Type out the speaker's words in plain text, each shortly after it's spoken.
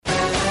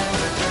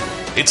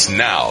It's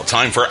now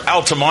time for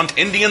Altamont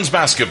Indians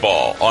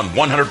basketball on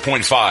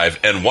 100.5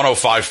 and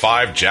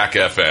 105.5 Jack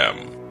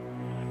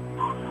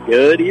FM.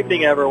 Good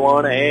evening,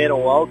 everyone, and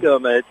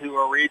welcome to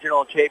a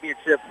Regional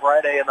Championship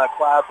Friday in the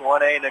Class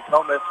 1A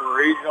Nokomis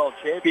Regional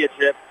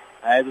Championship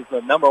as it's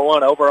the number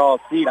one overall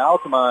seed,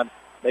 Altamont.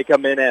 They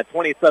come in at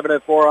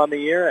 27-4 on the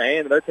year,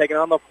 and they're taking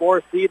on the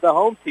 4 seed, the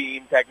home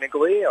team,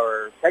 technically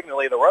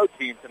the road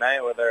team tonight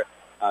with their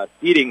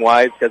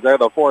seeding-wise, because they're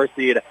the 4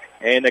 seed.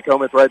 And the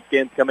Nokomis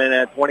Redskins come in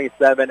at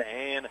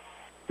 27-6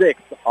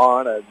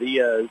 on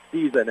the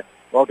season.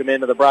 Welcome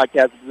into the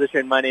broadcast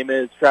position. My name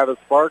is Travis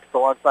Sparks,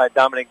 alongside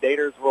Dominic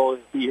Daters. We'll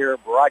be here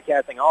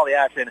broadcasting all the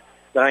action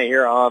tonight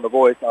here on the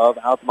voice of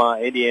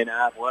Altamont Indian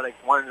Athletics,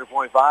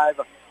 100.5,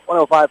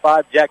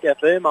 105.5 Jack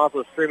FM,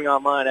 also streaming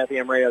online at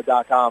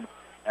FMRadio.com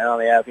and on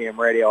the FM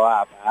radio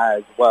app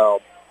as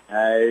well.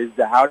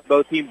 How did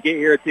both teams get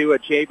here to a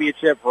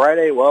championship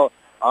Friday? Well,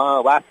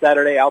 last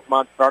Saturday,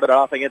 Altamont started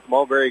off against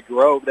Mulberry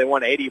Grove. They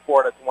won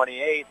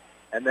 84-28.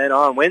 And then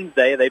on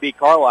Wednesday, they beat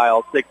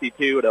Carlisle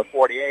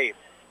 62-48.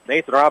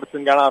 Mason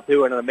Robinson got off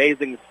to an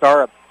amazing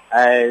start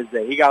as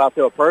he got off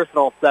to a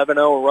personal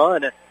 7-0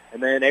 run.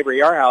 And then Avery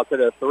Yarhouse hit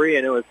a 3,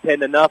 and it was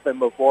 10-0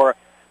 before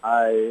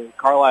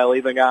Carlisle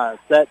even got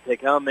set to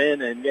come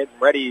in and get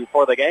ready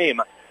for the game.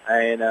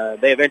 And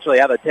they eventually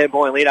had a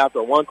 10-point lead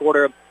after one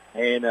quarter.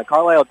 And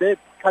Carlisle did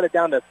cut it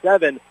down to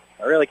 7.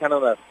 Really kind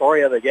of the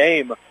story of the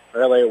game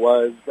really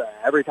was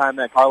every time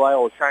that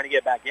Carlisle was trying to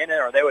get back in it,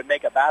 or they would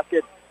make a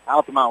basket,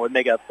 Altamont would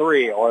make a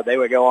 3, or they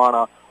would go on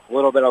a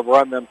little bit of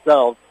run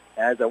themselves.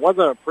 As it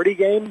wasn't a pretty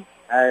game,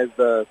 as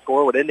the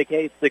score would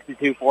indicate,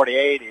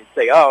 62-48. You'd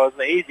say, oh, it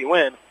was an easy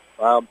win.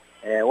 Well,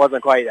 it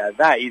wasn't quite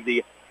that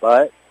easy,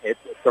 but it's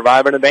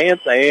survive and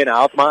advance, and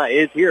Altamont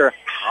is here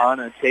on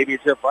a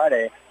championship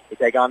Friday to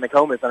take on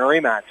Nokomis in a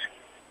rematch.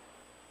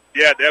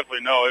 Yeah,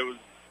 definitely. No, it was,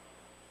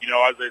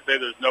 as they say,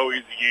 there's no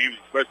easy games,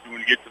 especially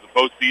when you get to the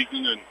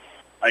postseason. And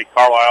I think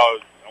Carlisle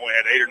only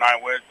had 8 or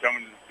 9 wins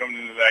coming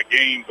into that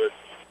game, but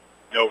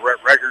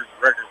records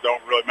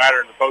don't really matter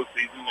in the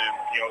postseason. And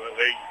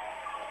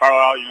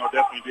Carlisle,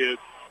 definitely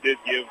did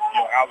give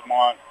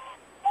Altamont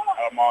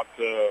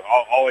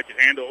all they could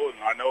handle, and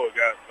I know it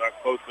got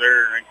close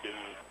there. I think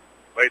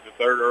late the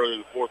third, early in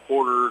the fourth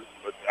quarter,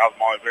 but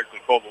Altamont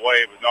eventually pulled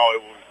away. But no,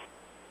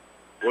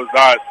 it was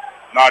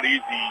not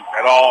easy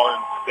at all,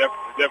 and it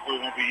definitely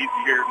won't be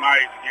easy here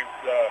tonight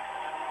against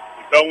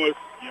Nokomis.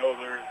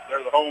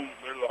 They're the home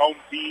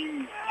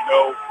team,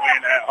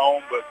 playing at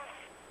home, but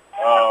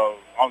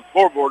on the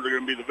scoreboard they're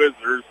going to be the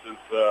visitors since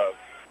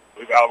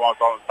we've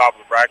Altamont's on the top of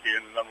the bracket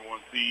and the number 1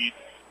 seed.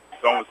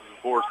 Nokomis is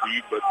the 4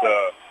 seed, but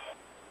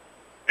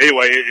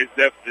anyway, it's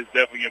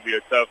definitely going to be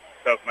a tough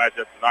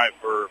matchup tonight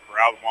for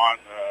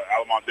Altamont.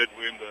 Altamont did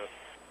win the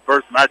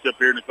first matchup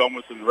here in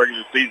Nokomis in the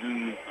regular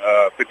season,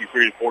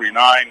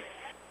 53-49.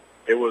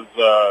 It was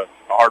a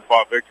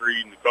hard-fought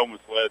victory. Nokomis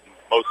led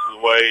most of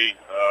the way.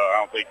 I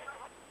don't think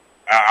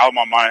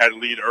Altamont might have had a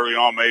lead early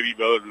on, maybe,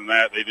 but other than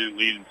that, they didn't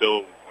lead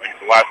until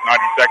the last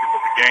 90 seconds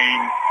of the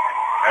game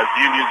as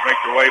the Indians make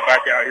their way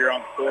back out here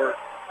on the court.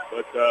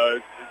 But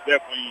it's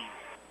definitely,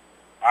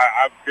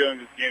 I have a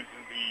feeling this game's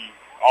going to be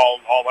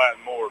all that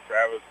and more,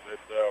 Travis. That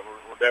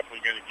we're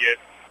definitely going to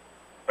get,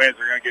 fans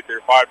are going to get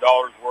their $5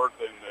 worth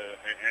and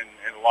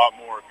a lot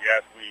more, if you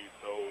ask me.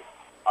 So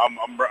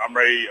I'm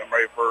ready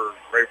for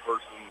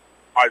some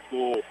high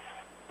school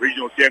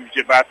regional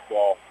championship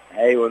basketball.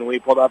 Hey, when we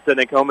pulled up to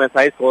Nokomis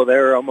High School, they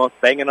were almost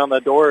banging on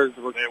the doors.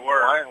 They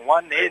were.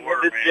 One in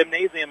this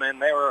gymnasium,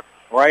 and they were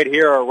right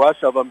here. A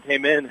rush of them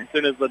came in as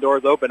soon as the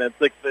doors opened at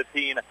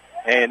 6:15,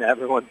 and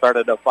everyone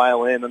started to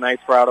file in. A nice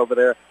crowd over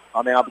there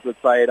on the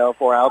opposite side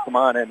for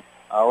Altamont, and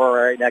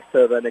we're right next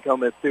to the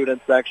Nokomis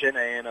student section,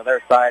 and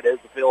their side is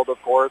the field,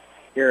 of course,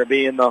 here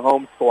being the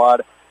home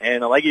squad.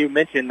 And like you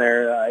mentioned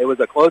there, it was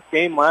a close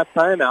game last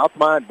time.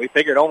 Altamont, we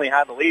figured, only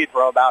had the lead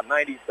for about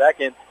 90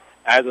 seconds,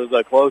 as it was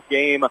a close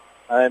game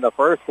in the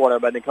first quarter,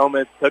 but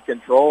Nokomis took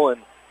control,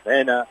 and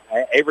then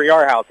Avery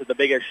Yarhouse hit the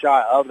biggest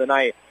shot of the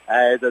night,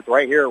 as it's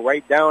right here,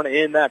 right down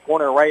in that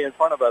corner right in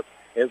front of us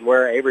is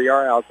where Avery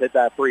Yarhouse hit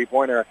that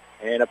three-pointer,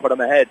 and it put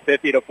them ahead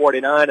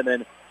 50-49, and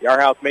then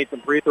Yarhouse made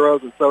some free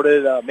throws, and so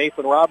did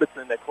Mason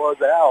Robinson to close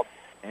it out.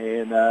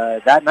 And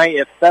that night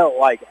it felt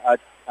like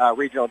a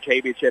regional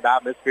championship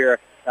atmosphere.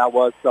 That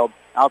was, so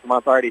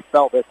Altamont's already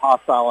felt this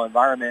hostile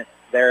environment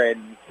there,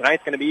 and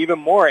tonight's going to be even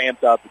more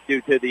amped up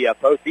due to the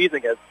postseason,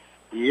 because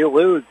you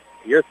lose,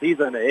 your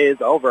season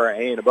is over.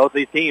 And both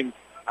these teams,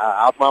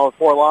 Altamont with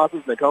 4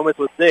 losses, Nokomis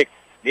with 6.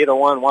 Neither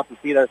one wants to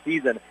see their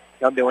season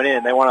come to an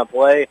end. They want to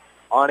play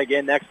on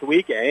again next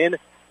week, and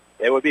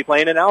they would be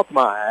playing in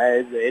Altamont.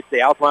 It's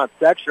the Altamont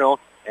sectional,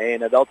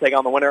 and they'll take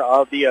on the winner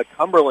of the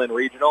Cumberland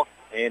regional,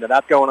 and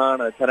that's going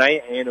on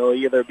tonight. And it'll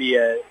either be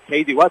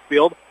Casey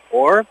Westfield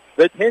or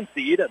the 10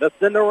 seed, the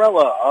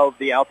Cinderella of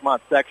the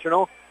Altamont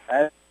sectional.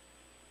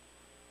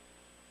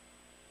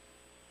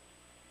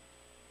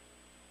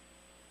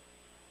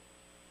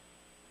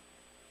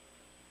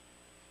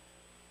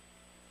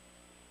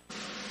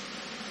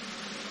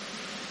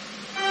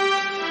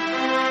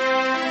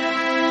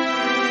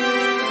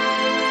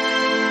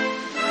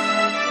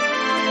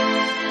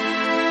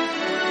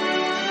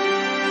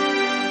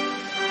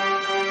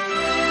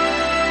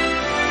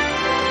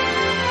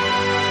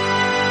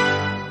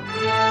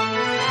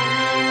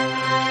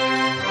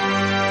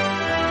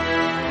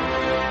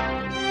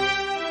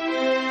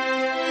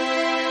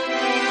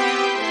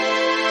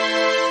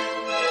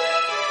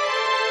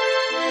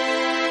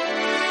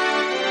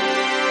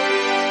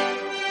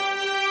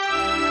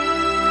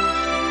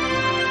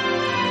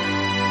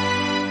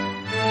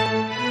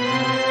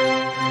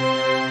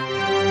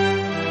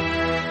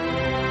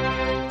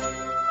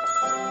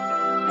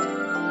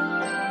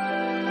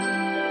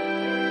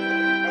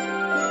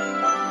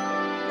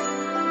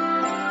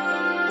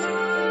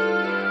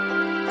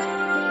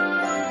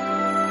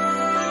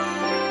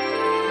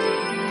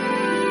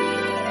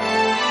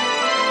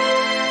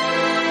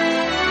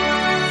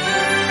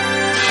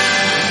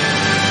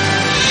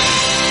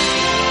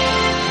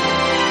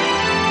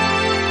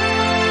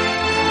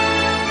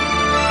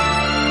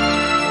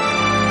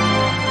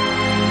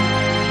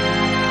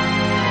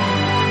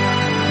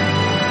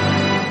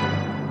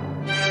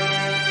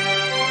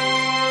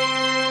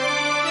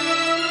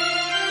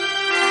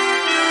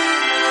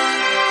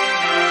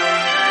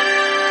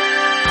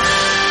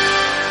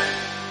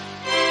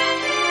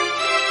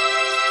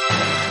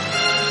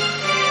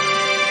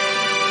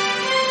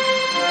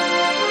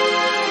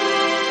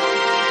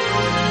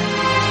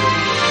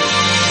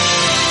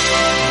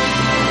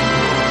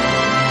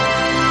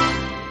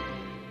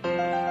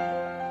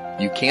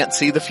 You can't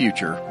see the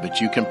future,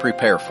 but you can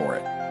prepare for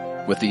it.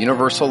 With the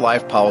Universal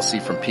Life policy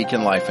from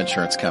Pekin Life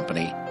Insurance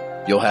Company,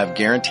 you'll have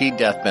guaranteed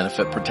death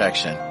benefit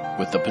protection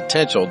with the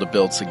potential to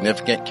build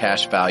significant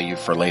cash value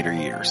for later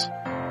years.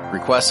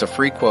 Request a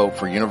free quote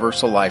for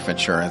Universal Life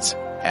Insurance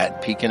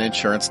at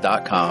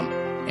PekinInsurance.com,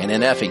 and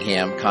in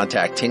Effingham,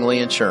 contact Tingley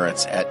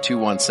Insurance at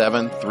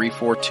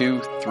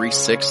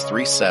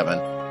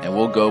 217-342-3637, and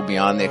we'll go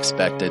beyond the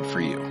expected for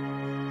you.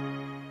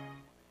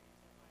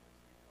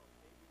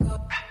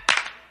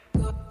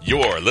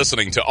 You're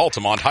listening to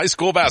Altamont High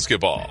School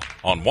basketball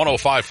on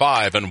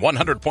 105.5 and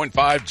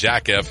 100.5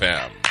 Jack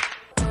FM.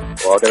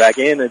 Welcome back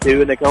in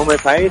to Nokomis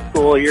High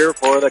School here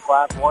for the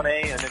Class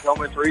 1A and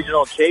Nokomis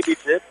Regional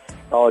Championship.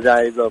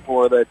 Apologize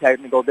for the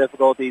technical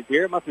difficulties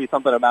here. It must be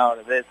something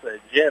about this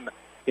gym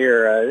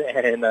here,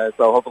 and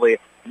so hopefully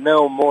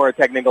no more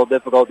technical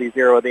difficulties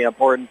here with the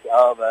importance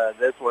of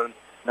this one.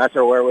 Not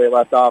sure where we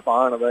left off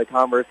on the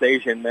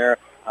conversation there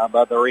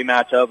about the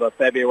rematch of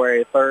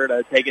February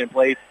 3rd taking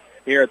place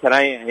here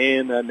tonight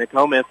in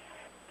Nokomis.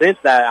 Since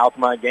that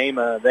Altamont game,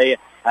 they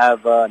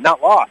have not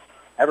lost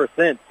ever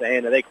since,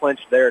 and they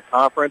clinched their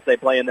conference. They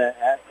play in the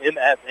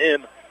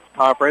MFM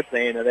conference,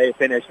 and they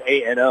finished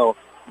 8-0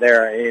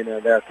 there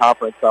in their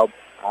conference. So,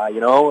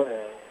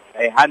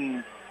 they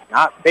hadn't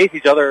not faced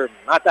each other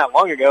not that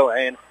long ago,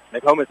 and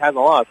Nokomis hasn't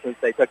lost since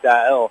they took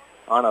that L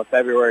on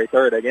February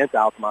 3rd against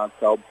Altamont.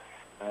 So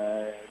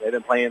they've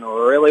been playing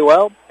really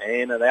well,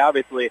 and they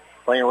obviously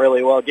playing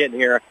really well getting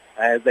here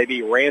as they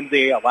beat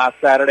Ramsey last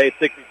Saturday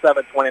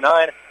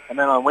 67-29, and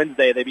then on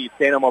Wednesday they beat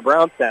St. Elmo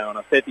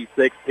Brownstown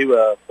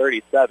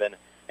 56-37,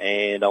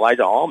 and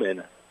Elijah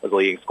Allman was the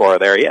leading scorer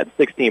there. He had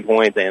 16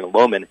 points, and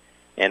Lohman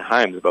and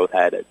Himes both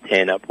had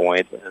 10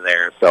 points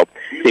there. So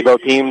see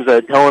both teams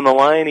toeing the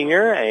line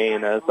here,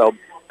 and so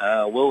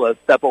we'll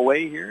step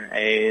away here,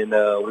 and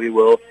we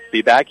will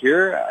be back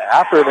here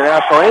after the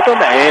national anthem,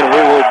 and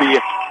we will be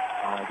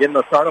getting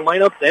the starting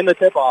lineups and the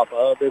tip-off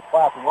of this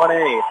Class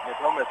 1A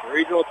Nokomis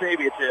Regional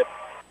Championship,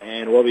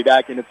 and we'll be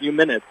back in a few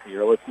minutes.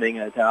 You're listening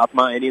to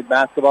Altamont Indians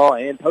basketball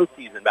and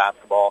postseason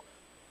basketball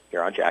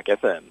here on Jack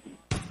FM.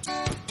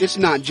 It's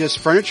not just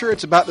furniture,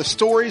 it's about the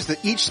stories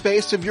that each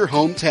space of your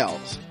home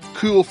tells.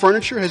 Cool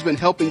Furniture has been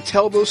helping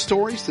tell those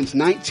stories since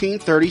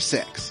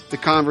 1936. The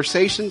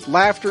conversations,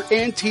 laughter,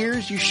 and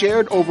tears you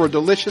shared over a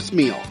delicious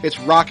meal. It's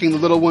rocking the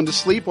little one to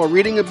sleep while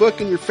reading a book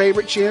in your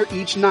favorite chair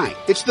each night.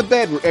 It's the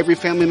bed where every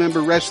family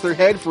member rests their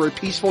head for a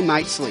peaceful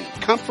night's sleep.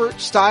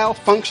 Comfort, style,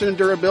 function, and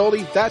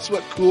durability, that's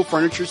what Cool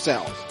Furniture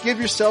sells. Give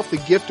yourself the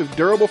gift of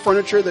durable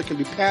furniture that can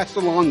be passed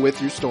along with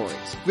your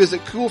stories.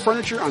 Visit Cool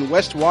Furniture on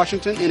West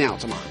Washington in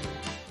Altamont.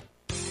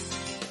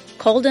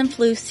 Cold and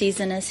flu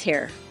season is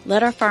here.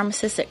 Let our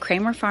pharmacists at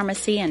Kramer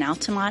Pharmacy in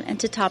Altamont and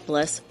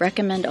Teutopolis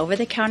recommend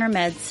over-the-counter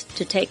meds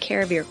to take care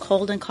of your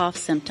cold and cough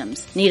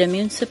symptoms. Need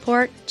immune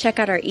support? Check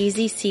out our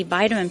Easy C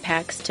vitamin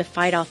packs to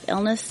fight off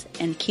illness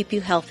and keep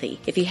you healthy.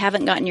 If you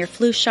haven't gotten your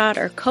flu shot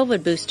or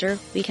COVID booster,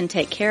 we can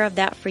take care of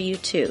that for you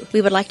too.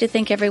 We would like to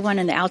thank everyone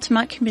in the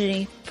Altamont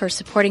community for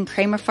supporting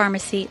Kramer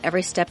Pharmacy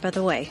every step of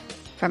the way.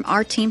 From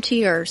our team to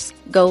yours,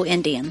 go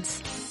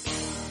Indians.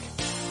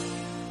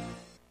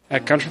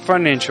 At Country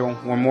Financial,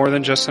 we're more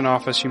than just an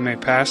office you may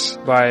pass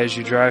by as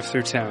you drive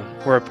through town.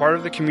 We're a part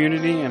of the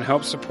community and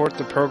help support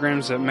the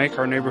programs that make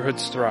our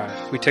neighborhoods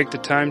thrive. We take the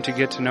time to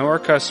get to know our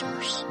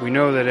customers. We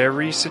know that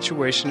every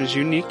situation is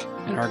unique,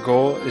 and our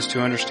goal is to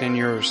understand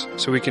yours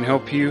so we can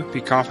help you be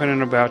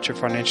confident about your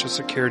financial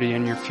security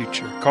and your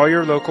future. Call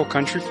your local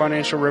Country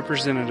Financial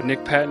representative,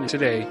 Nick Patton,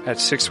 today at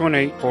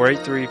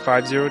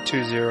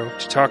 618-483-5020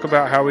 to talk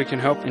about how we can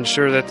help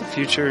ensure that the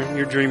future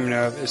you're dreaming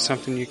of is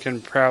something you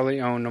can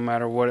proudly own no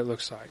matter what it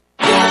looks like.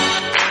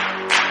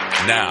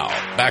 Now,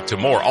 back to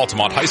more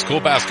Altamont High School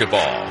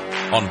basketball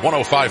on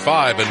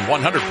 105.5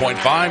 and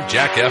 100.5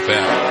 Jack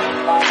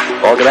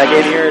FM. Welcome back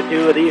in here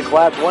to the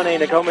Class 1A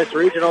Nokomis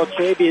Regional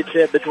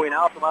Championship between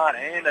Altamont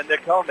and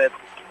Nokomis.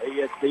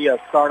 It's the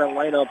starting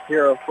lineups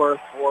here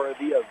first for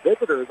the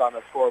visitors on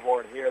the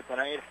scoreboard here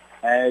tonight.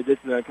 As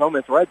it's the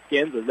Nokomis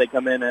Redskins as they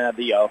come in at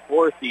the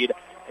 4 seed.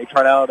 They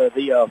tried out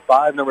the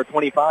 5, number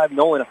 25,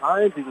 Nolan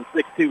Hines. He's a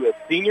 6'2"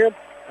 senior.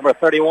 Number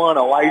 31,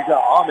 Elijah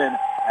Alman,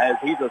 as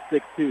he's a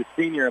 6'2"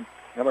 senior.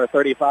 Number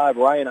 35,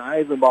 Ryan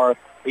Eisenbarth.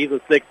 He's a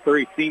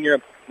 6'3" senior.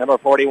 Number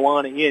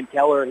 41, Ian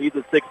Keller. He's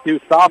a 6'2"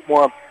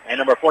 sophomore. And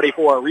number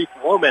 44, Reese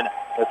Lohman,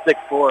 a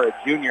 6'4"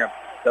 junior.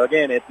 So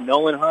again, it's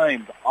Nolan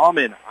Himes,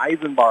 Alman,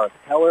 Eisenbarth,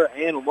 Keller,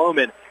 and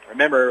Lohman.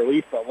 Remember,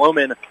 Reese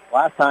Lohman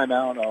last time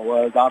out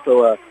was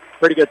also a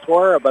pretty good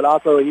scorer, but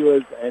also he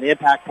was an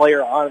impact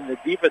player on the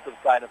defensive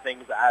side of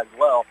things as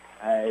well,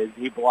 as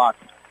he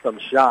blocked some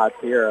shots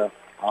here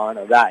on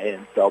that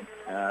end. So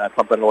that's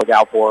something to look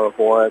out for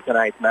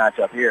tonight's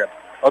matchup here.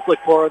 Let's look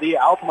for the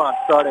Altamont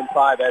starting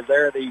 5 as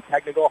they're the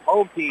technical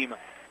home team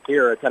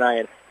here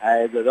tonight.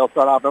 As they'll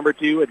start off number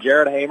 2,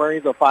 Jared Hamer.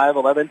 He's a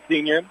 5'11"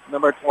 senior.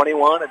 Number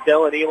 21,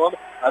 Dylan Elam,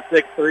 a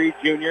 6'3"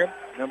 junior.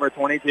 Number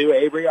 22,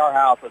 Avery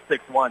Arhouse, a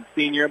 6'1"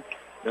 senior.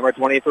 Number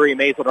 23,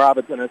 Mason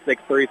Robinson, a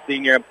 6'3"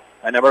 senior.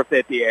 And number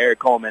 50, Eric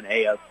Coleman,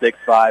 a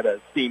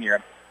 6'5"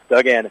 senior. So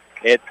again,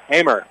 it's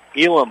Hamer,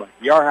 Elam,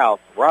 Yarhouse,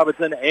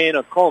 Robinson, and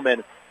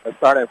Coleman. The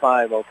starting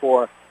five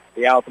for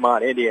the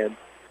Altamont Indians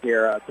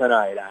here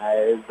tonight.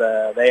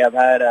 As they have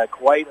had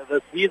quite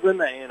the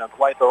season and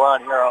quite the run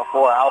here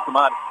for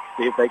Altamont.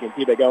 See if they can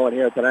keep it going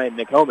here tonight in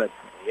Nokomis.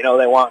 You know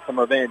they want some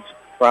revenge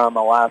from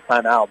the last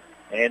time out.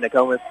 And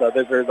Nokomis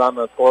visitors on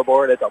the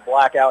scoreboard. It's a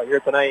blackout here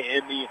tonight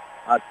in the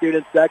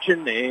student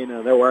section,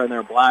 and they're wearing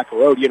their black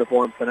road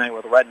uniforms tonight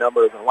with red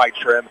numbers and white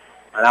trim.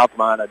 And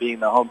Altamont being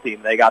the home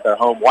team, they got their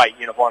home white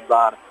uniforms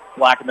on,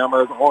 black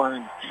numbers,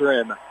 orange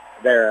trim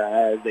there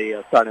as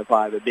the starting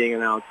five is being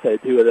announced to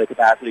the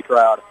capacity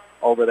crowd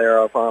over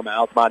there from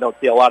Altamont. I don't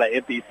see a lot of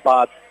empty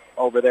spots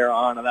over there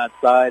on that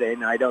side,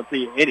 and I don't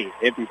see any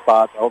empty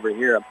spots over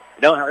here.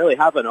 We don't really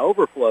have an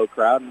overflow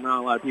crowd, and not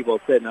a lot of people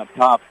sitting up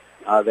top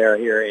there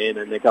here in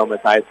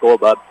Nokomis High School.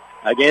 But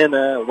again,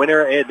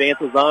 winner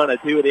advances on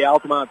to the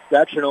Altamont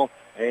sectional,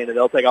 and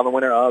they'll take on the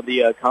winner of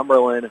the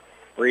Cumberland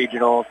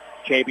Regional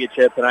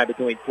Championship tonight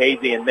between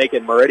Casey and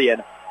Macon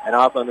Meridian. And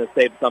also in the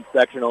state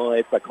subsectional,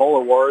 it's the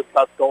Cola Wars,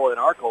 Tuscola and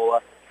Arcola.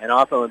 And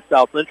also in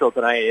South Central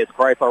tonight, it's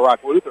Chrysler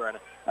Rock Lutheran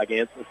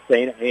against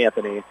St.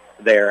 Anthony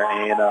there.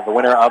 And the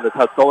winner of the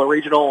Tuscola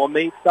Regional will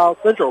meet South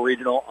Central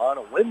Regional on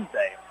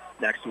Wednesday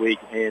next week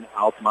in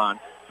Altamont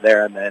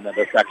there. And then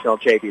the sectional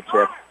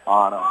championship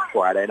on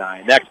Friday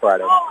night, next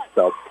Friday night.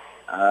 So,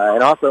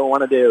 and also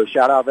wanted to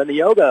shout out the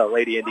Neoga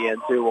Lady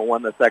Indians who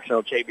won the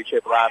sectional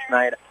championship last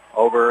night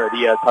over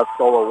the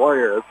Tuscola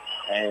Warriors.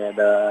 And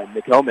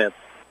Nokomis,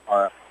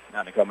 or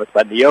not Nokomis,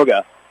 but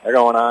Neoga, they're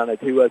going on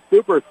to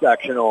super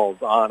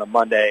sectionals on a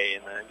Monday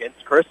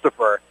against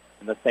Christopher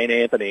in the St.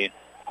 Anthony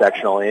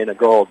sectional in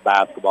girls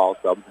basketball.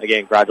 So,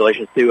 again,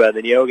 congratulations to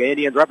the Neoga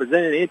Indians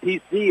representing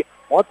NTC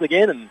once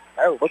again, and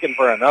they're looking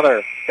for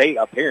another state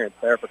appearance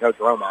there for Coach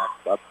Romack.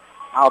 But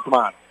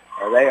Altamont,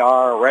 they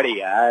are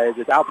ready as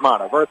it's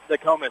Altamont versus the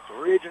Nokomis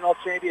Regional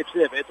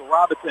Championship. It's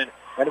Robinson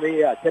going to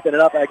be tipping it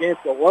up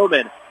against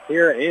Loman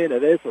here in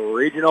this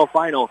regional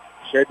final.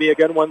 Should be a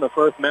good one. The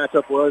first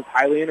matchup was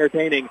highly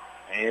entertaining,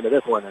 and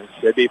this one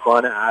should be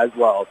fun as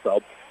well.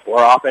 So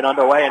we're off and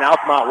underway, and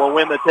Altamont will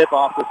win the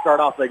tip-off to start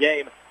off the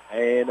game,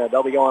 and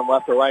they'll be going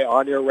left to right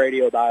on your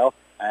radio dial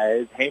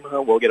as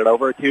Hamer will get it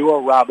over to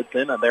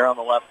Robinson, and they're on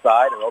the left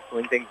side, and they'll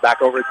swing things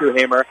back over to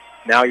Hamer.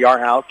 Now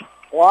Yarhouse.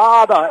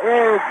 Wada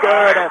is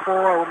good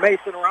for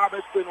Mason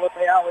Robinson with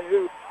the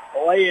alley-oop.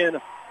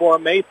 Lay-in for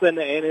Mason,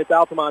 and it's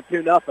Altamont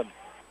 2-0.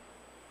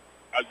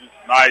 That was just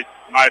nice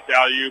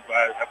alley-oop.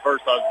 At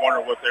first I was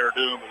wondering what they were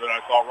doing, but then I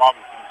saw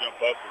Robinson jump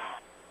up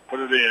and put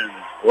it in.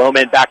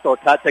 Loman backdoor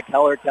cut to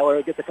Keller.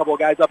 Keller gets a couple of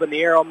guys up in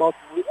the air, almost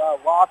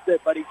lost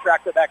it, but he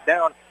tracked it back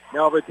down.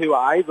 Now over to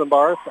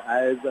Eisenbarth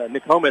as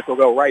Nokomis will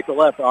go right to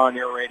left on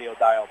your radio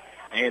dial.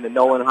 And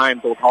Nolan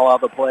Himes will call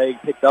out the play,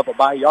 picked up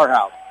by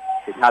Yarhouse.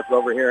 He passes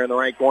over here in the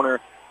right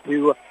corner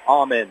to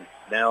Alman.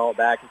 Now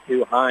back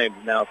to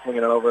Himes. Now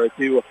swinging it over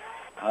to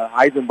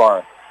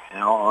Eisenbarth.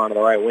 Now on to the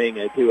right wing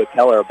to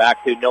Keller.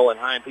 Back to Nolan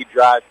Himes. He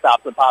drives,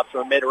 stops, and pops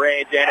from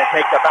mid-range, and it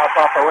takes a bounce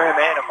off the rim,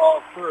 and it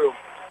falls through.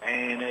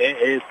 And it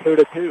is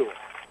 2-2.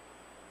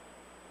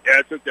 Yeah,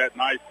 it took that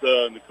nice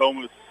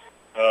Nokomis,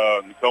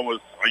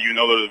 you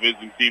know, the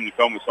visiting team,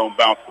 Nokomis home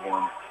bounce for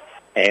him.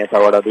 And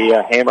so it'll be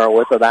a Hamer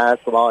with the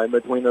basketball in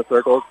between the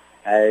circles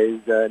as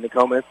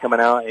Nokomis coming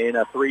out in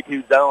a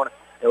 3-2 zone.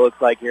 It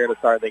looks like here to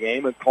start the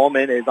game. And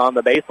Coleman is on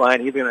the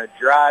baseline. He's going to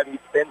drive. He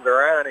spins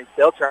around. He's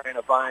still trying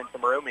to find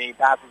some room. He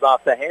passes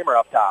off to Hamer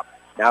up top.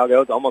 Now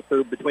goes almost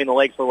through between the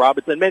legs for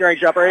Robinson.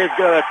 Mid-range jumper is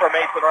good for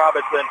Mason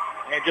Robinson.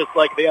 And just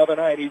like the other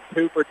night, he's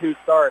 2 for 2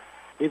 starts.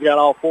 He's got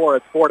all four.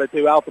 It's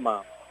 4-2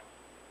 Altamont.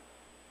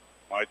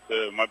 Might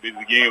be the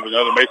beginning of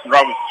another Mason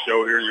Robinson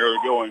show here in the early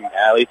going.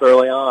 At least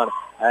early on.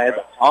 As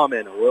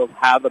Alman will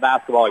have the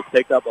basketball. He's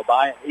picked up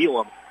by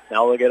Elam.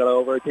 Now we'll get it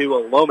over to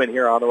Loman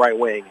here on the right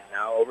wing.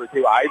 Now over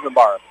to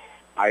Eisenbarth.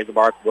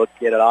 Eisenbarth looks to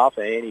get it off,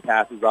 and he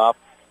passes off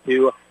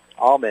to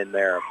Alman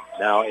there.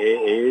 Now it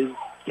is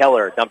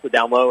Keller. Dumps it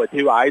down low to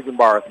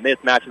Eisenbarth.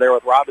 Mismatch there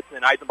with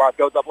Robinson. Eisenbarth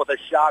goes up with a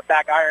shot.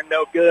 Back iron,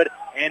 no good.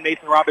 And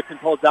Mason Robinson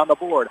pulls down the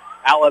board.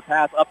 Outlet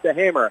pass up to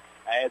Hamer.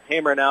 As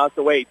Hamer now has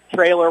to wait.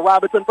 Trailer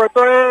Robinson for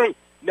three.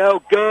 No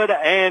good.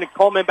 And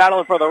Coleman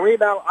battling for the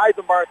rebound.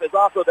 Eisenbarth is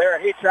also there.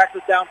 He tracks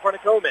it down for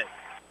Nokomis.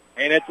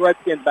 And it's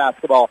Redskins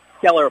basketball.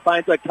 Keller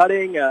finds a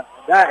cutting.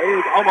 That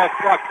is almost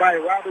blocked by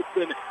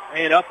Robinson.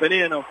 And up and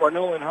in for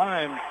Nolan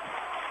Himes.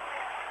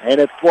 And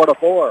it's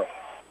 4-4.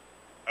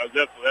 That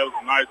was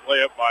a nice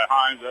layup by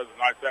Himes. That was a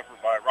nice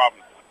effort by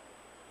Robinson.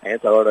 And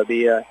so it'll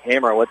be a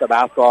Hamer with the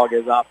basketball.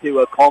 Gives off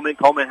to Coleman.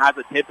 Coleman has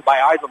it tipped by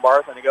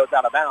Eisenbarth, and it goes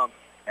out of bounds.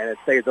 And it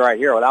stays right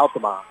here with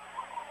Altamont.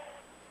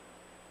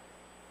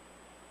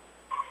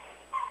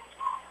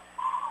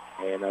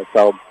 And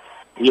so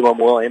Elam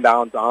will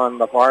inbound on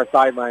the far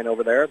sideline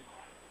over there.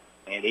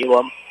 And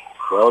Elam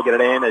will get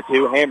it in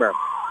to Hamer.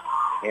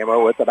 Hamer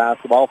with the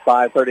basketball.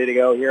 5:30 to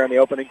go here in the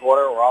opening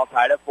quarter. We're all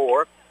tied at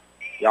 4.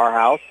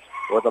 Yarhouse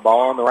with the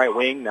ball on the right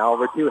wing. Now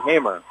over to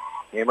Hamer.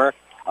 Hamer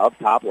up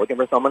top looking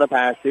for someone to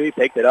pass to. He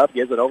picked it up,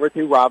 gives it over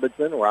to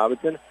Robinson.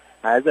 Robinson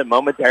has it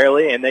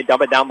momentarily, and they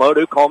dump it down low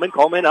to Coleman.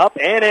 Coleman up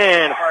and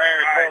in for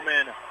Eric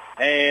Coleman.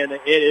 And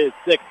it is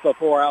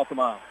 6-4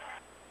 Altamont.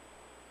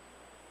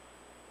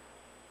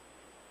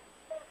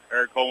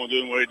 Eric Coleman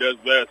doing what he does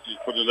best. He's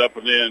putting it up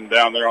and in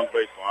down there on the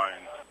baseline.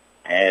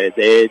 And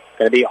it's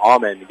going to be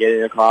Almond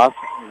getting across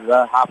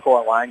the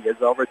half-court line.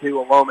 Gives over to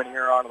Lohman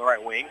here on the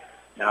right wing.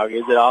 Now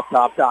gives it off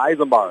top to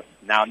Eisenbarth.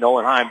 Now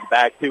Nolan Himes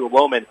back to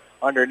Lohman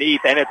underneath,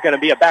 and it's going to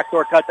be a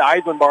backdoor cut to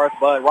Eisenbarth,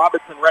 but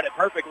Robinson read it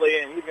perfectly,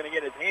 and he's going to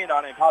get his hand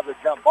on it and cause a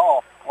jump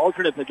ball.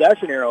 Alternate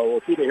possession arrow.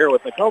 We'll keep it here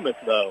with Nokomis,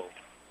 though.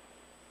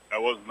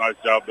 That was a nice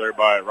job there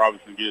by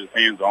Robinson to get his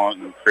hands on it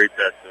and create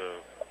that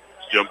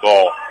jump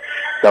ball.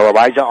 So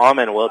Elijah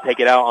Almond will take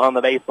it out on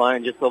the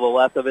baseline just to the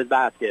left of his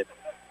basket.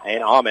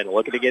 And Almond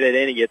looking to get it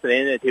in. He gets it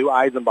in to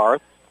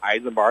Eisenbarth.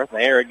 Eisenbarth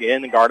there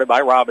again, guarded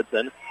by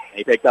Robinson.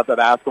 He picks up the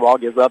basketball,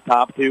 gives up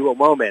top to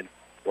Lohman.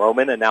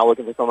 Lohman, and now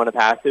looking for someone to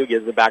pass to,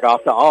 gives it back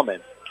off to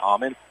Almond.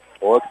 Almond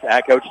looks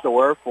at Coach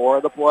DeWerf for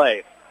the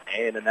play.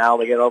 And now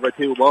they get over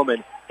to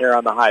Lohman here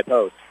on the high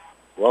post.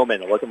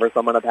 Lohman looking for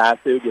someone to pass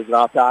to, gives it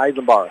off to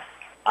Eisenbarth.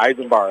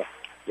 Eisenbarth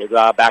gives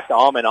it back to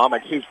Almond.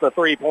 Almond shoots the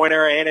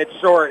three-pointer, and it's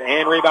short,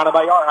 and rebounded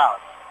by Yarhouse.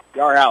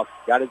 Yarhouse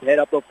got his head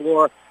up the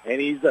floor,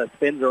 and he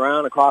spins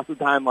around across the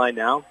timeline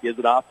now. Gives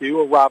it off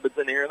to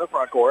Robinson here in the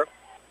front court.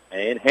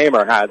 And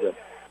Hamer has it.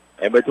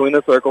 In between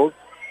the circles.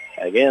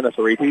 Again, a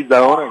 3-2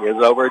 zone. It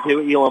gives over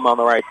to Elam on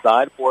the right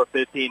side.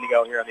 4:15 to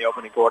go here in the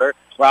opening quarter.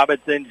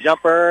 Robinson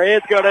jumper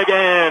is good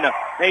again.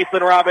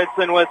 Mason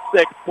Robinson with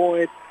 6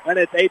 points, and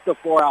it's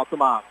 8-4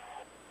 Altamont.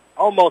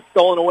 Almost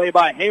stolen away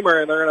by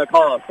Hamer, and they're going to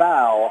call a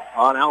foul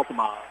on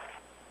Altamont.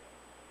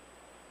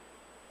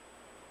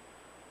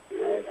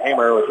 And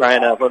Hamer was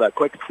trying to put a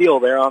quick steal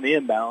there on the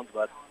inbounds,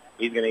 but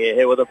he's going to get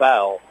hit with a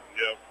foul.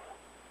 Yep.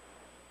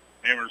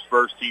 Hamer's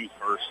first, team's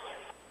first.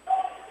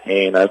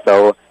 And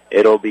so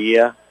it'll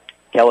be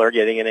Keller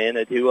getting it in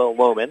to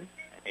Lohman.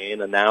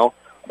 And now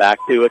back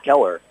to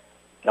Keller.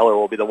 Keller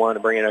will be the one to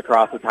bring it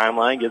across the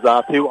timeline. Gives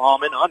off to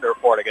Almond. Under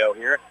 4 to go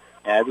here,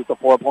 as it's a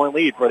 4-point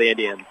lead for the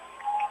Indians.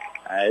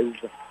 As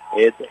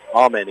it's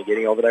Almond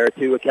getting over there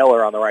to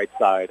Keller on the right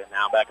side.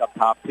 Now back up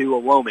top to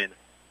Lohman.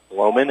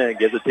 Lohman and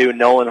gives it to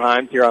Nolan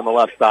Himes here on the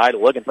left side,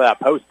 looking for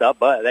that post up,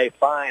 but they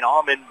find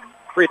Almond.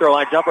 Free throw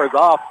line jumper is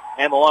off,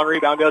 and the long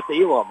rebound goes to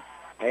Elam.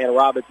 And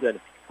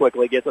Robinson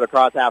quickly gets it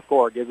across half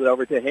court, gives it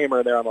over to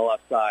Hamer there on the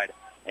left side.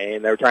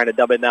 And they're trying to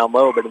dump it down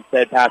low, but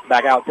instead pass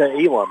back out to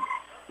Elam.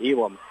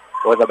 Elam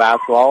with the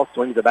basketball,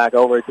 swings it back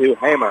over to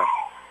Hamer.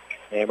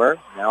 Hamer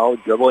now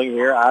dribbling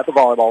here at the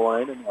volleyball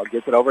line, and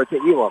gets it over to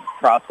Elam.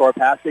 Cross-court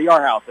pass to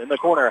Yarhouse in the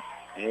corner,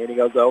 and he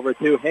goes over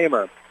to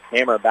Hamer.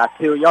 Hamer back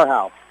to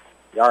Yarhouse.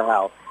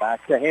 Yarhouse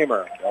back to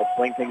Hamer. They'll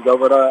swing things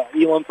over to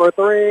Elam for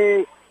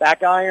 3.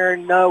 Back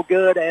iron, no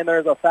good, and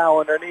there's a foul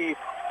underneath.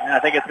 And I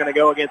think it's going to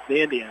go against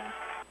the Indians.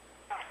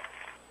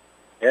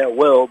 It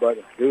will, but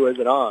who is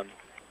it on?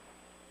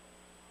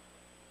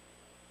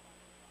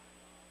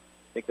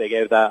 I think they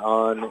gave that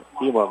on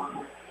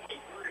Elam.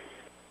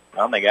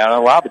 They got it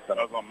on Robinson.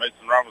 That was on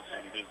Mason Robinson,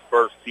 his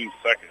first, team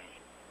second.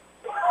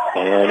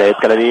 And it's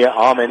going to be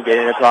Almond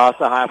getting across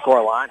the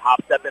half-court line.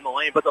 Hop step in the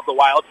lane, puts up the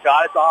wild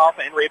shot. It's off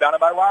and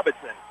rebounded by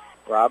Robinson.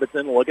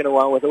 Robinson looking to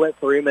run with it.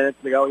 3 minutes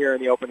to go here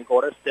in the opening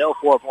quarter. Still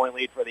 4-point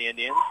lead for the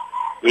Indians.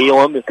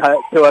 Elam is cut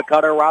to a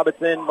cutter.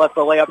 Robinson left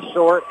the layup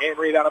short and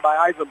rebounded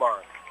by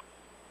Eisenbarth.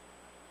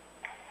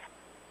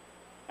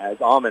 As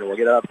Almond will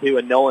get it up to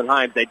and Nolan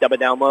Himes. They dump it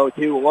down low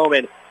to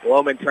Lohman.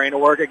 Lohman trying to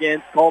work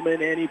against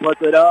Coleman, and he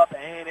puts it up,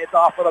 and it's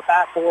off for the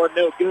backboard.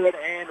 No good,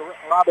 and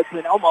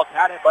Robinson almost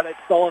had it, but it's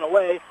stolen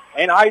away.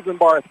 And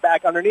Eisenbarth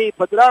back underneath,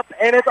 puts it up,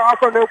 and it's off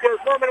for no good.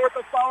 Lohman with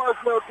the foul is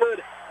no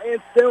good,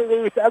 and still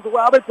loose as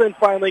Robinson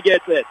finally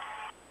gets it.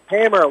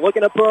 Hamer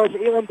looking to push.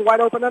 Elam's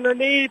wide open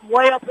underneath.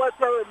 Layup lets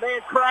the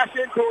man crash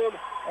into him,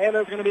 and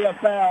there's going to be a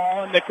foul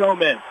on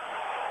Nokomis.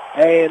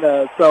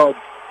 And so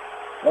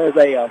there's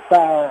a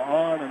foul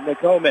on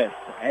Nokomis,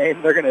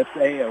 and they're going to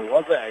say it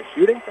wasn't a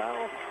shooting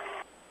foul.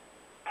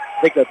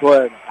 I think that's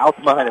what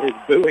Altamont is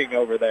booing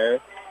over there.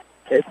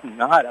 It's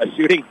not a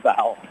shooting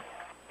foul.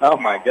 Oh,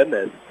 my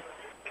goodness.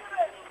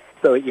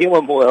 So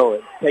Elam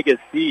will take his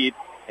seat,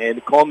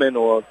 and Coleman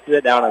will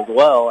sit down as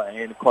well,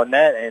 and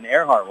Cornett and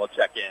Earhart will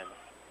check in.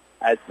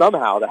 As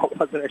somehow that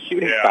wasn't a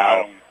shooting foul. I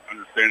don't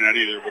understand that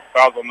either. But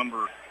foul's on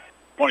number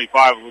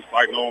 25. It looks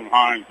like Nolan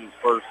Himes, his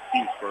first,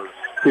 team's first.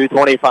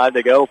 2:25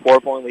 to go.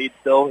 4-point lead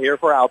still here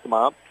for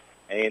Altamont.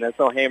 And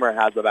so Hamer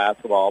has the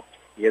basketball.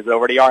 He is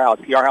over to Yarhouse.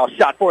 Yarhouse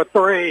shot for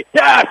 3.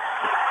 Yes!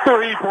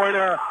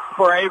 3-pointer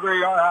for Avery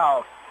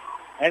Yarhouse.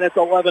 And it's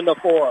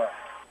 11-4.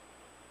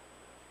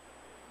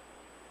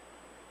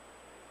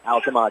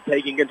 Altamont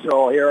taking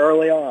control here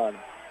early on.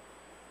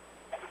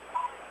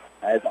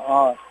 As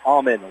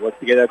Almond looks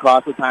to get it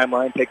across the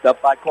timeline, picked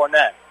up by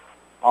Cornett.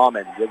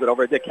 Almond gives it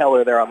over to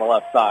Keller there on the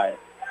left side.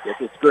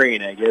 Gets a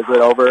screen and gives it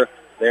over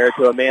there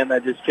to a man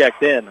that just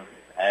checked in,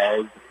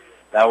 as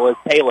that was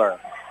Taylor.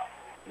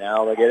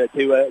 Now they get it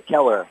to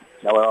Keller.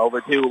 Keller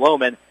over to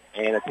Lohman,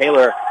 and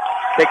Taylor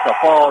takes a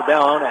fall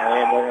down,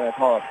 and we're going to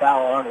call a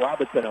foul on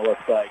Robinson, it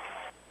looks like.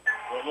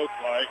 what it looks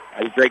like.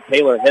 As Drake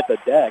Taylor hit the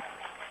deck.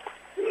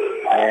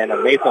 And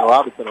Mason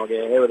Robinson will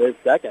get hit with his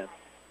second.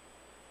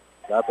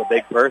 That's a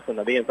big person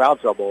to be in foul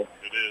trouble.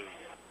 It is.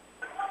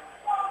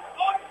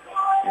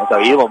 And so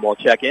Elam will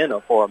check in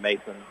for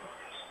Mason.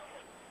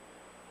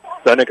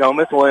 So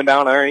Nokomis will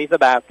inbound underneath the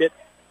basket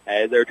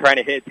as they're trying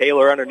to hit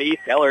Taylor underneath.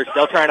 Taylor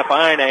still trying to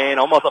find and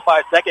almost a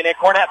 5-second hit.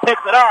 Cornett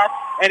picks it up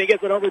and he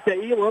gets it over to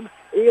Elam.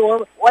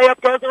 Elam,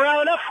 layup goes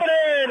around, up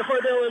and in for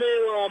Dylan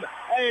Elam.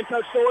 And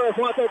Coach Torres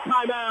wants a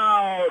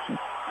timeout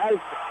as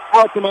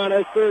Altamont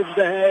has surged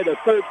ahead of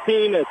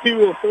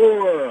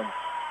 13-2-4.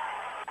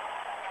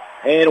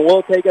 And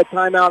we'll take a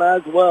timeout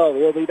as well.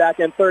 We'll be back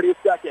in 30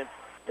 seconds.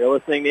 You're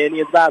listening to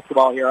Indians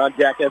basketball here on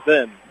Jack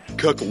FM.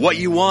 Cook what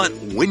you want,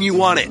 when you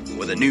want it,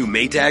 with a new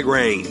Maytag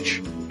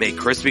range. Make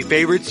crispy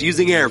favorites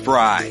using air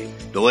fry.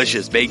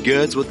 Delicious baked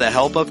goods with the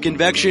help of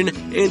convection,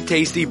 and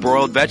tasty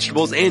broiled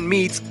vegetables and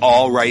meats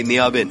all right in the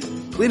oven.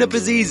 Cleanup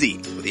is easy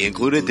with the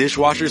included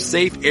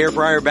dishwasher-safe air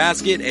fryer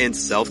basket and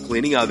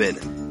self-cleaning oven.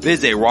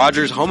 Visit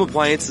Rogers Home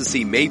Appliance to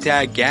see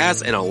Maytag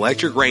gas and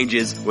electric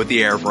ranges with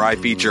the air fry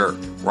feature.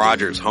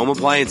 Rogers Home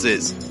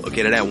Appliances,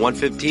 located at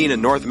 115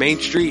 North Main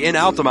Street in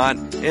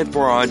Altamont and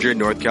 400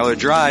 North Keller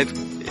Drive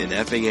in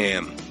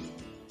Effingham.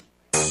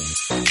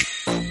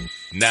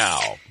 Now,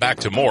 back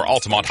to more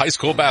Altamont High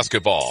School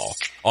basketball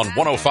on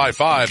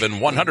 105.5 and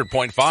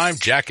 100.5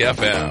 Jack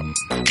FM.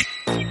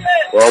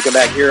 Welcome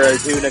back here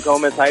to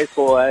Nokomis High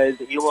School as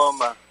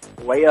Elam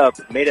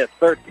layup made it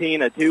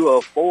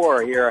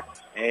 13-2-4 here.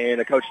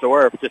 And Coach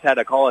DeWerf just had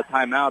to call a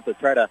timeout to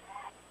try to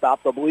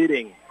stop the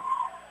bleeding.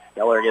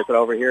 Keller gets it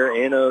over here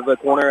into the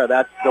corner.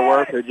 That's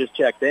DeWerf who just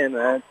checked in.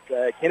 That's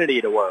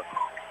Kennedy DeWerf.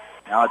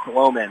 Now it's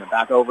Loman.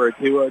 Back over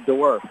to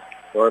DeWerf.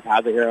 DeWerf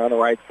has it here on the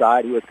right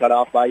side. He was cut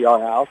off by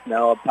Yarhouse.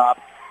 Now up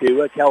top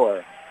to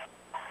Keller.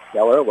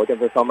 Keller looking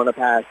for someone to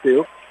pass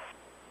to.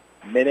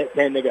 Minute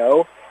 10 to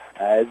go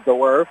as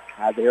DeWerf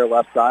has it here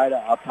left side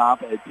up top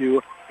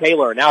to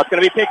Taylor. Now it's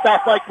going to be picked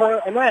off by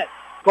Cornett.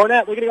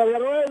 Cornett looking to go the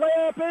other way.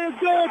 Layup is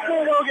good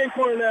for Logan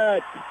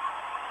Cornett.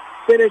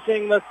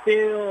 Finishing the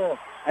steal.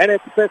 And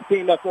it's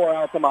 15-4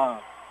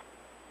 Altamont.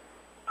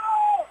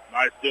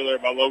 Nice steal there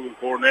by Logan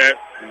Cornett.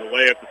 And the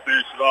layup to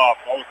finish it off.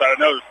 Almost had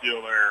another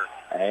steal there.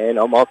 And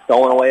almost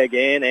stolen away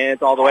again. And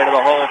it's all the way to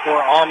the hole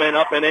for Allman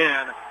up and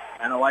in.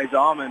 And Elijah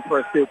Allman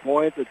first 2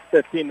 points. It's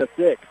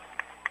 15-6.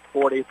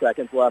 40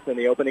 seconds left in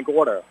the opening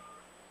quarter.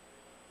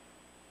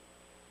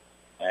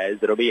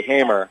 As it'll be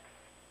Hammer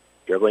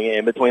dribbling it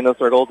in between the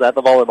circles at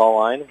the volleyball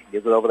line.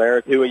 Gives it over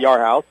there to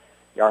Yarhouse.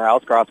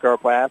 Yarhouse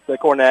cross-court pass to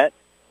Cornett.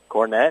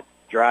 Cornett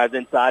drives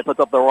inside, puts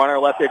up the runner,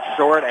 left it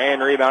short,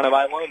 and rebounded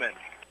by Lumen.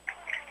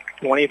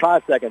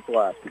 25 seconds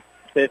left.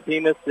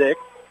 15-6.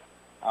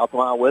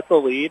 Altamont with the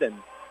lead, and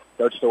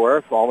Coach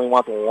DeWerf only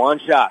wants one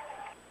shot.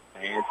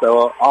 And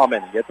so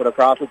Allman gets it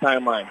across the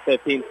timeline.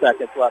 15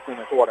 seconds left in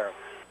the quarter.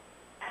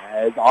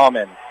 As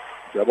Allman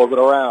dribbles it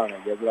around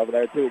and gives it over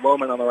there to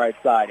Loman on the right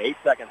side. 8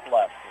 seconds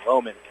left.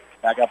 Loman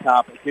back up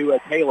top to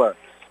Taylor.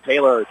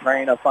 Taylor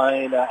trying to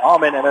find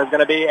Allman, and there's going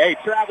to be a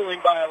traveling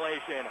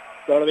violation.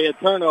 So it'll be a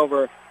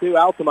turnover to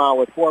Altamont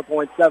with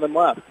 4.7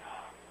 left.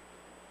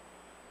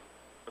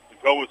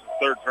 Nokomis'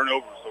 third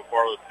turnover so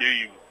far this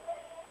game.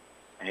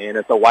 And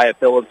it's a Wyatt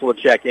Phillips will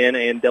check in,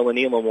 and Dylan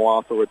Elam will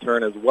also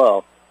return as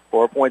well.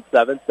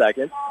 4.7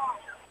 seconds.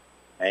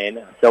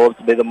 And Phillips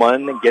will be the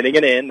one getting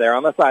it in there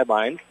on the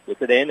sideline.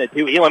 Gets it in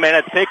to Elam, and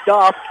it's picked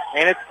off,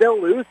 and it's still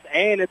loose,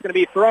 and it's going to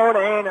be thrown,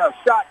 and a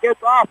shot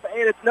gets off,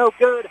 and it's no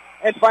good.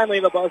 And finally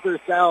the buzzer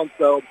sounds.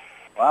 So,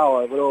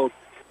 wow, a little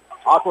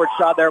awkward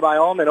shot there by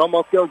Allman.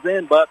 Almost goes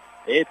in, but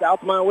it's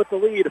Altamont with the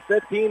lead,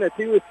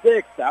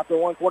 15-6 after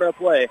 1 quarter of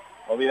play.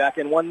 We'll be back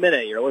in 1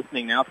 minute. You're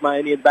listening now to my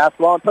Indians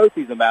basketball and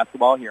postseason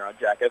basketball here on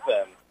Jack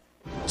FM.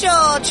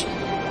 George!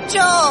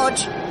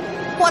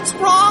 What's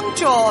wrong,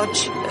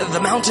 George? The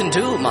Mountain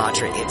Dew,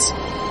 Marjorie.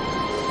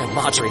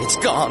 Marjorie, it's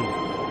gone.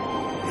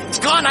 It's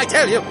gone, I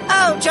tell you.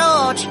 Oh,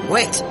 George.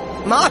 Wait,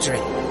 Marjorie.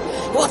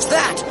 What's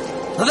that?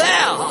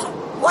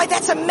 There! Why,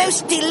 that's a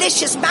most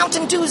delicious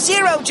Mountain Dew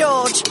Zero,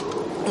 George.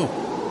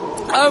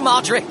 Oh,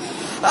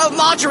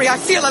 Marjorie, I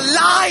feel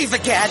alive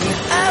again.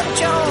 Oh,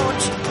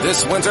 George.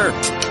 This winter,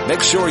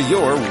 make sure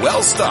you're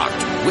well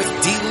stocked with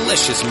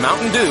delicious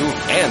Mountain Dew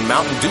and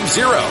Mountain Dew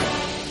Zero.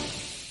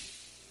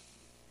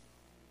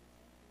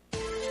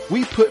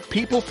 We put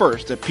people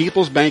first at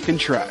People's Bank and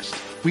Trust.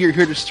 We are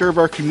here to serve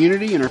our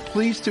community and are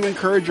pleased to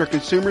encourage our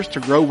consumers to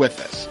grow with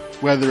us.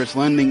 Whether it's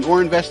lending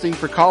or investing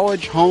for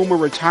college, home, or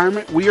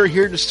retirement, we are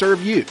here to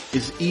serve you.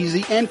 It's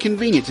easy and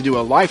convenient to do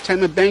a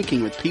lifetime of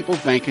banking with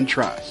People's Bank and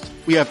Trust.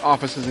 We have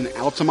offices in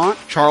Altamont,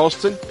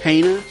 Charleston,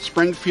 Pana,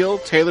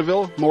 Springfield,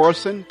 Taylorville,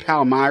 Morrison,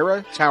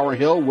 Palmyra, Tower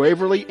Hill,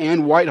 Waverly,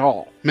 and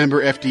Whitehall.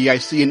 Member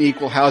FDIC and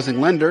equal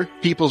housing lender,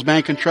 People's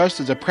Bank and Trust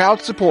is a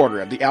proud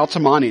supporter of the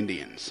Altamont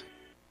Indians.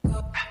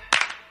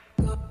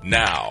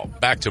 Now,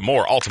 back to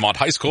more Altamont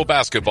High School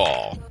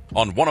basketball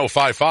on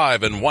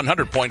 105.5 and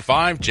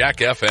 100.5 Jack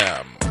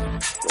FM.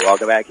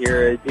 Welcome back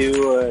here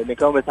to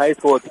Nokomis High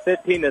School. It's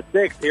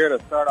 15-6 here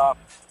to start off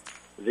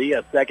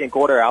the second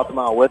quarter.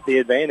 Altamont with the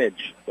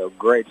advantage. So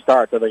great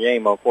start to the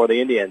game for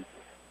the Indians.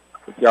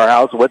 It's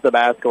Yarhouse with the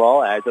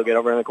basketball as he'll get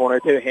over in the corner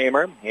to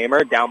Hamer.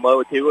 Hamer down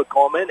low to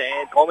Coleman,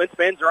 and Coleman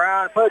spins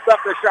around, puts up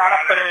the shot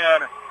up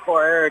and in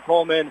for Eric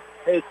Coleman,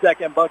 his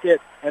second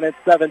bucket, and it's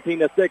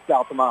 17-6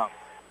 Altamont.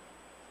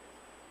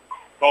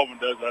 Coleman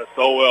does that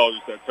so well,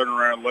 just that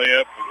turnaround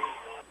layup.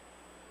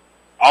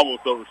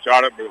 Almost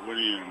overshot it, but it went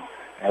in.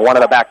 And one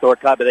of the backdoor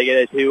cut, but they get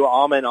it to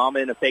Alman.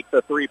 Alman takes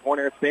the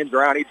three-pointer, spins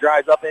around. He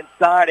drives up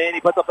inside, and he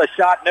puts up the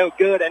shot. No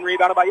good, and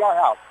rebounded by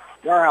Yarhouse.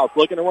 Yarhouse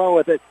looking to run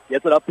with it.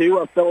 Gets it up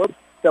to Phillips.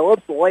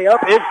 Phillips,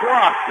 layup is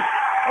blocked.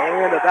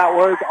 And that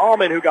was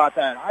Alman who got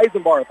that.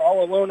 Eisenbarth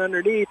all alone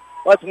underneath.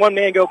 Lets one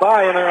man go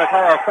by, and they're going to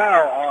call a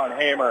foul on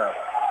Hamer.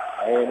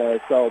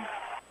 And so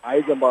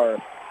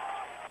Eisenbarth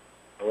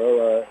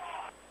will,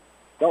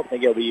 don't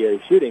think he'll be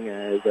shooting,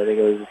 as I think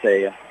it was just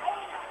a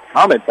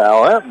common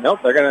foul. Nope,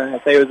 they're going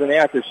to say it was in the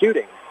act of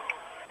shooting.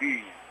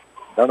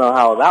 Don't know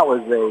how that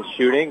was a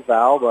shooting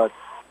foul, but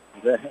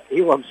the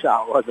Elam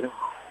shot wasn't.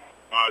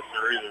 Not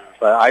sure either.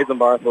 But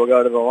Eisenbarth will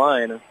go to the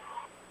line.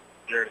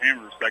 Jared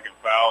Hamer's second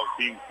foul,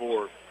 team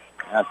fourth.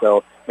 Yeah,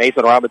 so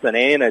Mason Robinson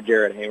and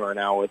Jared Hamer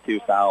now with 2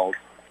 fouls.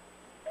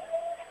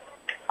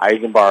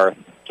 Eisenbarth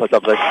puts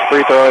up the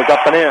free throws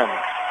up and in.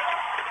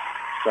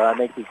 So that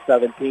makes it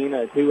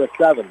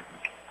 17-7.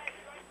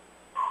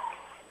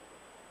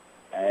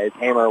 As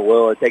Hamer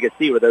will take a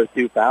seat with those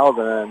 2 fouls,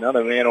 and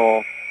another man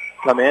will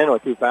come in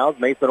with 2 fouls,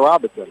 Mason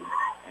Robinson.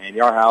 And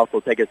Yarhouse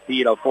will take a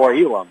seat for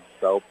Elam.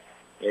 So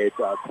it's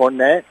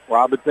Cornett,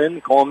 Robinson,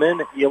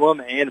 Coleman,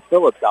 Elam, and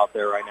Phillips out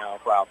there right now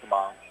for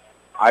Altamont.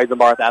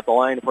 Eisenbarth at the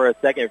line for a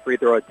second free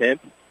throw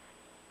attempt.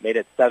 Made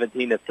it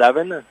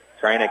 17-7,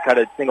 trying to cut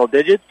it single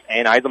digits,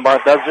 and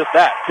Eisenbarth does just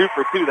that. 2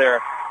 for 2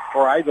 there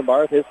for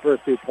Eisenbarth. His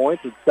first 2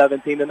 points. It's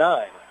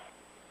 17-9.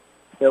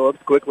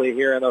 Phillips quickly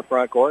here in the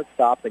front court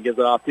stops and gives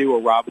it off to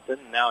Robinson.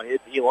 Now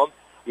hits Elam.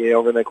 Get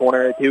over in the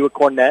corner to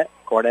Cornett.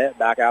 Cornett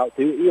back out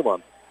to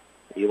Elam.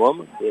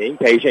 Elam being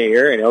patient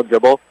here, and he'll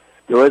dribble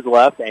to his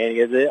left and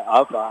gives it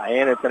up,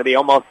 and it's going to be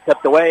almost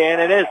tipped away,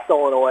 and it is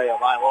stolen away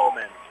by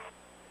Lohman.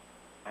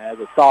 As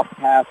a soft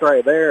pass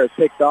right there is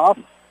picked off,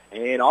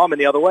 and Alman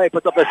the other way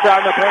puts up the shot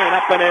in the paint,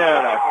 up and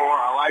in for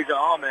Elijah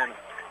Alman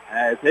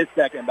as his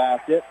second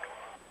basket,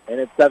 and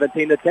it's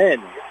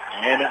 17-10.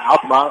 And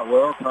Altamont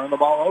will turn the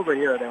ball over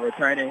here. They were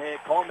trying to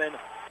hit Coleman,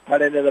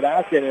 cut into the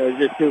basket, and it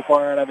was just too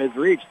far out of his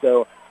reach,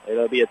 so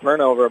it'll be a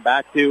turnover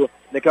back to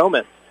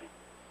Nokomis.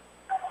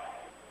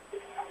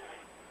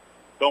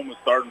 Coleman's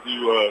starting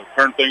to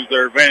turn things to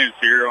their advantage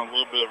here on a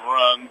little bit of a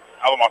run.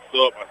 Altamont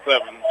still up by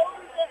 7.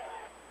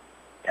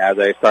 As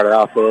they started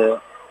off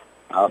with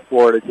a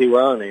 4-2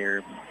 run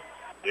here.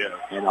 Yeah.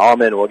 And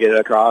Allman will get it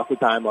across the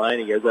timeline.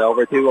 He gives it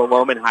over to a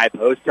Loman high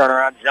post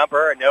turnaround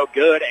jumper, no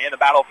good, and the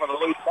battle for the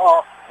loose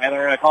ball. And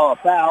they're going to call a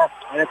foul,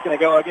 and it's going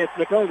to go against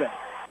Nokomis,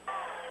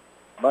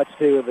 much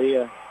to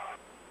the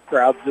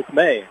crowd's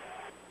dismay.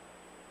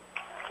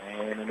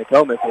 And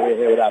Nokomis will get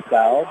hit with that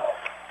foul.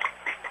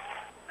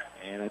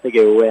 And I think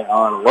it went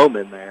on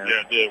Loman there.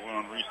 Yeah, it did.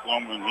 Went on Reese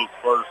Loman, his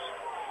first,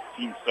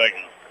 team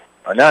second.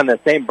 Are not in the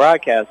same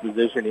broadcast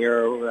position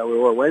here that we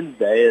were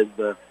Wednesday, as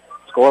the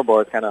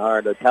scoreboard's kind of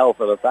hard to tell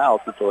for the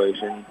foul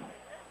situation.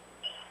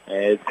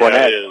 As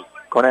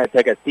Cornett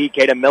took a seat.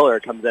 Caden Miller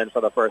comes in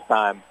for the first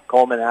time.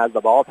 Coleman has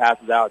the ball,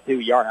 passes out to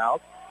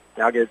Yarhouse.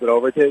 Now gives it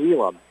over to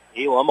Elam.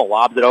 Elam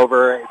lobs it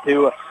over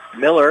to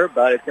Miller,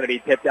 but it's going to be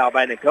tipped out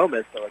by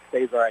Nokomis, so it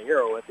stays right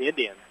here with the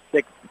Indians.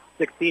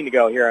 6:16 to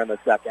go here in the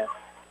second.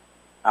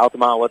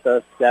 Altamont with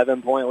a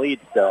 7-point lead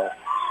still.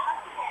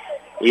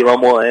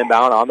 Elam will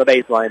inbound on the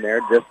baseline there,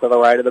 just to the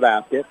right of the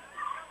basket.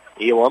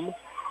 Elam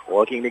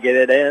looking to get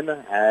it in,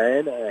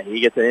 and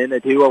he gets it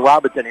in to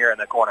Robinson here in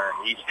the corner.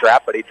 He's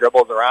trapped, but he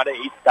dribbles around it.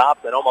 He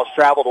stops and almost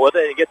traveled with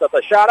it. He gets up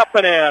the shot up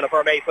and in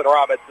for Mason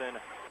Robinson.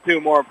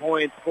 2 more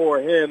points for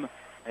him,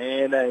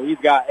 and he's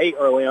got 8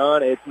 early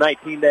on. It's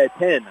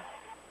 19-10.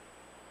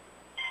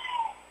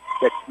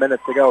 6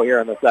 minutes to go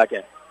here in the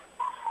second.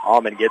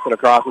 Allman gets it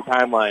across the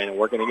timeline,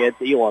 working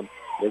against Elam.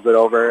 Gives it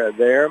over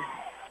there,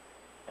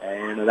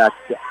 and that's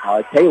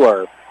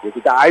Taylor. Gives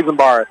it to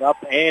Eisenbarth, up,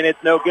 and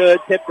it's no good.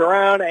 Tipped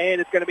around, and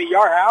it's going to be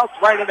Yarhouse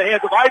right in the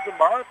hands of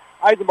Eisenbarth.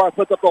 Eisenbarth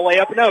puts up the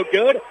layup, no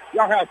good.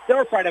 Yarhouse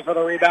still fighting for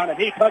the rebound, and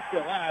he touched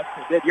it last.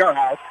 It did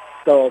Yarhouse,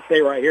 so it'll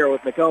stay right here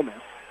with Nokomis.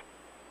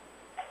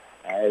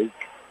 As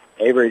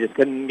Avery just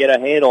couldn't get a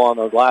handle on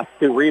those last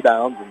 2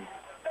 rebounds, and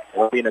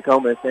it'll be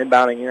Nokomis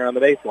inbounding here on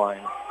the baseline.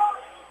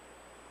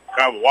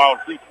 Kind of a wild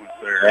sequence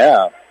there.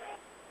 Yeah.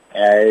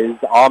 As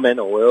Alman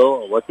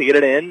will look to get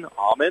it in.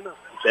 Alman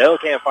still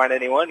can't find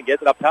anyone. He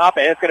gets it up top,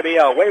 and it's going to be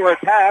a wayward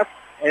pass,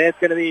 and it's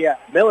going to be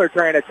Miller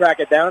trying to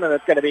track it down, and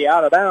it's going to be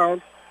out of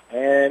bounds,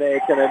 and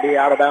it's going to be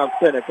out of bounds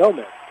to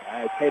Nokomis.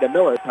 Tatum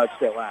Miller touched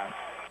it last.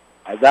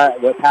 As that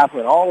pass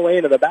went all the way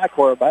into the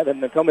backcourt by the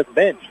Nokomis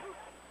bench.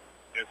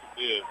 Yes, it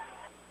did.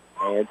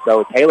 And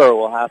so Taylor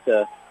will have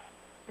to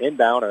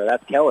inbound, or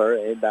that's Keller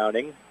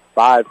inbounding.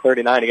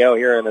 5:39 to go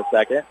here in the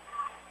second.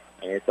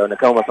 And so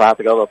Nokomis will have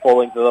to go the full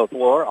length of the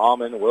floor.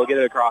 Alman will get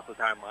it across the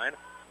timeline.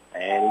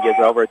 And he gives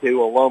it over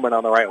to Loman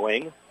on the right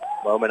wing.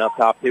 Loman up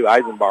top to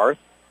Eisenbarth.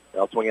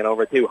 They'll swing it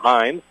over to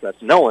Himes.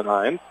 That's Nolan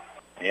Himes.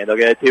 And they'll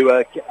get it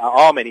to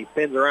Almond. He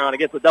spins around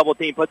against the double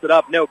team, puts it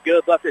up. No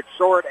good. Left it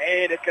short,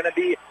 and it's going to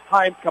be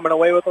Himes coming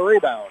away with the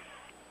rebound.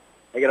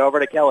 They get over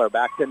to Keller.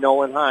 Back to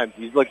Nolan Himes.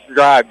 He looks to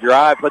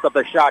drive, puts up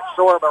the shot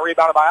short, but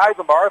rebounded by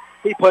Eisenbarth.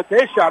 He puts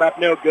his shot up,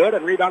 no good,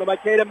 and rebounded by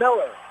Caden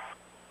Miller.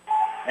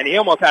 And he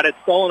almost had it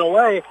stolen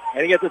away,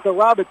 and he gets it to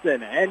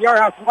Robinson. And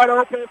Yarhouse wide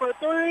open for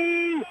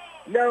three.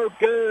 No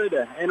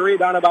good, and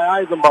rebounded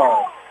by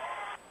Eisenbarth.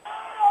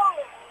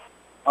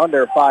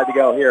 Under 5 to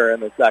go here in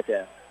the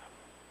second.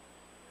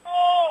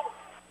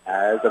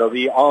 As it'll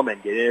be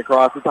Almond getting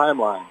across the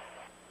timeline.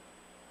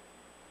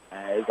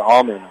 As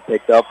Almond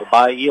picked up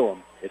by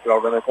Elam. It's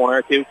over in the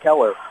corner to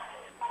Keller.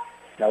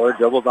 Keller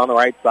dribbles on the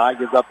right side,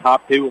 gives up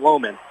top to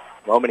Loman.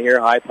 Loman here,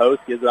 high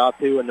post, gives it out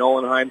to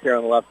Nolan Himes here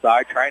on the left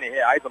side, trying to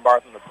hit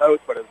Eisenbarth on the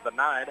post, but it's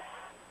denied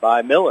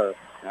by Miller.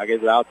 Now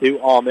gives it out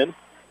to Almond.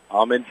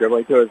 Almond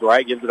dribbling to his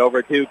right, gives it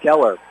over to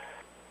Keller.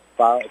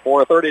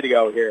 4:30 to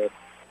go here.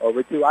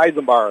 Over to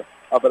Eisenbarth,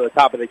 up at the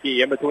top of the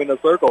key, in between the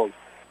circles.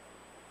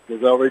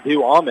 Gives over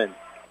to Almond.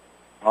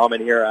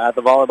 Almond here at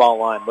the volleyball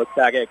line. Looks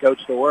back at Coach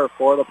DeWerf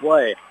for the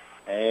play.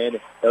 And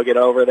he'll get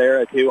over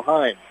there to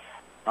Himes.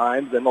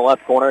 Himes in the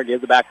left corner,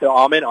 gives it back to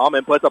Almond.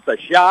 Almond puts up the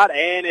shot,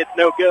 and it's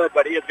no good,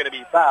 but he is going to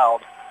be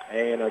fouled.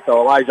 And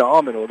so Elijah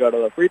Almond will go to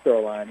the free throw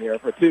line here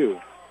for 2.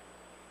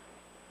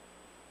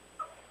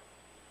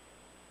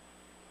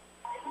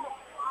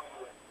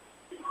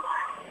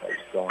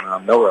 Going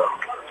on Miller.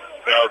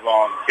 Fouls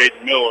on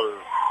Caden Miller,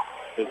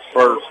 his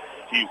first,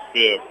 team's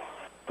 5th.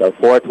 So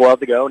 4:12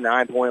 to go,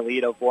 9-point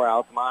lead for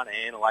Altamont,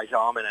 and Elijah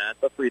Almond at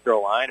the free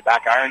throw line.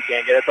 Back iron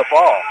can't get it to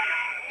fall.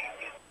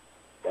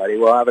 But he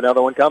will have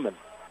another one coming.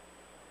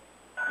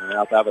 And we'll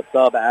also have a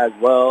sub as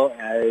well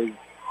as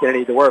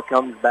Kennedy DeWerf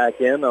comes back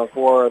in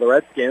for the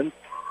Redskins.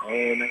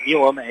 And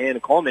Elam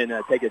and Coleman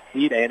take a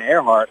seat, and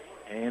Earhart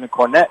and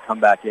Cornett come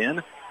back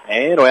in.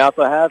 And we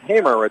also have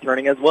Hamer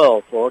returning as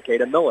well for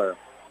Caden Miller.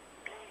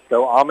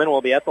 So Almond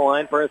will be at the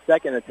line for a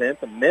second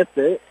attempt. Missed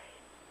it.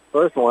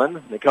 First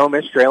one,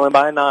 Nokomis trailing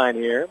by 9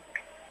 here.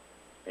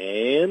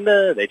 And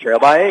they trail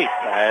by 8.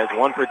 As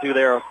 1 for 2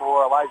 there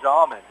for Elijah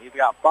Almond. He's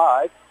got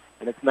 5,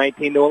 and it's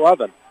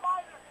 19-11.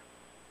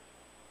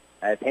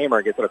 As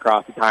Hamer gets it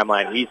across the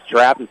timeline. He's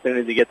trapped as soon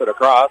as he gets it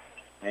across.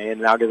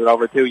 And now gives it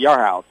over to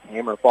Yarhouse.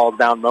 Hamer falls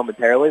down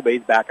momentarily, but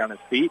he's back on his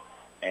feet.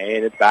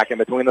 And it's back in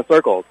between the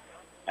circles.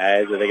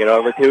 As they get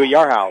over to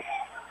Yarhouse.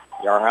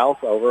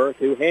 Yarhouse over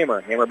to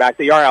Hamer. Hamer back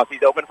to Yarhouse.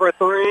 He's open for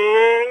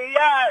 3.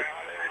 Yes!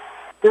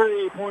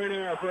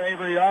 3-pointer for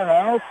Avery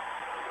Yarhouse.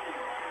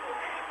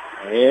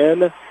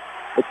 And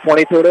it's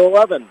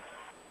 22-11.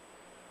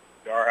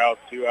 Yarhouse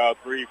 2 out of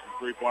 3 from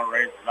three-point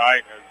range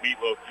tonight. As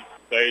Meatloaf used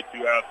to say,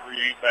 2 out of 3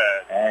 ain't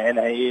bad. And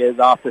he is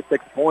off to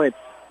 6 points.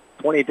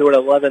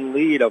 22-11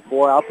 lead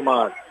for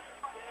Altamont.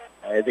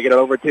 As they get it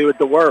over to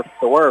DeWerf.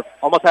 DeWerf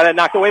almost had it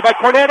knocked away by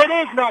Cornett. It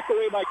is knocked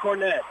away by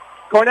Cornett.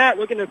 Cornett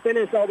looking to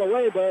finish all the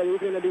way, but he's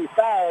going to be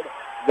fouled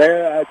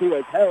there as he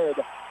was held.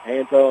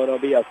 And so it'll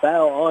be a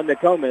foul on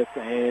Nokomis,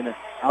 and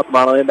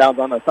Altamont will inbounds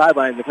on the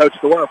sidelines. The coach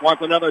DeWerf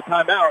wants another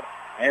timeout,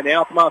 and the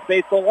Altamont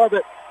faithful love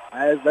it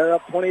as they're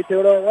up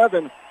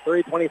 22-11.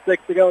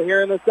 3:26 to go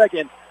here in the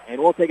second, and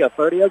we'll take a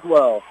 30 as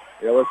well.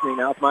 You're listening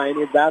to Altamont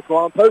Indians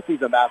basketball and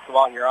postseason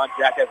basketball here on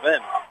Jack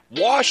FM.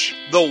 Wash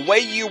the way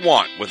you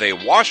want with a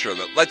washer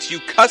that lets you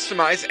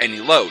customize any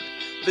load.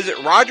 Visit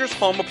Rogers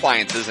Home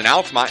Appliances in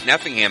Altamont and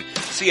Effingham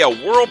to see a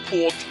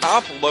Whirlpool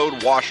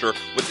top-load washer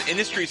with the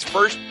industry's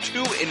first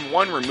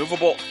 2-in-1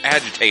 removable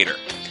agitator.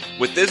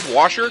 With this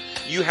washer,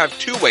 you have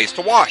 2 ways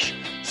to wash.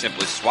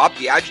 Simply swap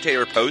the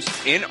agitator post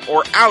in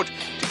or out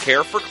to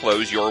care for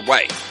clothes your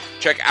way.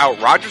 Check out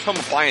Rogers Home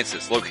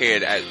Appliances,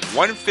 located at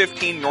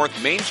 115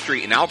 North Main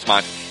Street in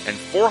Altamont and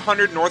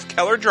 400 North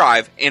Keller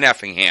Drive in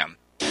Effingham.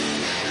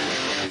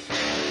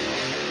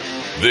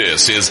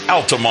 This is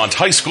Altamont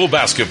High School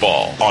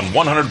basketball on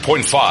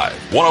 100.5,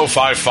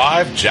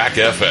 105.5 Jack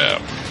FM.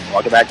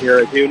 Welcome back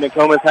here to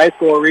Nokomis High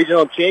School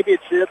Regional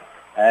Championship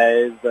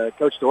as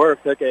Coach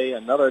DeWerf took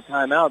another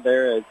timeout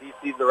there as he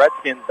sees the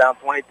Redskins down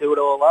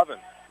 22-11.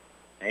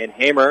 And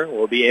Hamer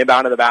will be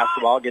inbound to the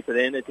basketball, gets it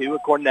into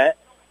Cornett.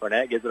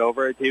 Cornett gives it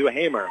over to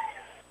Hamer.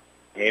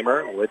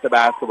 Hamer with the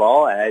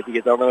basketball as he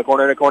gets over in the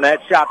corner to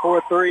Cornett. Shot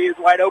for 3 is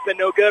wide open,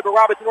 no good, but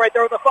Robinson right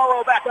there with the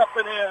follow, back up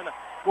and in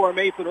for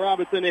Mason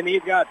Robinson, and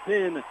he's got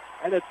 10,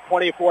 and it's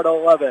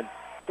 24-11.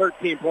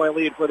 13-point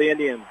lead for the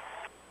Indians.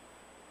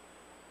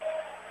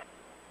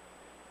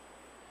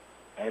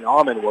 And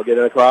Almond will get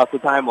it across the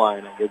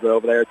timeline and gives it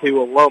over there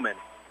to Loman.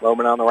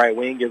 Loman on the right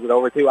wing gives it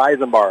over to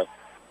Eisenbarth.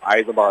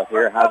 Eisenbarth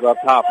here has up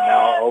top,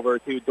 now over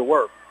to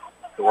DeWerf.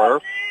 DeWerf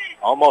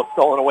almost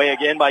stolen away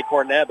again by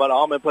Cornett, but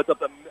Almond puts up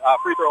the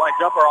free throw line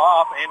jumper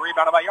off and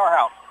rebounded by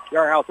Yarhouse.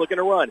 Yarhouse looking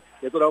to run.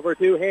 Gives it over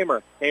to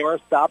Hamer. Hamer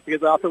stops,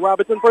 gives it off to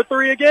Robinson for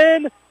 3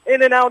 again.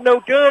 In and out, no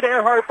good.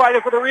 Earhart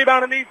fighting for the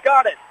rebound, and he's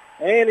got it.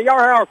 And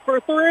Yarhouse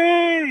for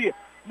 3.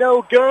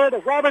 No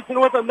good. Robinson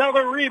with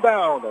another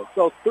rebound.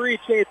 So 3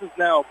 chases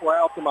now for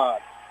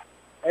Altamont.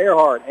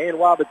 Earhart and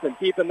Robinson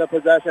keeping the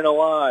possession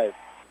alive.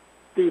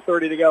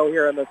 2:30 to go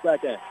here in the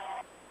second.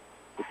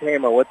 The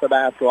Tamer with the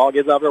basketball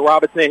gives up to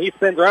Robinson. He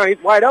spins around.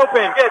 He's wide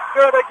open. Gets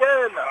good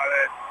again.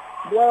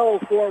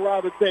 12 for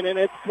Robinson, and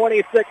it's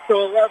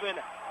 26-11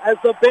 as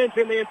the bench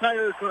and the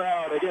entire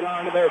crowd get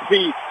onto their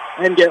feet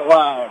and get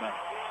loud.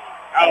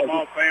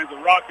 Altamont fans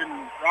are rocking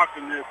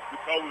this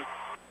Nokomis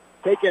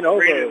taking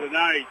over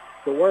tonight.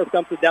 The worst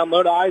dumps it down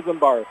low to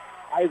Eisenbarth.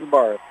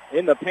 Eisenbarth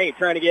in the paint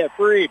trying to get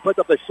free. Puts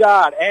up the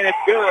shot, and it's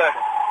good.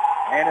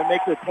 And it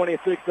makes it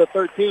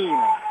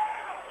 26-13.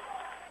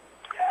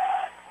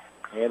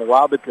 And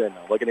Robinson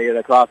looking to get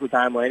across the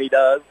timeline. He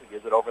does. He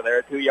gives it over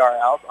there to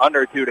Yarhouse.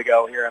 Under 2 to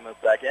go here in the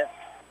second.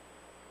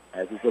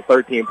 As it's a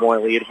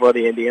 13-point lead for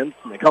the Indians.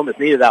 Nokomis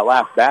needed that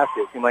last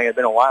basket. It seemed like it had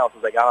been a while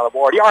since they got on the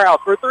board.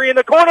 Yarhouse for 3 in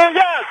the corner.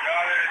 Yes!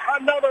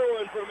 Another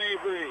one from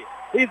Avery.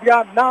 He's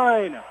got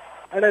 9.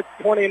 And it's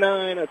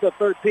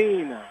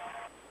 29-13.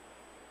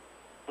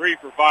 3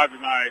 for 5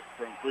 tonight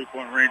from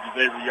three-point range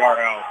is Avery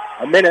Yarhouse.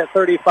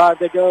 1:35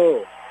 to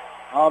go.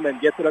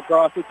 Almond gets it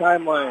across the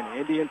timeline.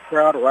 Indians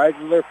crowd rises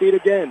to their feet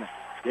again.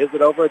 Gives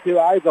it over to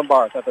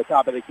Eisenbarth at the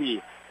top of the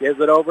key. Gives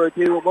it over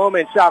to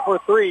Woman. Shot for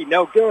 3.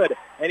 No good.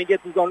 And he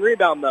gets his own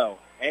rebound, though.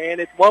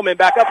 And it's Woman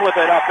back up with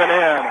it. Up and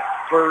in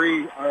for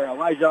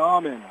Elijah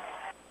Almond.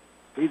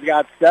 He's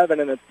got 7,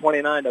 and it's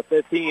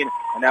 29-15.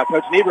 And now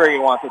Coach Niebury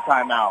wants a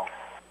timeout.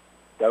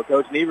 So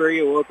Coach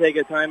Niebury will take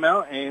a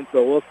timeout, and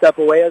so we'll step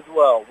away as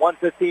well.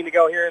 1:15 to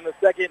go here in the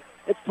second.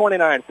 It's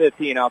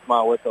 29-15,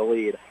 Altamont with the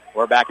lead.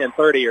 We're back in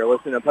 30. You're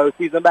listening to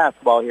postseason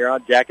basketball here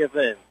on Jack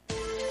FM.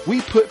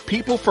 We put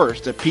people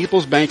first at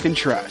People's Bank and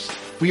Trust.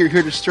 We are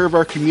here to serve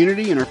our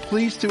community and are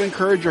pleased to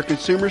encourage our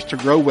consumers to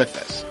grow with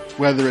us.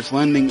 Whether it's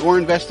lending or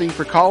investing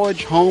for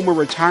college, home, or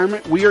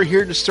retirement, we are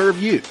here to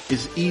serve you.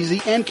 It's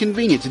easy and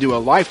convenient to do a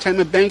lifetime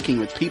of banking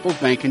with People's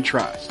Bank and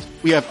Trust.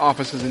 We have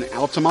offices in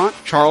Altamont,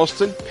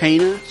 Charleston,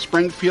 Pana,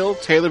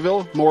 Springfield,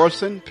 Taylorville,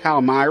 Morrison,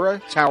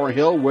 Palmyra, Tower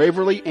Hill,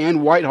 Waverly,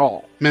 and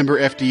Whitehall. Member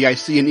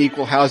FDIC and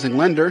equal housing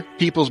lender,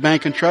 People's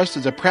Bank and Trust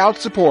is a proud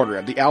supporter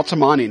of the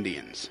Altamont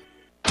Indians.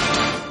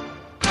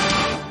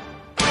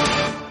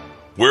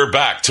 We're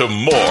back to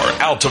more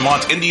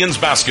Altamont Indians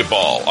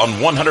basketball on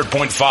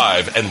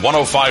 100.5 and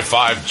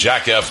 105.5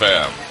 Jack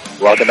FM.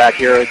 Welcome back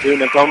here to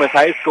Nokomis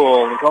High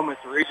School. Nokomis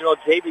Regional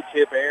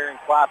Championship here in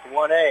Class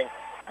 1A.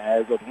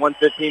 As with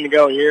 1:15 to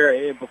go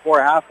here before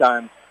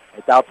halftime,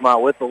 it's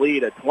Altamont with the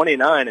lead at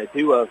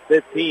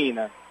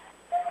 29-15.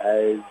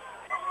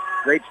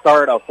 Great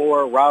start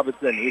for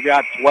Robinson. He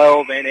got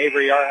 12, and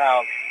Avery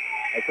Yarhouse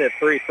has hit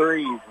 3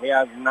 threes. He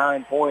has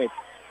 9 points.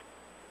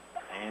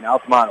 And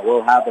Altamont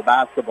will have the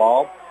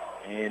basketball.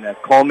 And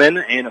Coleman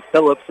and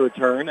Phillips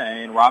return,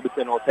 and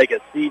Robinson will take a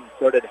seat,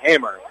 so did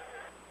Hammer.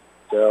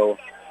 So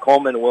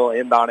Coleman will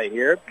inbound it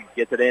here.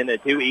 Gets it in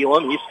to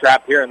Elam. He's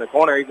trapped here in the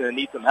corner. He's going to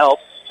need some help.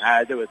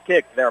 As it was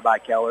kicked there by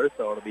Keller,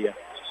 so it'll be a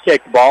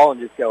kicked ball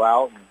and just go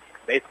out, and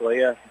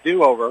basically a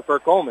do-over for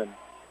Coleman.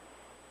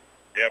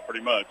 Yeah, pretty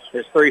much.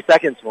 There's 3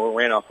 seconds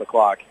ran off the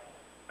clock.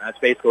 That's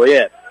basically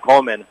it.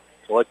 Coleman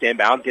looks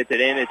inbound, gets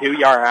it in to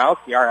Yarhouse.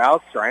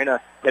 Yarhouse trying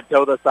to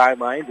tiptoe the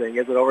sidelines and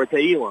gives it over to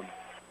Elam.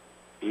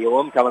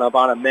 Elam coming up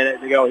on a minute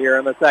to go here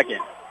in the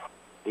second.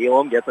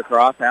 Elam gets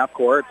across half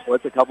court,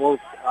 splits a couple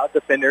of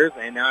defenders,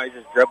 and now he's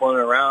just dribbling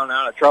around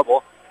out of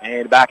trouble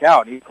and back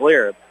out. He's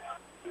clear.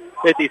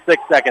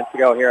 56 seconds to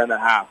go here in the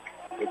half.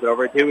 Gives it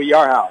over to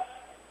Yarhouse.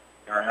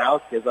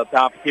 Yarhouse gives up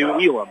top to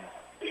Elam.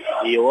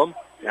 Elam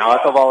now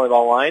at the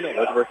volleyball line,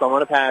 looking for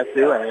someone to pass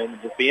to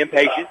and just being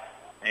patient.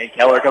 And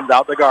Keller comes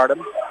out to guard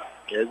him.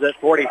 Is it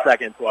 40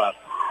 seconds left?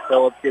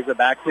 Phillips gives it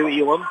back to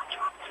Elam.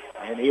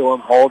 And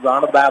Elam holds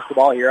on to the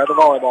basketball here at the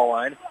volleyball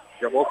line.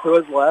 Dribbles to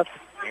his left.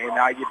 And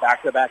now you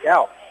back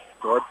out.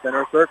 Towards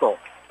center circle.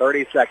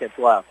 30 seconds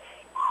left.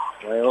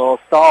 A little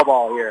stall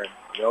ball here.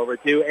 Over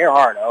to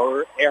Earhart.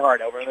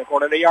 Earhart over in the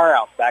corner to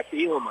Yarhouse. Back to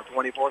Elam with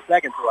 24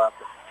 seconds left.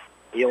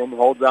 Elam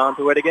holds on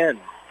to it again.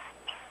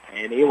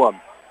 And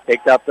Elam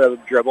picks up the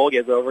dribble,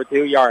 gives over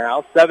to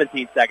Yarhouse.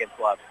 17 seconds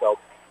left. So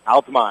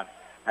Altamont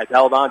has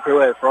held on to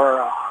it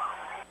for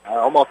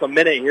almost a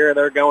minute here.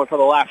 They're going for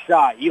the last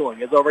shot. Elam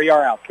gives over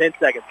Yarhouse. 10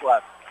 seconds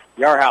left.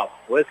 Yarhouse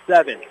with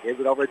 7.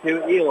 Gives it over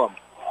to Elam.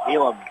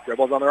 Elam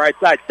dribbles on the right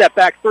side. Step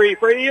back 3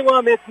 for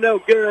Elam. It's no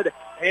good.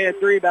 And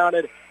it's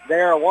rebounded.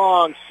 There, a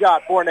long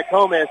shot for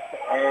Nokomis,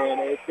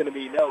 and it's going to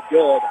be no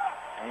good.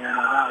 And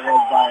that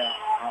was by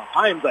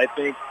Himes, I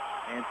think.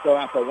 And so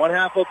after one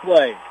half of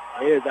play,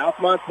 it is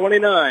Altamont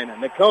 29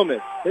 and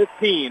Nokomis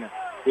 15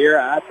 here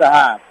at the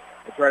half.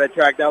 We'll try to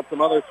track down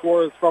some other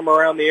scores from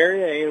around the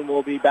area, and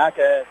we'll be back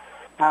at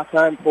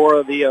halftime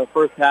for the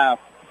first half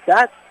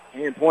stats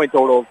and point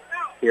totals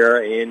here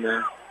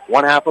in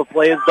one half of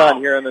play is done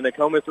here in the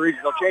Nokomis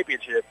Regional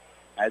Championship,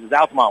 as is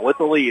Altamont with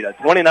the lead at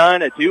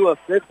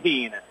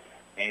 29-15.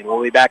 And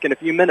we'll be back in a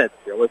few minutes.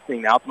 You're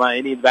listening to Altamont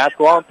Indians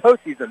basketball and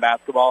postseason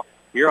basketball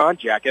here on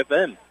Jack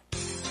FM.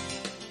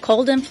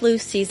 Cold and flu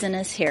season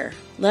is here.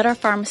 Let our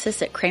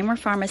pharmacists at Kramer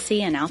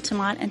Pharmacy in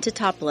Altamont and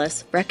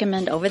Teutopolis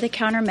recommend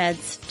over-the-counter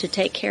meds to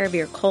take care of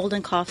your cold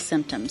and cough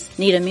symptoms.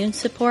 Need immune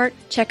support?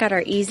 Check out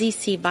our Easy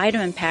C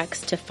vitamin packs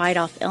to fight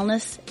off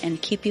illness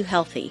and keep you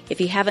healthy. If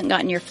you haven't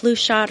gotten your flu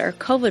shot or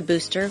COVID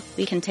booster,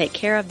 we can take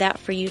care of that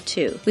for you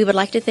too. We would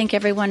like to thank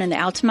everyone in the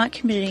Altamont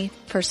community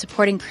for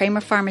supporting Kramer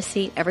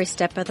Pharmacy every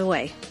step of the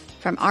way.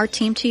 From our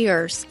team to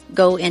yours,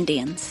 go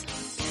Indians.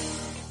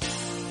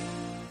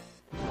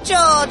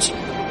 George!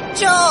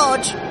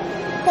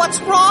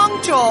 What's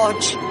wrong,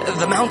 George?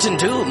 The Mountain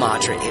Dew,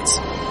 Marjorie.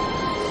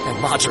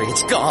 Marjorie,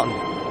 it's gone.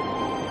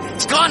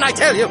 It's gone, I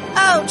tell you.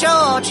 Oh,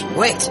 George.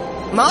 Wait,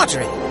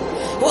 Marjorie.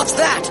 What's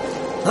that?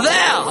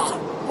 There!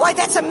 Why,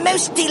 that's a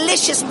most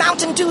delicious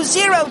Mountain Dew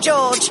Zero,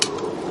 George.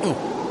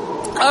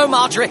 Oh,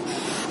 Marjorie.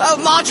 Oh,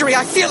 Marjorie,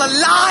 I feel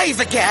alive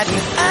again.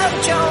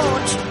 Oh,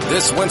 George.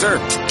 This winter,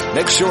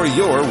 make sure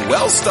you're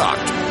well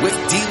stocked with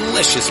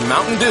delicious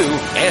Mountain Dew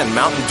and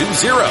Mountain Dew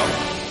Zero.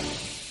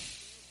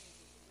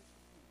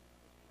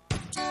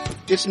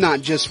 It's not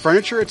just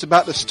furniture, it's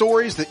about the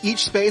stories that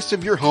each space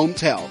of your home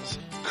tells.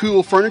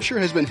 Cool Furniture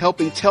has been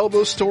helping tell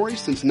those stories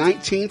since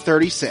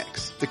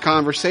 1936. The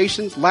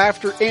conversations,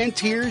 laughter, and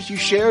tears you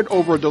shared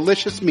over a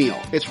delicious meal.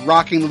 It's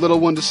rocking the little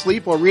one to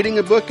sleep while reading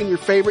a book in your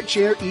favorite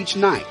chair each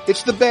night.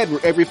 It's the bed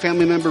where every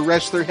family member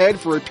rests their head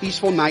for a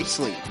peaceful night's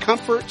sleep.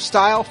 Comfort,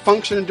 style,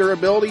 function, and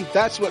durability,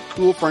 that's what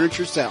Cool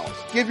Furniture sells.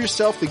 Give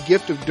yourself the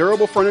gift of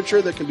durable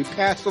furniture that can be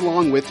passed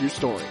along with your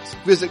stories.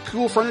 Visit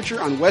Cool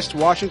Furniture on West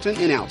Washington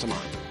in Altamont.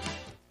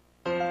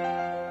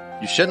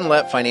 You shouldn't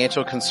let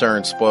financial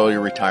concerns spoil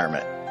your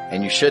retirement,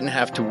 and you shouldn't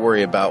have to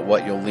worry about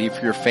what you'll leave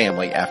for your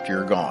family after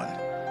you're gone.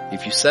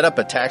 If you set up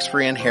a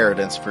tax-free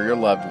inheritance for your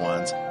loved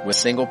ones with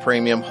single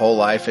premium whole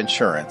life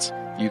insurance,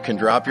 you can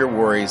drop your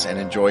worries and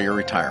enjoy your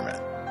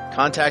retirement.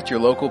 Contact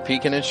your local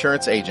Pekin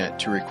Insurance agent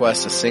to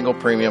request a single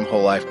premium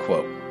whole life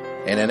quote.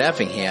 And in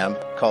Effingham,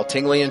 call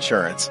Tingley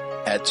Insurance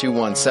at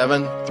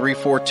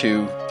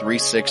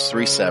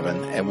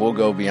 217-342-3637 and we'll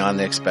go beyond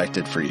the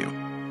expected for you.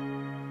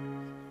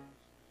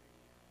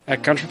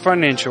 At Country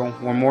Financial,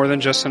 we're more than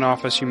just an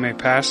office you may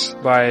pass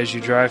by as you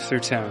drive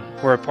through town.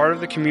 We're a part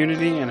of the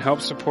community and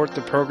help support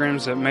the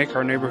programs that make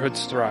our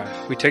neighborhoods thrive.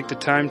 We take the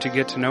time to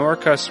get to know our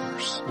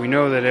customers. We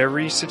know that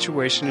every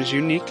situation is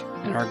unique,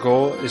 and our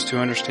goal is to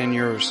understand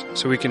yours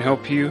so we can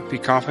help you be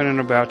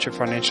confident about your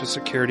financial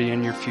security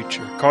and your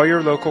future. Call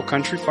your local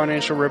Country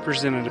Financial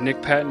representative,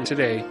 Nick Patton,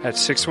 today at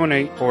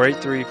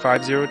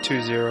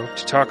 618-483-5020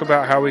 to talk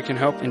about how we can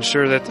help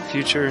ensure that the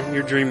future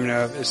you're dreaming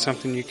of is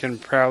something you can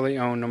proudly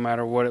own no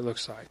matter what it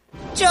looks like.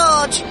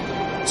 George!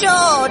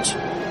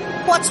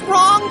 What's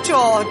wrong,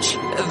 George?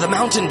 The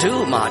Mountain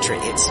Dew, Marjorie.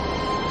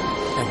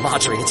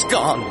 Marjorie, it's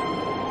gone.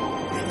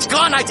 It's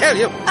gone, I tell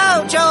you.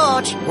 Oh,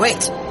 George.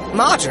 Wait,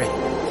 Marjorie.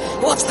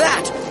 What's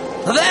that?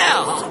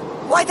 There!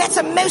 Why, that's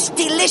a most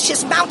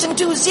delicious Mountain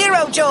Dew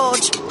Zero,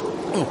 George.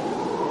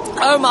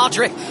 Oh,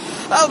 Marjorie.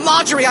 Oh,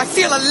 Marjorie, I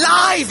feel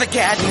alive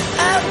again.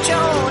 Oh,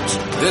 George.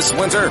 This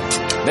winter,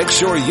 make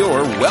sure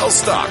you're well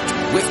stocked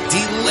with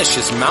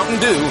delicious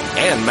Mountain Dew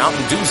and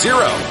Mountain Dew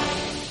Zero.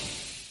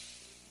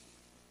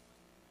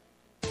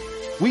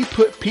 We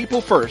put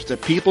people first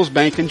at People's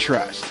Bank and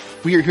Trust.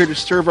 We are here to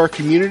serve our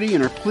community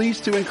and are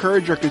pleased to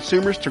encourage our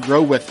consumers to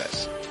grow with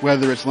us.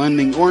 Whether it's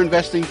lending or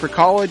investing for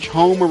college,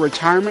 home, or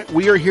retirement,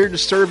 we are here to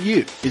serve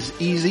you. It's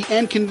easy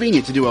and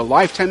convenient to do a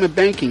lifetime of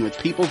banking with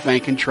People's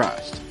Bank and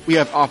Trust. We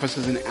have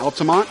offices in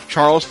Altamont,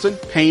 Charleston,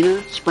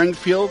 Pana,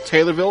 Springfield,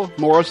 Taylorville,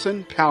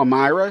 Morrison,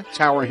 Palmyra,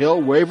 Tower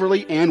Hill,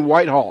 Waverly, and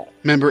Whitehall.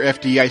 Member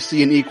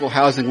FDIC and equal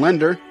housing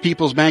lender,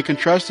 People's Bank and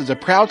Trust is a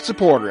proud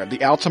supporter of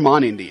the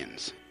Altamont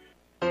Indians.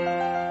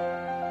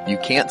 You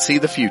can't see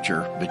the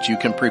future, but you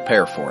can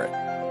prepare for it.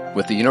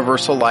 With the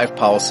Universal Life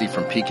Policy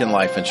from Pekin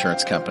Life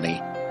Insurance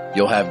Company,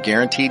 you'll have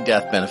guaranteed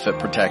death benefit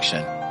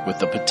protection with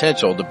the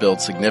potential to build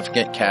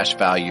significant cash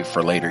value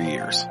for later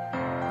years.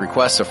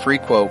 Request a free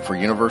quote for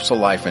Universal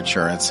Life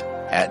Insurance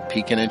at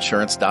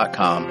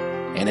PekinInsurance.com,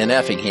 and in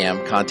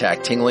Effingham,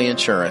 contact Tingley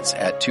Insurance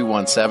at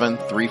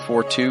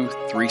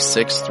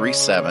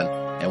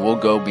 217-342-3637, and we'll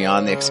go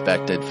beyond the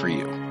expected for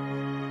you.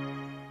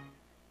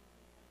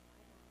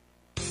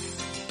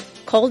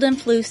 Cold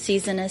and flu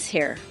season is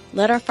here.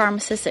 Let our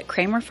pharmacists at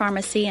Kramer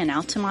Pharmacy in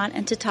Altamont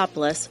and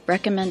Teutopolis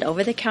recommend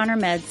over-the-counter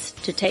meds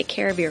to take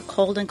care of your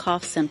cold and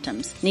cough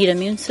symptoms. Need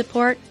immune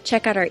support?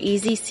 Check out our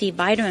Easy C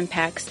vitamin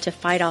packs to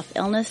fight off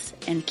illness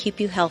and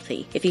keep you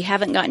healthy. If you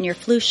haven't gotten your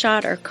flu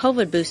shot or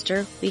COVID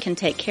booster, we can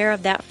take care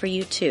of that for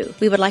you too.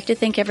 We would like to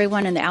thank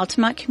everyone in the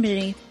Altamont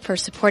community for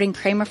supporting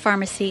Kramer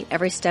Pharmacy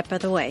every step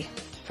of the way.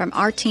 From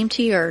our team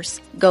to yours,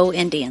 go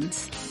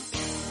Indians.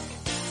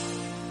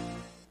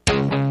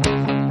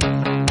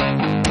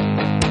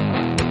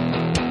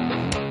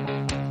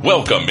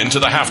 Welcome into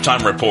the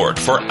halftime report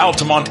for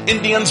Altamont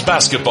Indians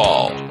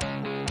basketball.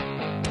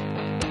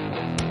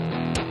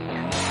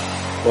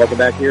 Welcome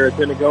back here at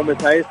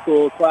Nokomis High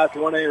School Class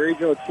 1A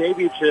Regional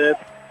Championship,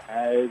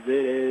 as it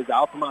is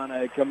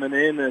Altamont coming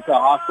in into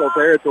hostile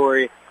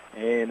territory,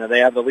 and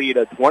they have the lead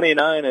of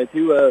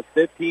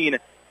 29-15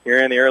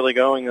 here in the early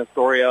going. The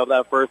story of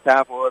that first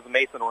half was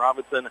Mason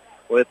Robinson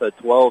with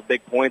 12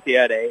 big points. He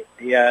had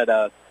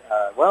 6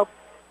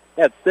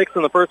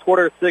 in the first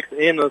quarter, 6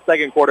 in the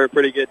second quarter.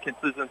 Pretty good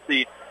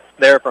consistency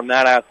there from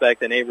that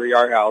aspect. And Avery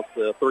Yarhouse,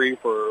 3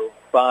 for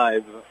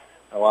 5.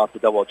 I'll have to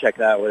double check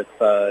that with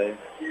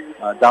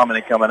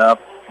Dominic coming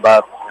up.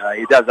 But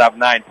he does have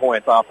 9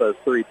 points off those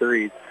 3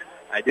 threes.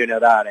 I do know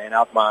that. And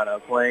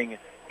Altamont playing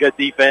good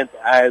defense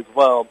as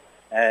well.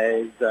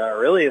 As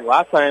really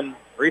last time,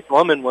 Reese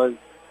Lohman was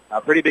a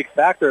pretty big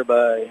factor,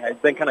 but has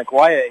been kind of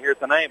quiet here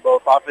tonight,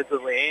 both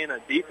offensively and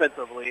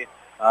defensively.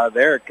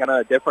 They're kind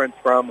of different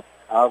from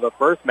the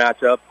first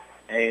matchup.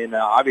 And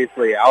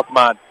obviously,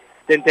 Altamont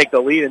didn't take the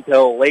lead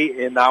until late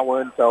in that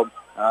one, so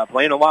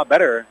playing a lot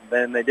better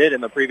than they did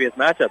in the previous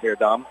matchup here,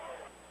 Dom.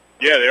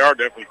 Yeah, they are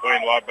definitely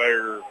playing a lot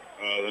better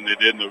than they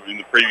did in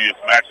the previous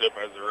matchup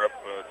as they're up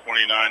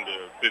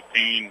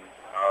 29-15.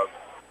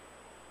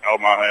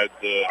 Altamont had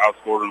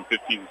outscored them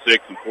 15-6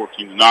 and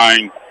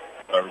 14-9,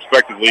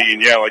 respectively.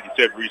 And yeah, like you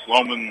said, Reese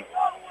Lohman,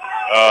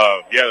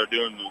 they're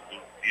doing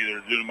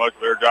either doing a much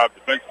better job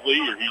defensively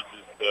or he's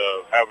just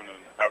having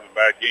a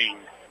bad game.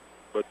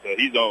 But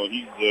he's 0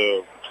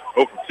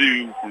 for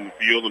 2 from the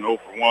field and 0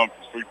 for 1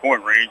 from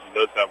 3-point range. He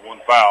does have 1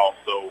 foul.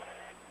 So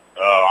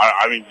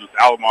I mean, just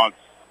Altamont's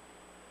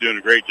doing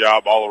a great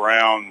job all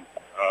around.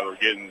 They're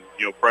getting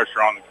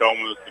pressure on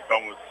Nokomis.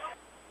 Nokomis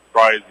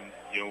probably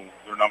isn't,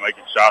 they're not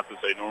making shots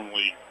that they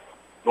normally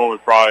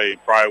probably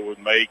would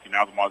make, and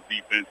Altamont's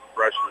defense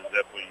pressure is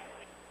definitely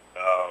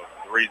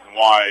the reason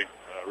why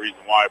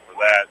for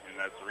that, and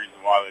that's the reason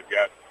why they've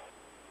got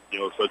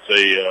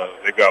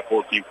they've got a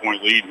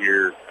 14-point lead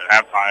here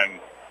at halftime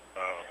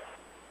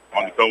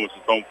on Nokomis'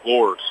 home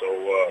floor. So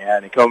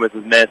Nokomis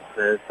has missed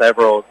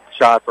several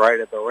shots right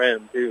at the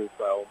rim too.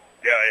 So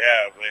yeah,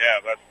 they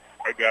have.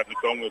 I've got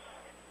Nokomis.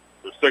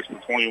 They're 6 for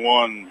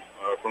 21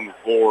 from the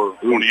floor,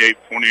 28%,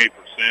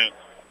 and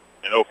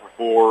 0 for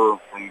 4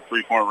 from the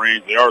 3-point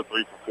range. They are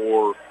 3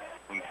 for 4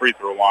 from the free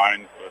throw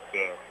line. But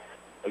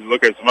as you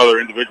look at some other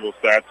individual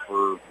stats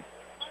for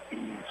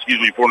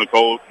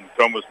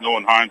Nokomis,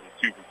 Nolan Hines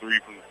is 2 for 3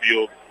 from the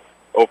field,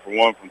 0 for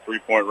 1 from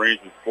 3-point range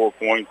with 4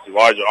 points.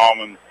 Elijah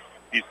Almond,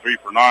 he's 3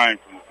 for 9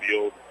 from the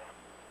field,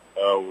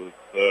 with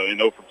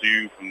 0 for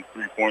 2 from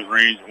 3-point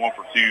range, 1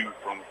 for 2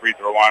 from the free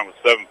throw line with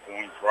 7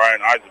 points. Ryan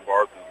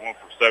Eisenbarth is 1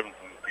 for 7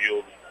 from the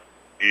field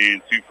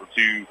and 2 for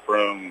 2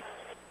 from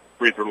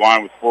free throw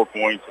line with 4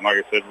 points. And like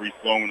I said, Reese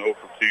Lohman 0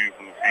 for 2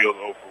 from the field,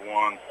 0 for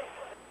 1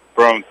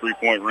 from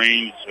 3-point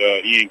range.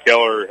 Ian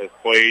Keller has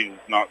played,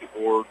 has not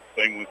scored.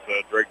 Same with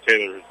Drake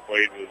Taylor has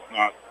played, but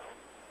has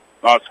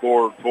not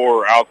scored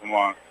for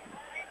Altamont.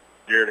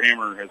 Jared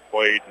Hammer has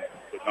played,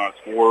 but not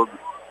scored.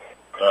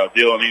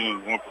 Dylan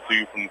Elam is 1 for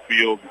 2 from the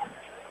field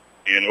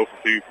and 0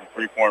 for 2 from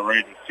 3-point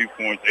range with 2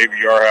 points. Avery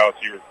Yarhouse,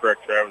 you were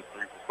correct, Travis,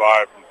 3 for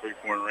 5 from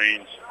 3-point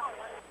range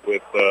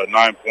with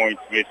 9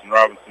 points. Mason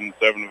Robinson,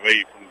 7 of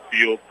 8 from the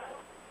field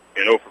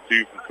and 0 for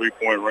 2 from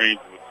 3-point range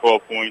with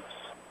 12 points.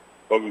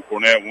 Logan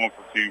Cornett, 1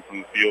 for 2 from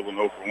the field and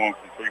 0 for 1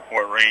 from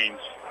 3-point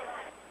range.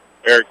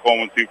 Eric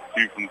Coleman, 2 for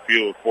 2 from the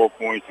field with 4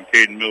 points, and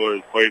Caden Miller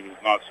has played but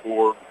has not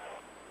scored.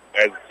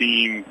 As a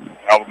team,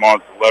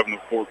 Altamont's 11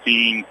 of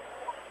 14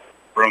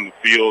 from the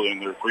field,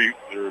 and they're 3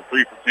 for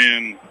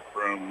 10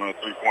 from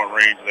 3-point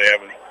range. They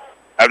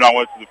have not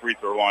went to the free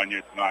throw line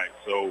yet tonight.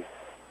 So,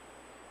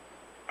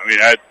 I mean,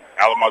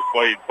 Altamont's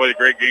played a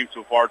great game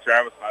so far,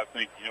 Travis. I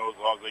think as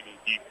long as they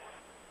can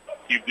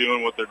keep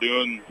doing what they're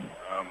doing,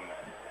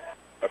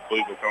 I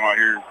believe they'll come out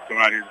here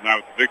tonight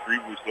with the victory.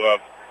 We still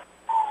have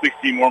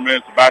 16 more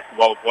minutes of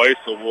basketball to play,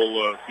 so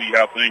we'll see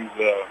how things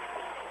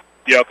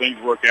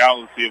work out.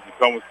 Let's see if the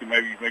Nokomis can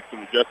maybe make some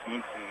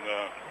adjustments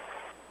and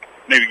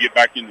maybe get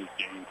back into this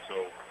game. So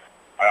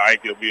I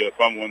think it'll be a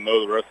fun one,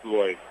 though, the rest of the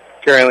way.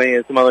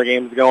 Currently, some other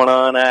games going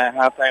on at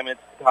halftime. It's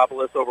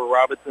Topolis over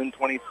Robinson,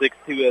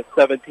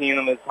 26-17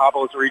 in the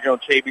Topolis Regional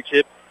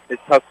Championship.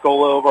 It's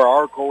Tuscola over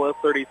Arcola,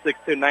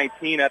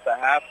 36-19 at the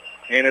half.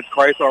 And it's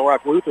Chrysler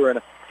Rock Lutheran,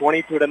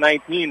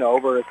 22-19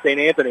 over St.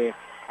 Anthony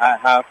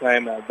at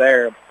halftime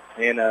there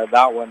in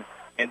that one.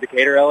 And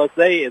Decatur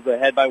LSA is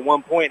ahead by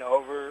 1 point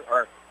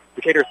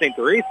Decatur St.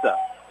 Teresa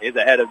is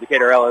ahead of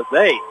Decatur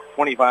LSA,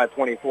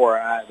 25-24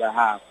 at the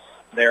half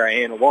there.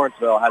 And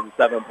Lawrenceville has a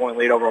 7-point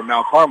lead over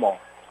Mount Carmel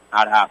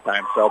at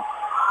halftime. So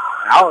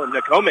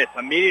Nokomis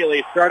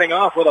immediately starting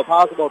off with a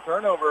possible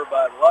turnover,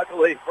 but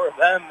luckily for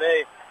them,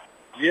 they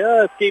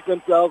just keep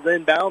themselves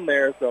inbound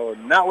there. So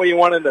not what you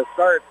wanted to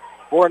start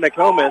for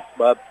Nokomis,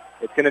 but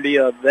it's going to be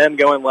them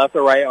going left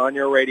or right on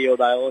your radio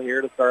dial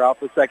here to start off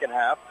the second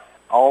half.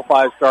 All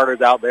 5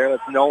 starters out there.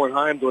 That's Nolan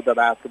Himes with the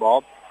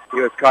basketball. He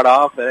was cut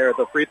off there at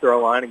the free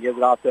throw line and gives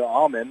it off to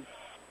Almond.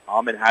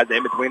 Almond has it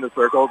in between the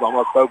circles,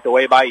 almost poked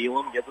away by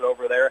Elam, gets it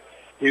over there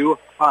to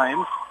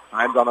Himes.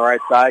 Himes on the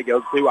right side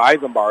goes to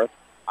Eisenbarth.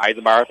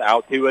 Eisenbarth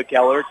out to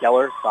Keller.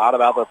 Keller thought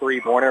about the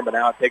three-pointer, but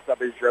now picks up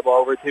his dribble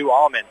over to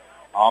Almond.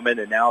 Almond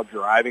is now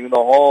driving the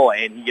hole,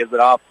 and he gives it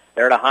off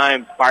there to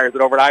Himes. Fires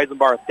it over to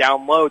Eisenbarth.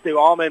 Down low to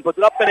Almond. Puts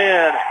it up and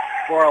in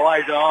for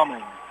Elijah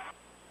Almond.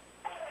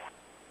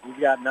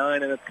 He's got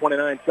 9, and it's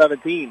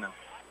 29-17.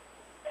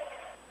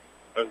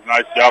 That's a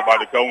nice job by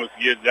Nokomis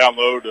to get it down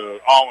low to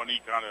Almond. He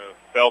kind of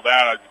fell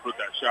down. I just put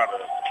that shot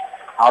up.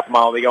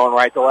 Altamont will be going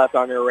right to left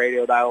on your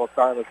radio dial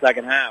starting the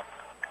second half.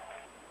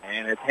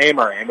 And it's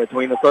Hamer in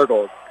between the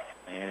circles.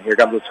 And here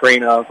comes the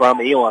screen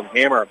from Elam.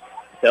 Hamer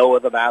still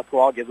with the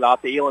basketball. Gives it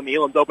off to Elam.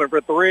 Elam's open for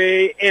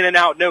three. In and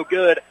out. No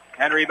good.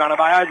 And rebounded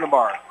by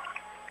Eisenbar.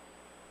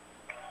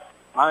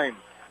 Hines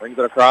brings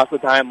it across the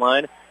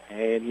timeline.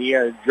 And he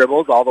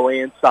dribbles all the way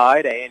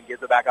inside and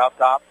gives it back up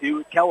top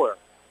to Keller.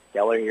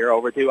 Keller here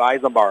over to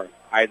Eisenbar.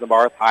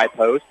 Eisenbar's high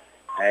post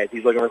as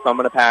he's looking for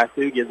someone to pass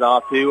to. Gives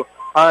off to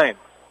Hines.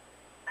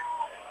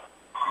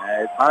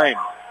 As Hines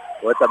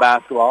with the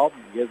basketball.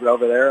 Gives it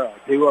over there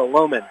to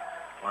Lohman.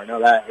 Or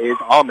no, that is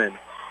Almond.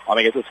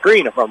 Almond gets a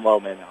screen from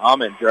Lohman.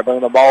 Almond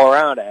dribbling the ball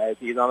around as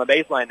he's on the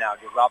baseline now.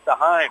 Gives off to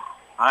Hines.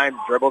 Hines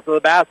dribbles to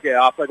the basket,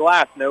 off the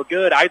glass, no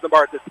good.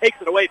 Eisenbar just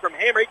takes it away from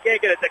Hammer. He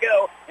can't get it to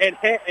go,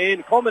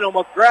 and Coleman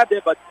almost grabbed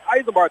it, but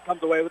Eisenbar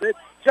comes away with it.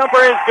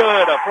 Jumper is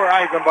good for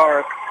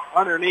Eisenbar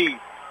underneath.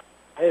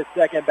 His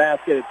second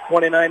basket is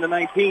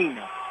 29-19.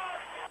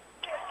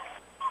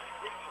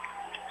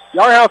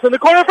 Yarhouse in the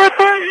corner for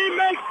three. He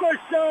makes the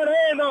shot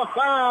and the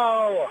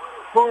foul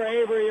for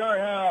Avery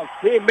Yarhouse.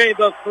 He made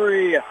the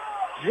three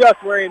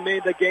just where he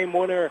made the game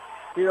winner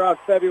here on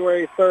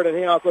February 3rd, and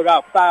he also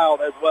got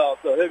fouled as well.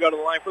 So he'll go to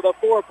the line for the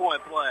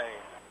 4-point play.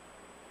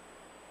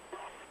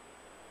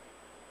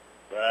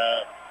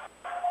 That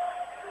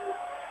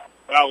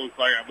looks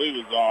like, I believe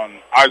it was on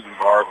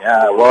Eisenbar.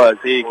 Yeah, it was.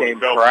 He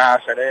came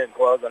crashing in,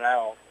 closing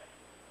out.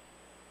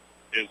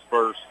 His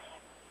first.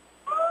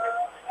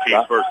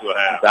 Team's first of the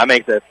half. That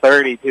makes it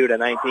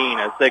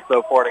 32-19 as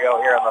 6:04 to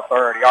go here in the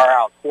third.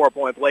 Yarhouse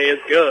 4-point play is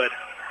good.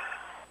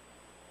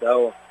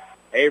 So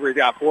Avery's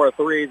got 4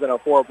 threes and a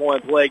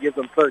 4-point play, gives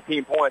them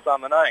 13 points on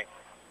the night.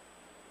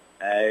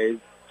 As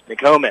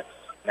Nokomis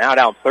now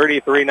down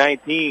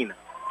 33-19.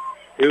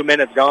 2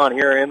 minutes gone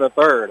here in the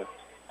third.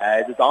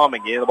 As it's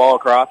Almond getting the ball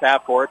across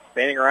half court,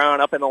 spinning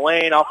around up in the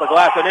lane, off the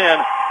glass and in.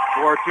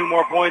 For 2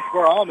 more points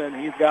for Almond.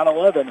 He's got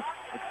 11.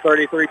 It's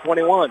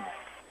 33-21.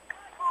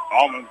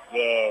 Almond's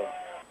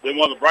been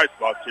one of the bright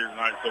spots here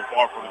tonight so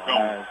far for the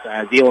Commons.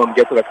 As Elam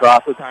gets it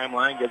across the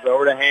timeline, gets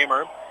over to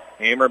Hamer.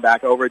 Hamer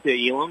back over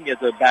to Elam,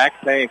 gets it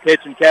back, playing pitch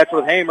and catch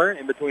with Hamer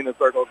in between the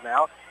circles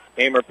now.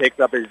 Hamer picks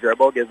up his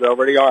dribble, gives it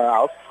over to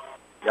Yarhouse.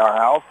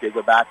 Yarhouse gives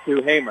it back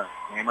to Hamer.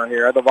 Hamer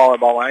here at the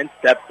volleyball line,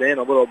 steps in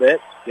a little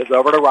bit, gives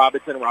over to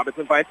Robinson.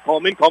 Robinson finds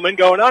Coleman. Coleman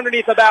going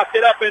underneath the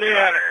basket, up and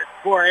in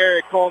for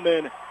Eric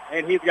Coleman,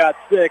 and he's got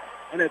 6,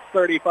 and it's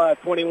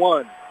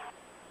 35-21.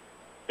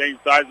 Same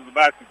size of the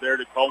basket there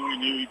that Coleman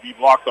knew he'd be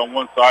blocked on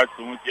one side,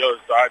 so went the other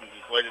side and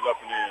just laid it up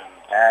and in.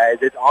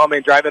 As it's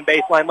Almond driving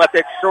baseline, left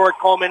it short.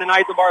 Coleman and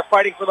Eisenbar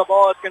fighting for the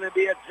ball. It's going to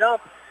be a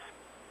jump,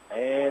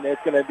 and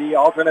it's going to be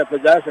alternate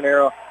possession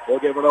arrow. We'll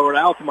give it over to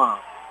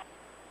Altamont.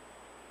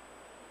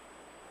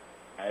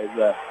 As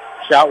the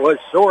shot was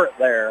short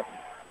there.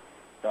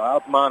 So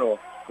Altamont will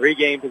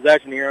regain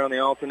possession here on the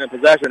alternate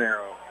possession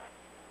arrow.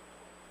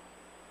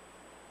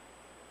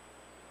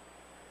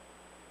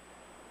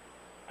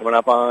 Coming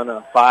up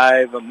on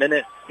 5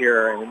 minutes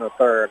here in the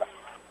third.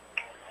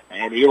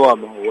 And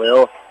Elam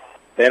will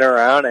spin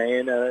around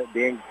and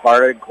being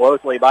guarded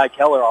closely by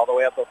Keller all the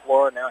way up the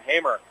floor. Now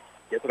Hamer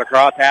gets it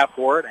across half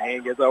court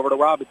and gets over to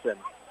Robinson.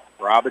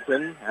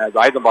 Robinson has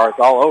Eisenbarth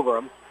all over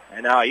him.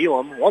 And now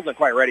Elam wasn't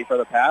quite ready for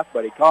the pass,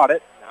 but he caught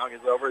it. Now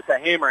gets over to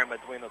Hamer in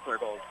between the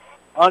circles.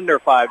 Under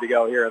 5 to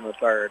go here in the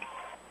third.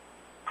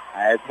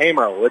 As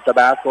Hamer with the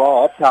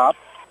basketball up top.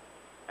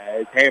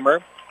 As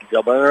Hamer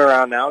dribbling it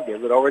around now,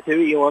 gives it over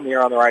to Elam here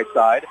on the right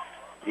side.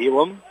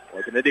 Elam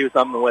looking to do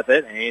something with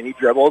it, and he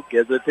dribbles,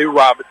 gives it to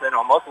Robinson,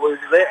 almost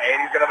loses it,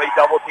 and he's going to be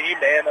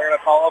double-teamed, and they're going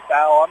to call a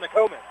foul on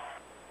Nokomis.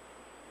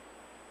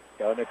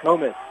 So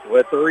Nokomis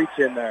with the reach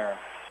in there.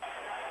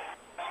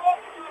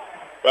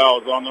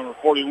 Foul is on number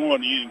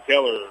 41, Ian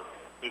Keller,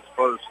 his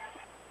first,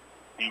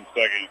 team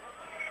second.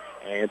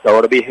 And so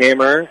it'll be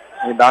Hamer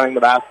inbounding the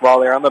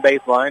basketball there on the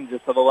baseline,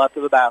 just to the left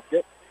of the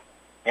basket.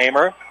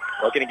 Hamer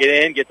looking to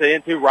get in, gets it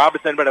into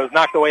Robinson, but it was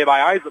knocked away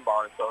by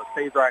Eisenbar, so it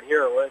stays right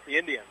here with the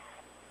Indians.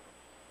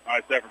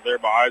 Nice effort there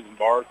by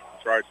Eisenbar.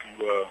 Try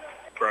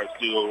to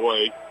steal it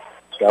away.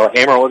 So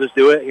Hamer will just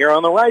do it here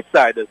on the right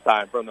side this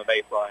time from the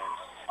baseline.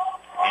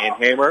 And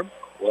Hamer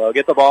will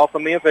get the ball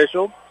from the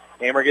official.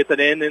 Hamer gets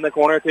it in the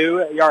corner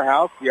to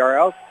Yarhouse.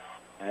 Yarhouse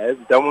has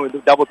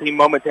double team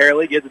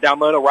momentarily, gets it down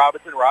low to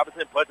Robinson.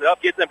 Robinson puts it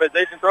up, gets in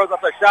position, throws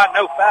up the shot,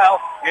 no foul,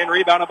 and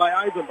rebounded by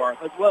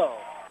Eisenbarth as well.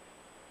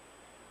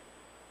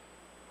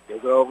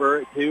 Goes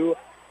over to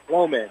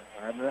Lohman.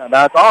 And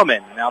that's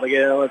Almond. Now they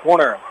get it in the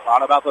corner.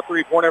 Thought about the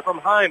three-pointer from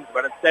Himes,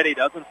 but instead he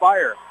doesn't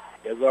fire.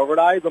 Gives over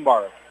to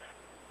Eisenbarth.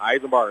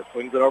 Eisenbarth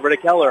swings it over to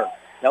Keller.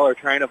 Keller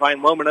trying to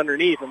find Lohman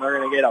underneath, and they're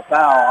going to get a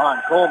foul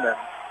on Coleman.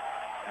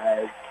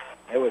 As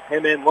it was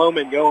him and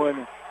Lohman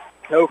going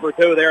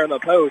toe-for-toe there in the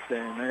post,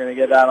 and they're going to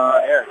get that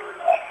on air.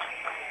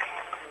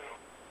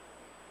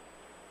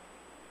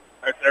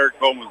 That's Eric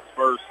Coleman's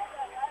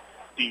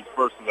team's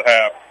first of the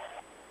half.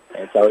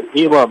 And so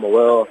Elam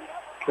will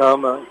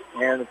come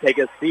and take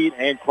a seat,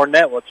 and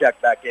Cornett will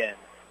check back in.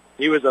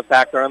 He was a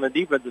factor on the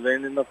defensive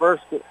end in the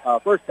first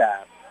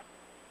half.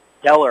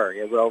 Keller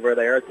is over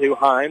there to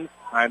Himes.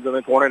 Himes in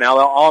the corner now.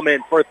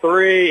 Almond for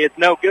three. It's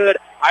no good.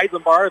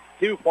 Eisenbarth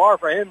too far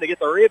for him to get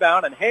the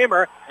rebound, and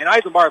Hammer and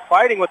Eisenbarth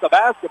fighting with the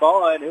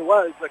basketball, and it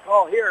was the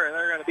call here, and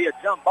they're going to be a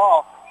jump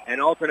ball. An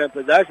alternate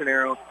possession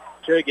arrow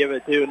should give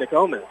it to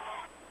Nokomis.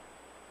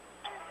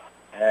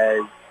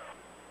 As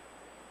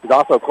he's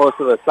also close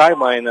to the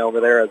sideline over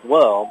there as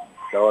well.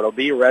 So it'll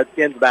be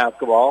Redskins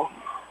basketball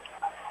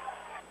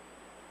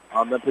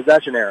on the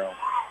possession arrow.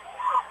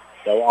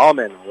 So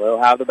Almond will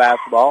have the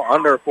basketball.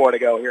 Under 4 to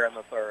go here in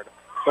the third.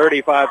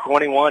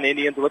 35-21,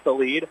 Indians with the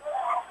lead.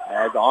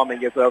 As Almond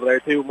gets over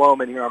there to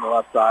Loman here on the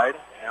left side.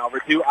 And over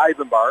to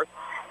Eisenbarth.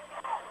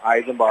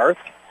 Eisenbarth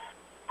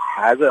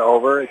has it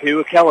over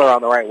to Keller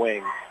on the right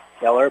wing.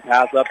 Keller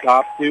pass up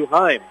top to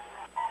Himes.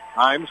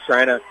 Himes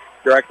trying to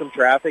direct some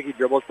traffic. He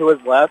dribbles to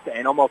his left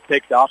and almost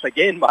picked off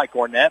again by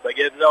Cornett, but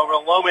gets it over to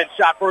Loman.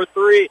 Shot for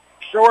three.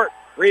 Short.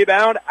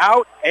 Rebound.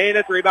 Out. And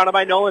it's rebounded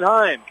by Nolan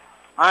Himes.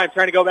 Himes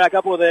trying to go back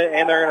up with it,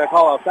 and they're going to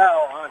call a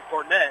foul on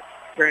Cornett.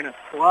 Trying to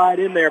slide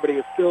in there, but he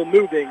was still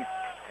moving.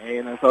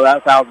 And so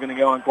that foul's going to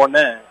go on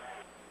Cornett.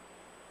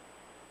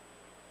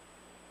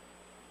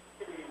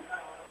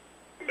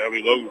 That'll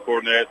be Logan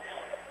Cornett's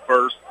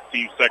first,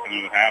 team second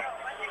in the half.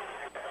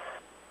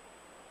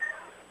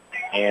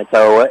 And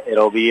so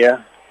it'll be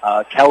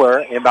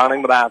Keller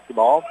inbounding the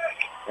basketball.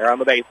 There on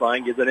the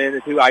baseline, gives it in to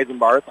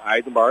Eisenbarth.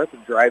 Eisenbarth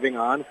driving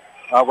on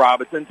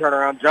Robinson.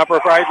 Turnaround jumper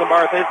for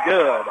Eisenbarth is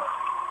good.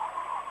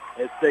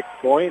 It's 6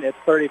 point. It's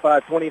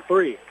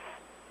 35-23.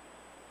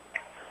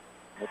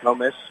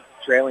 Nokomis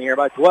trailing here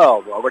by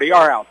 12. Over to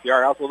Yarhouse.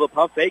 Yarhouse with a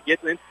pump fake.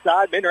 Gets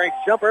inside. Mid-range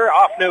jumper.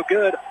 Off no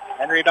good.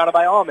 And rebounded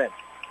by Almond.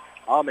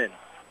 Almond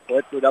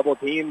splits the double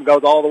team.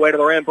 Goes all the way to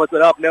the rim. Puts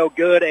it up. No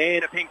good.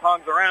 And it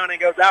ping-pongs around and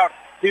goes out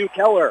to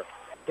Keller.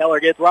 Keller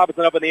gets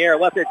Robinson up in the air.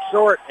 Left it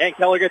short. And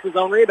Keller gets his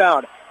own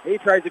rebound. He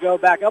tries to go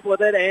back up with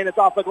it. And it's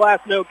off the glass.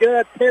 No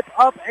good. Tip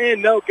up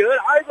and no good.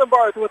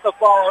 Eisenbarth with the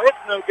follow. It's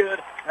no good.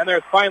 And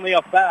there's finally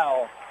a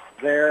foul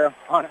there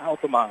on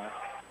Altamont.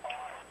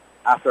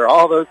 After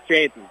all those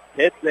chances,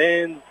 hits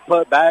in,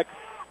 put back,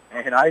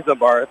 and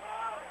Eisenbarth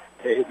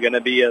is going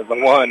to be the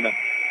one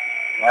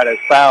that is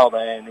fouled,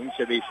 and he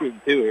should be shooting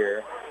two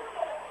here.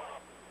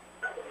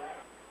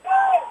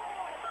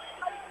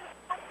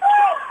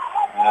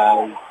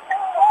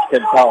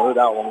 Couldn't tell who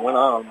that one went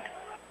on.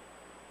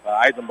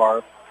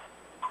 Eisenbarth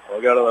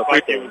will go to the free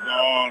throw. It was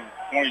on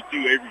 22,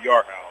 Avery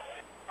Yarhouse.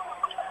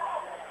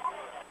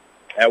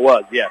 It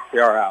was, yes,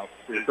 Yarhouse.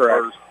 Correct.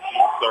 First,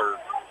 third.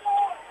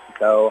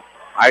 So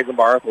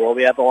Eisenbarth will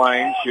be at the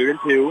line, shooting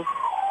two.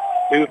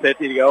 2:50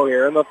 to go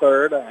here in the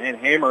third, and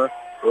Hammer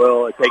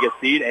will take a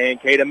seat, and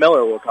Caden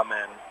Miller will come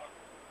in.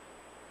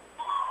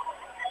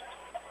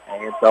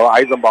 And so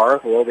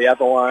Eisenbarth will be at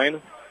the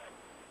line,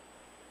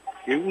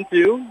 shooting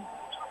two.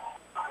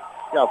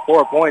 Got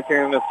 4 points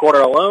here in this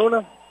quarter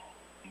alone.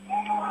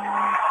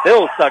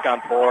 Still stuck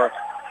on 4.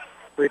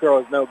 Free throw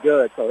is no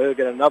good, so he'll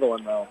get another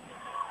one, though.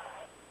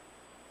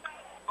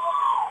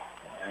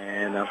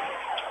 And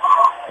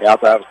we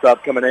also have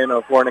sub coming in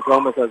for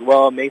Nokomis as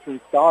well. Mason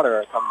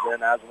Stoddard comes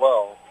in as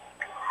well.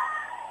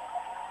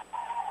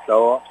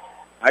 So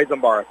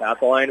Eisenbarth at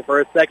the line for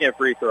a second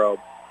free throw.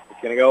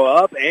 It's going to go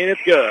up, and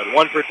it's good.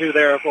 1 for 2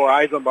 there for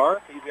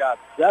Eisenbarth. He's got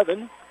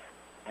 7,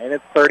 and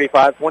it's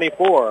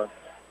 35-24.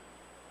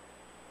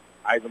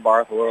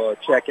 Eisenbarth will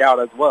check out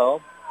as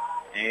well.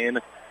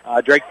 And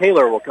Drake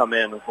Taylor will come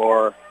in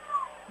for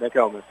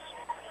Nokomis.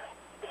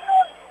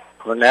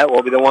 Cornett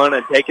will be the one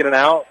taking it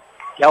out.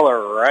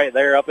 Keller right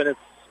there up in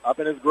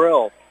his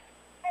grill.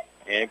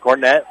 And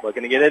Cornett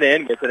looking to get it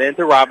in, gets it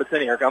into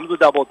Robinson. Here comes the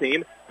double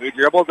team. He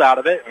dribbles out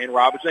of it, and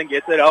Robinson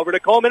gets it over to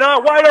Coleman.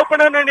 Wide open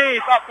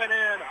underneath, up and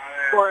in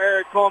for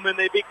Eric Coleman.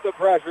 They beat the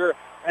pressure,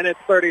 and it's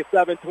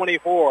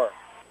 37-24.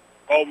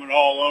 Coleman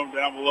all alone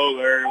down below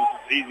there. It was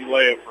an easy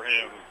layup for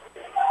him.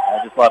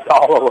 I just left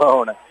all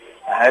alone.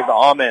 As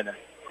Almond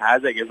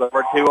has it, gives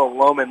over to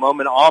Loman.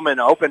 Almond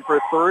open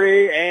for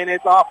three, and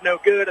it's off no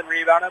good, and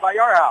rebounded by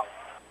Yarhouse.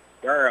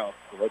 Yarhouse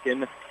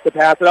looking to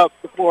pass it up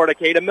the floor to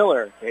Caden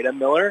Miller. Caden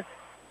Miller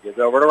gives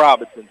over to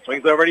Robinson.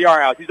 Swings over to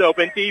Yarhouse. He's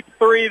open deep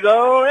three,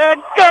 though,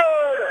 and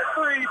good!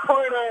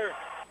 Three-pointer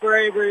for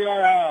Avery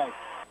Yarhouse.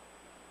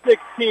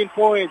 16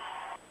 points,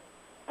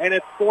 and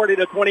it's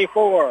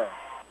 40-24.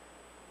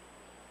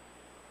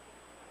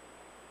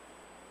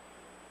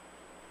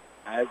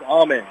 As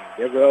Almond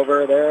gives it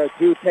over there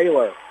to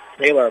Taylor.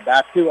 Taylor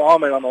back to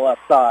Almond on the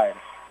left side.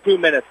 2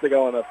 minutes to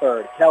go in the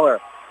third. Keller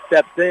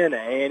steps in,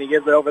 and he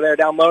gives it over there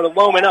down low to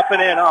Loman, up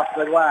and in off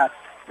the glass.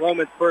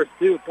 Loman's first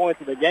 2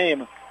 points of the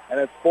game, and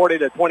it's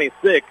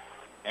 40-26.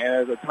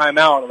 And there's a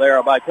timeout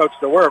there by Coach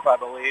DeWerf, I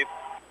believe.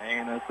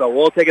 And so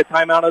we'll take a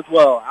timeout as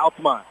well.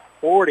 Altamont,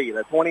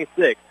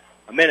 40-26.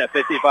 A minute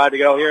 55 to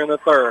go here in the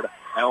third.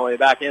 And we'll be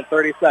back in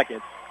 30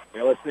 seconds.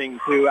 You're listening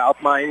to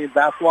Altamont Indians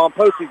basketball and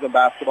postseason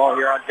basketball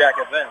here on Jack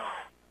FM.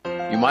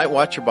 You might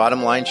watch your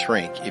bottom line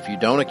shrink if you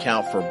don't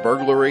account for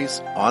burglaries,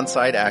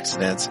 on-site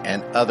accidents,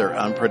 and other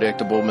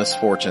unpredictable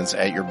misfortunes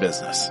at your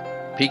business.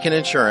 Pekin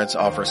Insurance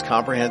offers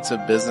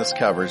comprehensive business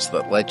coverage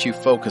that lets you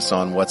focus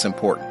on what's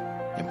important: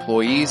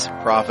 employees,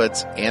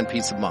 profits, and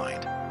peace of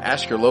mind.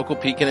 Ask your local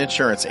Pekin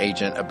Insurance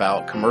agent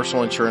about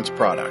commercial insurance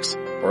products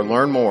or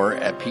learn more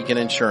at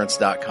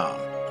pekininsurance.com.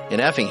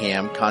 In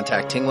Effingham,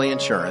 contact Tingley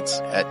Insurance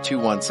at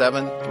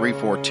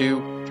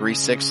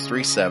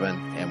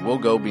 217-342-3637 and we'll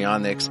go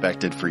beyond the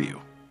expected for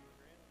you.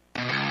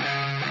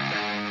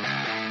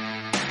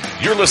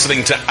 You're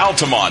listening to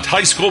Altamont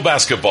High School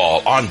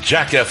Basketball on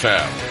Jack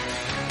FM.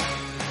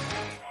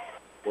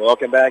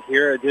 Welcome back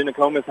here at the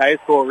Nokomis High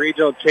School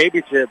Regional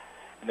Championship.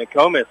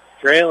 Nokomis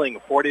trailing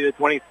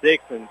 40-26,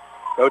 and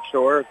Coach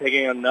Shore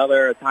taking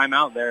another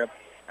timeout there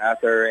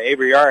after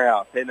Avery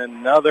Yarhouse hitting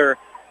another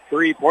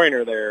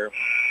three-pointer there.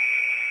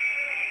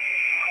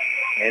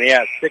 And he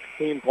has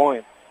 16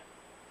 points.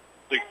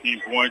 16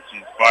 points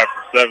and 5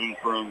 for 7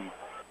 from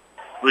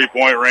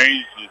three-point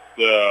range. It's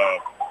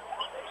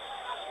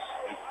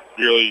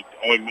really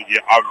only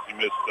obviously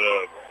missed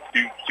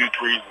two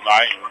threes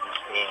tonight, and just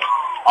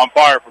on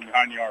fire from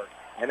behind the arc.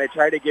 And they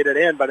tried to get it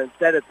in, but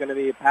instead it's going to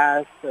be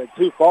passed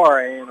too far,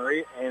 and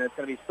it's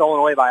going to be stolen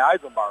away by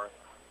Eisenbarth.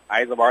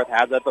 Eisenbarth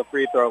has at the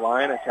free throw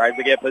line and tries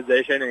to get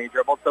position, and he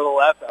dribbles to the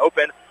left,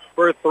 open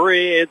for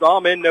three is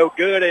Almond, no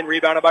good, and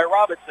rebounded by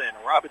Robinson.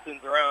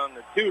 Robinson's around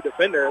the two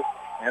defenders,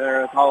 and they're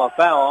going to call a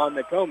foul on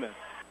Nokomis.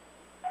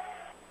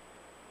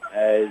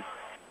 As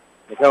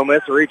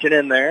Nokomis reaching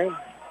in there.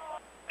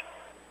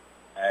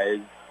 As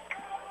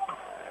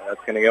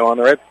that's going to go on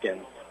the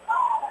Redskins.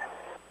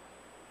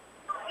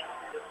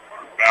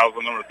 Fouls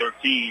on number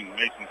 13,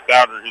 Mason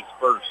Stouter, his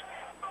first.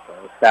 So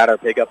Stouter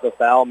pick up the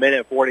foul,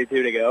 minute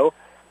 42 to go,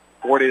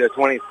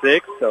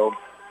 40-26. So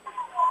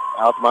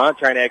Altamont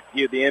trying to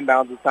execute the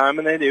inbounds this time,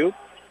 and they do.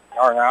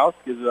 Yarhouse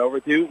gives it over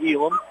to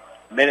Elam.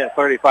 Minute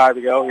 35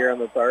 to go here in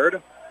the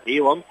third.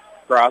 Elam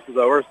crosses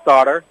over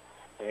Stouter,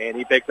 and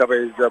he picks up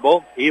his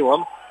dribble.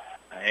 Elam,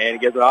 and he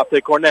gives it off to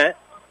Cornett.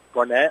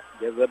 Cornett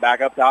gives it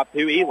back up top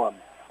to Elam.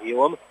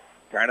 Elam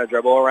trying to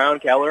dribble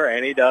around Keller,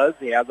 and he does.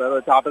 He has it at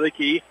the top of the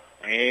key.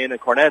 And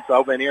Cornett's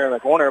open here in the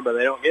corner, but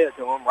they don't get it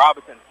to him.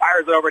 Robinson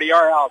fires it over to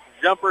Yarhouse.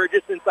 Jumper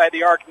just inside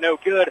the arc, no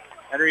good,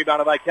 and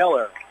rebounded by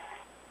Keller.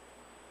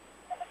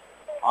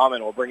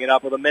 Almond will bring it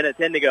up with a minute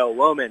 10 to go.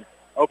 Lohman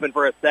open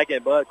for a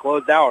second, but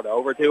closed out.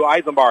 Over to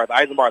Eisenbarth.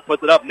 Eisenbarth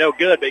puts it up, no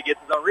good, but he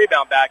gets his own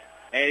rebound back,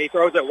 and he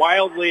throws it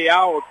wildly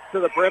out to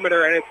the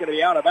perimeter, and it's going to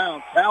be out of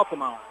bounds.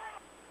 Altamont,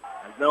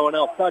 as no one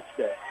else touched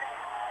it.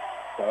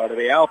 So it'll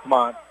be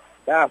Altamont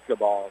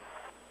basketball.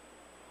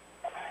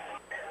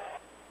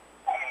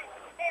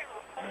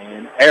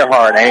 And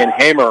Earhart and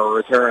Hamer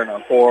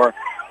return for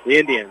the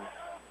Indians.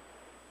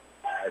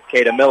 As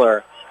Kata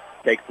Miller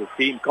takes the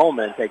seat, and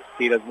Coleman takes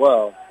the seat as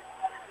well.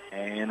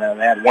 And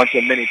they had one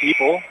too many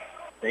people, I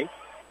think.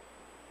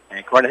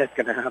 And Cornett's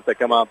going to have to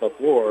come off the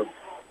floor.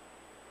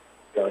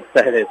 So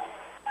instead it's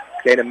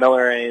Kata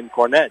Miller and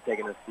Cornett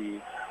taking the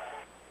seat.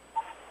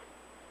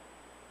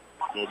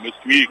 A little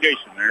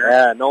miscommunication there.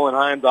 Yeah, Nolan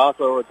Himes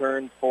also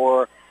returns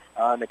for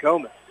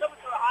Nokomis.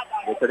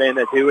 Gets it in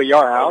to a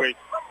Yarhouse. Okay.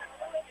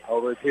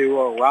 Over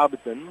to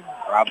Robinson.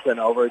 Robinson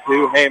over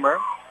to Hamer.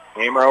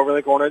 Hamer over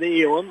the corner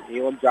to Elam.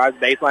 Elam drives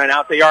baseline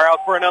out to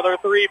Yarhouse for another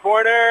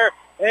three-pointer.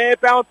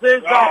 It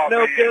bounces off,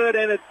 no good,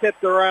 and it's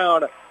tipped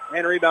around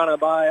and rebounded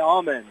by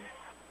Almond.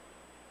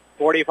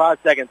 45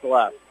 seconds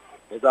left.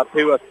 It's up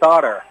to a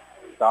Stouter.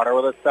 Stouter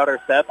with a stutter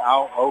step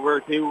out over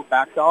to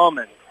back to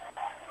Almond.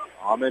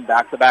 Almond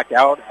backs it back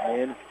out,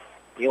 and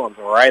Elam's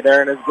right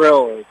there in his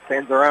grill. He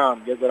spins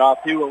around, gives it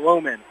off to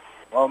Lohman.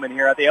 Lohman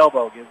here at the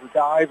elbow gives it to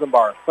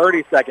Eisenbarth.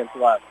 30 seconds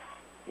left.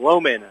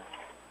 Lohman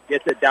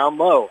gets it down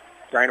low,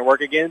 trying to work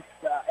against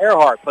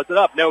Earhart. Puts it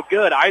up, no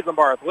good.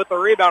 Eisenbarth with the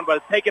rebound, but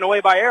it's taken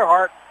away by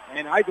Earhart.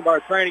 And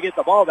Eisenbarth trying to get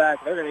the ball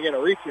back. They're going to get a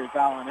reaching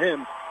foul on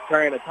him,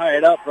 trying to tie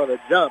it up for the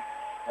jump.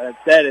 And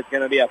instead, it's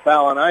going to be a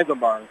foul on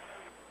Eisenbarth.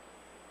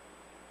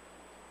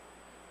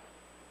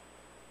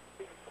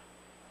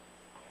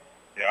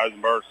 Yeah,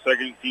 Eisenbarth's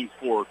second, team's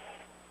fourth.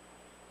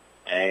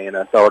 And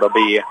so it'll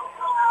be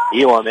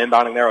Elam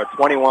inbounding there with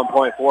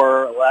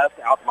 21.4 left.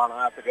 Altamont will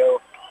have to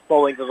go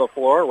full length of the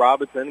floor.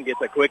 Robinson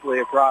gets it quickly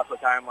across the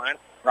timeline.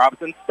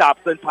 Robinson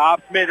stops and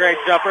pops. Mid-range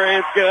jumper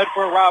is good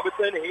for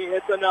Robinson. He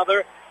hits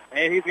another,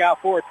 and he's got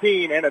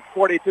 14, and it's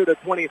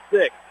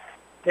 42-26.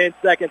 10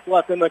 seconds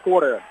left in the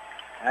quarter.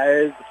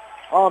 As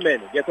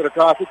Almond gets it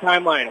across the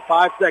timeline.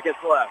 5 seconds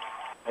left.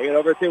 They get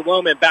over to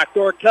Lohman.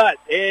 Backdoor cut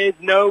is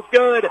no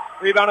good.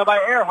 Rebounded by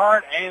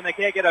Earhart, and they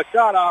can't get a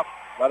shot off.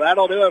 But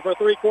that'll do it for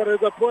 3 quarters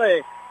of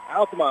play.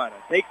 Altamont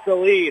takes the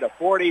lead,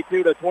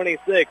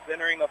 42-26,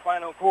 entering the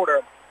final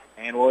quarter.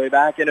 And we'll be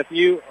back in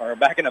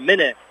a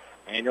minute.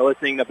 And you're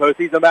listening to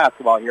Postseason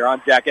Basketball here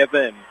on Jack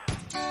FM.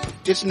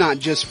 It's not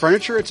just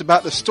furniture, it's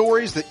about the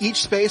stories that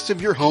each space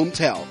of your home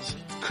tells.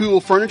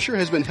 Cool Furniture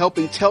has been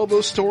helping tell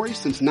those stories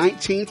since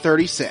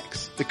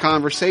 1936. The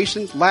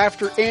conversations,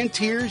 laughter, and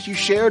tears you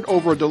shared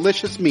over a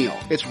delicious meal.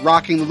 It's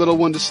rocking the little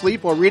one to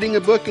sleep while reading a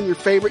book in your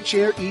favorite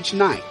chair each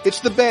night.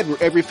 It's the bed where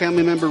every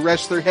family member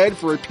rests their head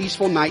for a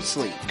peaceful night's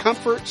sleep.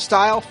 Comfort,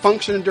 style,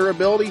 function, and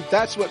durability,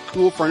 that's what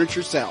Cool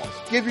Furniture sells.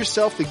 Give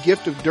yourself the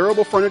gift of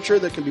durable furniture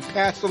that can be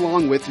passed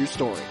along with your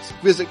stories.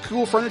 Visit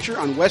Cool Furniture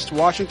on West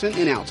Washington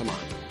in Altamont.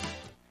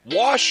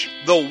 Wash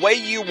the way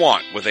you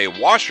want with a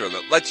washer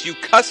that lets you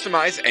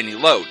customize any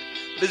load.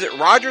 Visit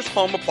Rogers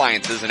Home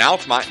Appliances in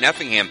Altamont and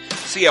Effingham.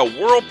 See a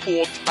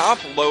Whirlpool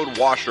top-load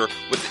washer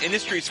with the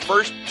industry's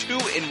first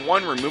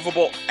 2-in-1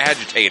 removable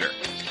agitator.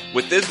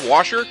 With this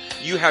washer,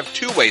 you have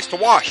 2 ways to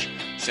wash.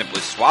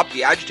 Simply swap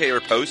the agitator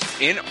post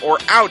in or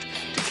out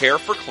to care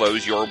for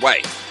clothes your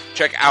way.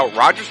 Check out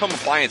Rogers Home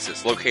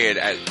Appliances, located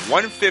at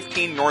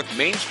 115 North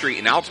Main Street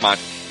in Altamont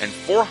and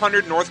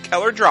 400 North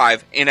Keller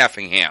Drive in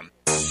Effingham.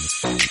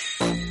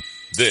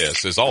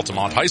 This is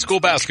Altamont High School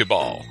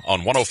basketball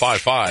on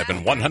 105.5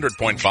 and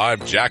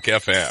 100.5 Jack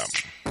FM.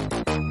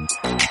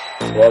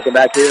 Welcome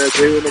back here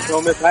to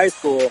Nokomis High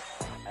School.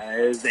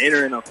 As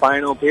entering the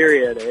final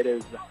period, it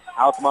is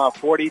Altamont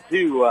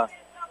 42,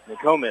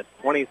 Nokomis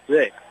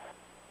 26.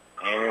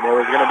 And it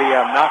was going to be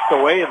knocked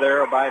away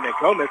there by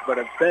Nokomis, but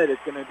instead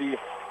it's going to be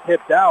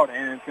tipped out,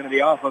 and it's going to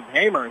be off of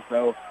Hamer.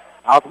 So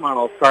Altamont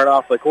will start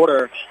off the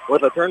quarter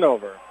with a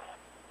turnover.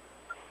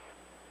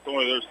 It's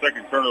only their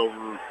second turnover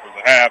for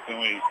the half, and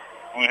we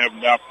only have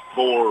them down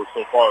for 4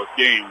 so far this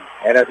game.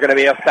 And it's going to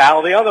be a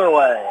foul the other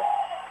way.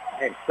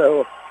 And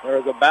so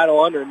there's a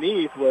battle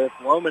underneath with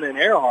Loman and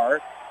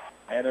Earhart,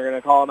 and they're going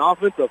to call an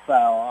offensive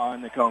foul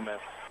on Nokomis.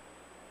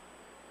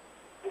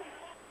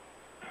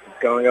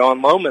 It's going to go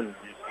on Loman.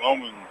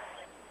 Loman,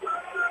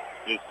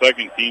 his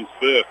second, team's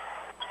 5th.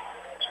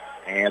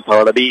 And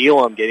so it'll be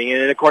Elam getting it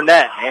into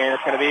Cornett, and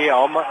it's going to be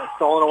almost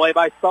stolen away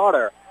by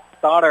Sauter.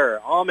 Sauter,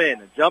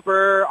 Almond,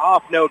 jumper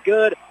off, no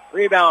good.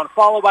 Rebound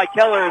followed by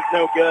Keller is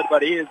no good,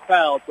 but he is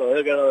fouled, so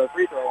he'll go to the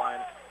free throw line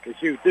to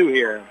shoot 2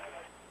 here.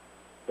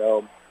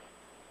 So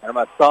kind of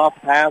a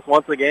soft pass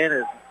once again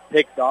is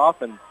picked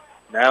off, and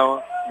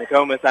now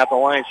Nokomis at the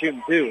line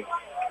shooting 2.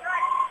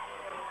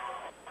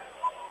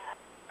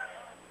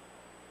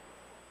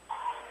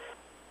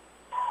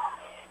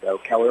 So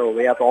Keller will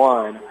be at the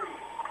line.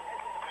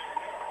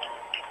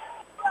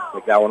 I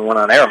think that one went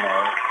on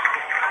Earhart.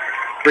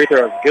 Free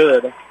throw is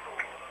good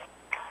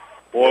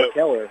for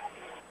Keller.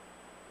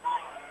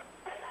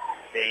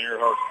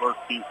 Earhart's first,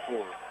 team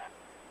 4.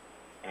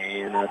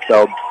 And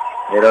so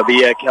it'll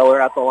be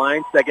Keller at the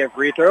line. Second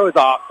free throw is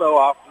also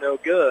off, no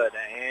good.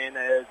 And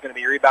it's going to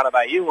be rebounded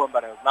by Elam,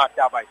 but it was knocked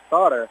out by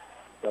Sauter.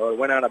 So it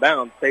went out of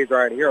bounds. Stays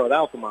right here with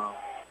Altamont.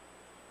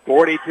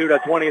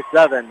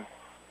 42-27.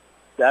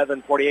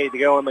 7:48 to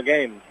go in the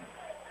game.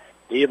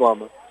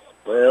 Elam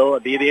will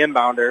be the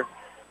inbounder.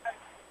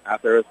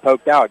 After it's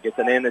poked out, gets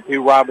it in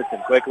to Robinson.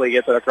 Quickly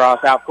gets it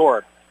across half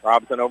court.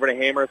 Robinson over to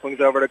Hamer, swings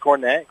over to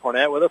Cornett.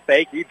 Cornett with a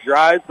fake. He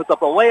drives, puts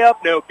up a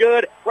layup, no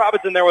good.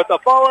 Robinson there with the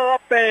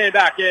follow-up, and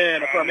back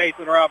in from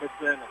Mason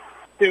Robinson.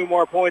 2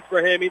 more points for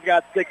him. He's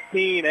got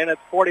 16, and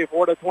it's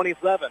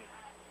 44-27.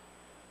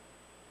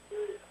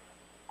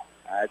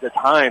 As it's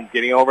Himes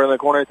getting over in the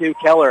corner to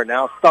Keller.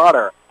 Now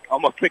Sauter.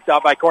 Almost picked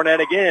up by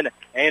Cornett again.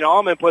 And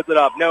Almond puts it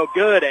up. No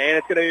good. And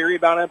it's going to be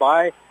rebounded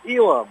by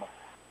Elam.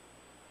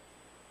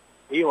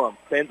 Elam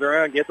spins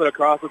around, gets it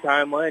across the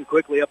timeline,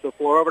 quickly up the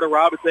floor over to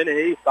Robinson.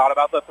 He thought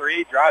about the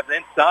 3, drives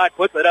inside,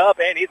 puts it up,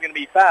 and he's going to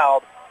be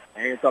fouled.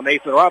 And so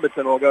Mason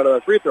Robinson will go to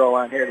the free throw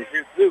line here to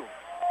shoot 2.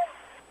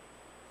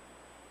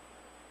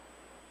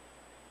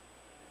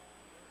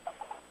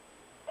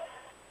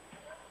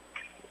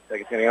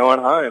 Second going to go on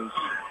Himes.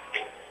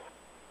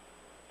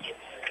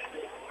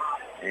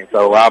 And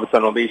so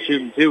Robinson will be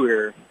shooting 2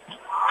 here.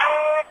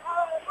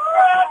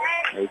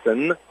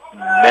 Mason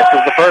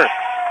misses the first.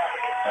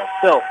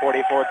 Still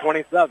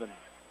 44-27.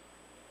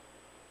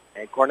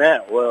 And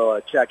Cornett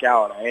will check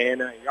out, and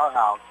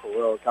Yarhouse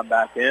will come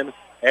back in.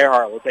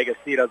 Earhart will take a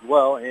seat as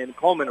well, and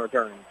Coleman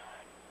returns.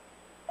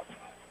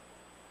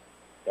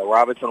 So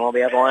Robinson will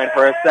be at the line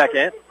for a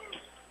second.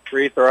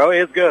 Free throw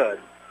is good.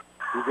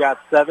 He's got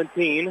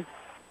 17,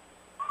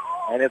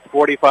 and it's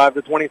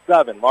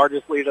 45-27.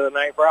 Largest lead of the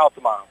night for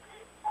Altamont.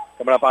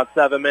 Coming up on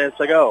 7 minutes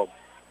to go.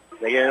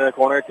 They get in the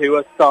corner to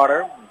a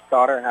Sauter.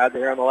 Sauter has it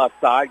here on the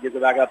left side. Gives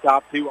it back up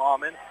top to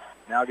Almond.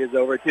 Now gives it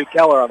over to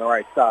Keller on the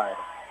right side.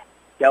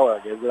 Keller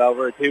gives it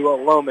over to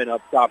Loman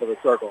up top of the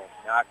circle.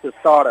 Now to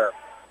Sauter.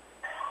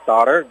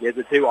 Sauter gives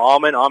it to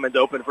Almond. Almond's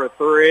open for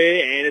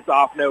 3, and it's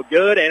off no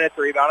good, and it's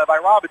rebounded by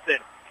Robinson.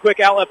 Quick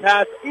outlet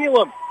pass.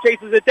 Elam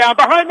chases it down.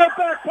 Behind the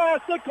back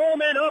pass to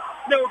Coleman. Up,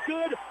 no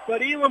good,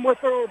 but Elam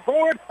with the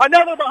board.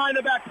 Another behind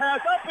the back pass.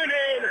 Up and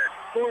in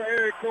for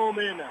Eric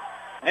Coleman.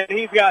 And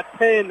he's got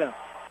 10, and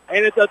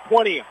it's a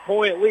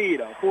 20-point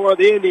lead for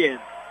the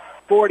Indians.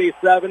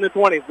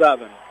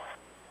 47-27.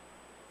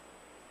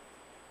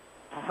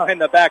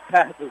 Behind the back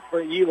passes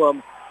for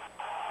Elam.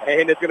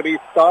 And it's going to be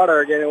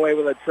Sauter getting away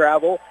with a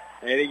travel.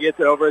 And he gets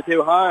it over to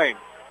Himes.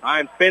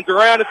 Hines spins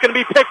around. It's going to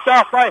be picked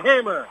off by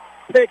Hamer.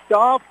 Picked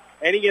off,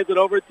 and he gives it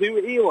over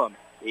to Elam.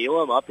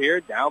 Elam up here,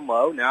 down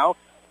low now,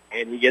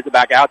 and he gets it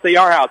back out to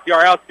Yarhouse.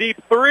 Yarhouse deep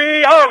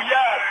three. Oh,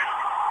 yes!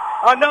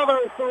 Another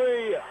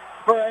three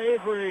for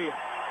Avery.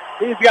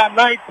 He's got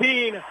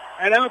 19,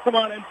 and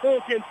Altamont in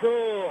full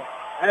control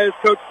as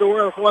Coach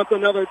DeWolf wants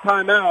another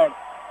timeout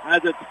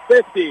as it's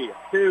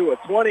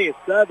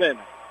 50-27.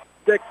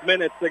 6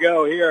 minutes to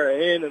go here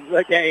in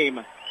the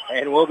game,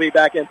 and we'll be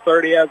back in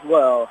 30 as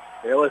well.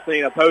 You're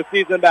listening to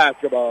postseason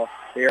basketball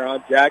here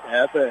on Jack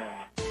FM.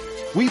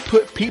 We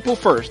put people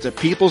first at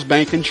People's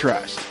Bank and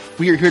Trust.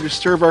 We are here to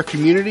serve our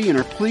community and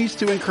are pleased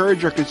to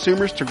encourage our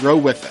consumers to grow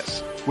with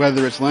us.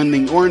 Whether it's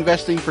lending or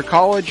investing for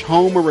college,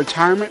 home, or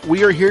retirement,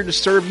 we are here to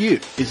serve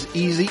you. It's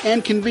easy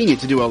and convenient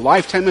to do a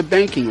lifetime of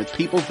banking with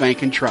People's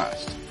Bank and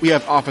Trust. We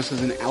have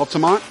offices in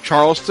Altamont,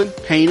 Charleston,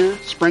 Pana,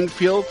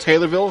 Springfield,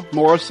 Taylorville,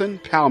 Morrison,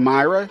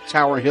 Palmyra,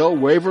 Tower Hill,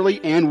 Waverly,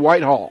 and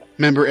Whitehall.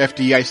 Member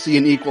FDIC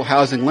and equal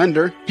housing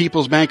lender,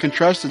 People's Bank and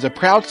Trust is a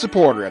proud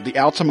supporter of the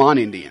Altamont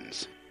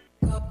Indians.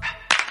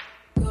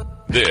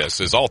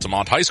 This is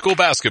Altamont High School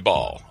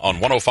basketball on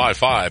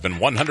 105.5 and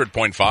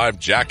 100.5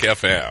 Jack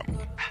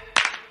FM.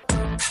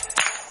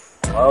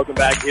 Welcome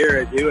back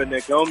here to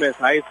Nokomis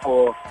High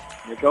School.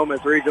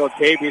 Nokomis Regional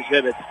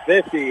Championship. It's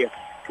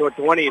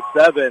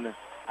 50-27.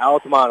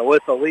 Altamont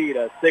with the lead,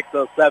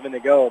 6:07 to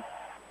go.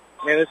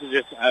 And this is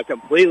just a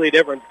completely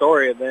different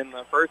story than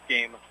the first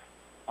game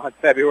on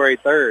February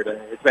 3rd.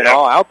 It's been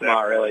all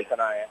Altamont really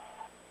tonight.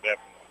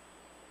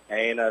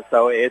 Definitely. And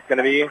so it's going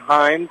to be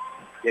Himes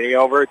getting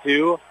over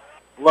to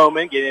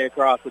Lohman, getting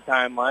across the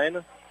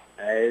timeline.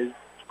 As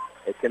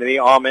it's going to be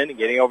Almond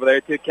getting over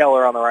there to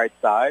Keller on the right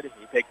side.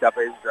 He picks up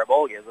his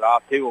dribble, gives it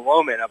off to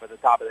Lohman up at the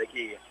top of the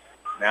key.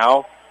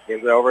 Now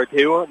gives it over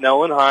to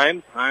Nolan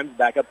Himes. Himes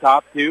back up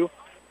top to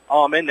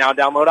Almond. Now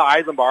down low to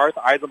Eisenbarth.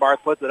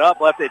 Eisenbarth puts it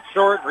up, left it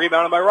short,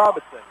 rebounded by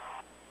Robinson.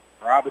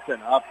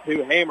 Robinson up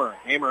to Hamer.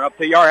 Hamer up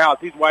to Yarhouse.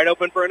 He's wide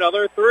open for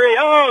another three.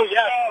 Oh,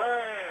 yes,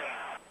 sir.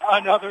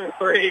 Another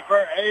three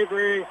for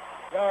Avery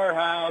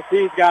Yarhouse.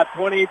 He's got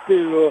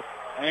 22,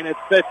 and it's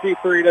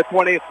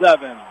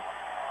 53-27.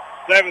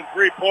 7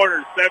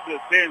 3-pointers,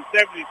 7-10,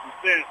 70%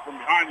 from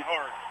behind the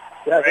arc.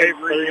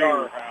 Avery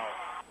Yarhouse.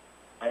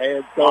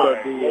 And so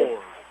the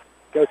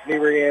Coach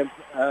Niebuhr and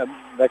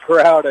the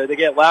crowd, they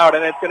get loud,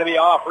 and it's going to be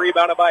off,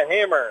 rebounded by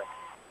Hamer.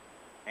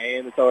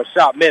 And so a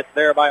shot missed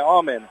there by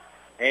Almond.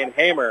 And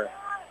Hamer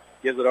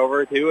gives it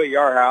over to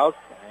Yarhouse,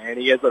 and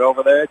he gives it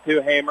over there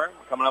to Hamer.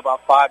 Coming up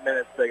about 5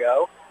 minutes to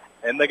go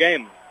in the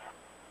game.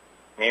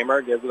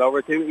 Hamer gives it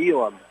over to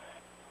Elam.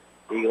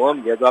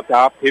 Elam gives up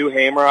top to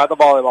Hamer at the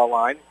volleyball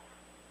line.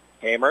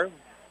 Hamer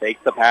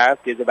takes the pass,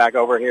 gives it back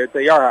over here to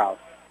Yarhouse.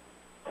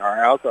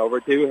 Yarhouse over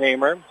to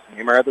Hamer.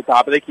 Hamer at the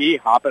top of the key,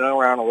 hopping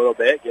around a little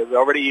bit. Gives it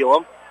over to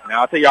Elam.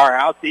 Now to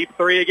Yarhouse. Deep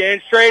three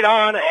again, straight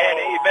on, and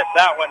he missed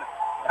that one.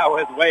 That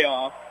was way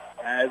off,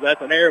 as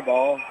that's an air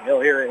ball.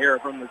 He'll hear it here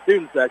from the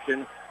student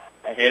section,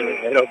 and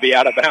it'll be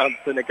out of bounds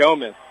to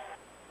Nokomis.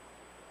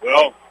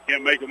 Well,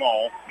 can't make them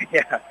all.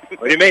 Yeah.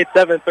 Well, you made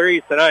 7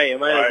 threes tonight. You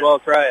might as well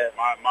try it.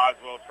 Might as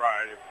well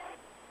try it.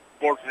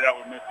 Fortunately, I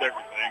would miss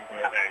everything,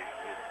 but hey.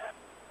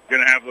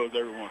 Going to have those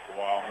every once in a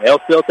while. He'll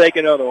still take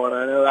another one.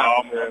 I know that.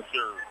 I'm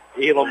sure.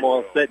 Elam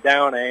will sit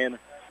down, and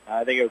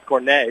I think it was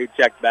Cornett who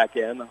checked back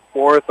in.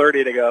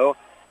 4:30 to go.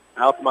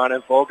 Altamont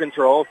in full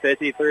control,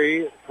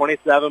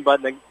 53-27,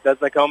 but does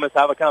Nokomis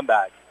have a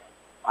comeback?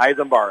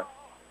 Eisenbarth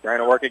trying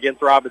to work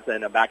against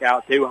Robinson, and back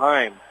out to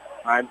Himes.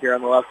 Himes here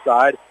on the left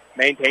side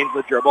maintains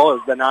the dribble,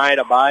 is denied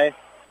by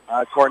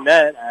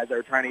Cornett as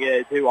they're trying to get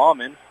it to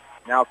Almond.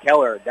 Now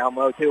Keller down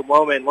low to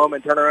Lohman.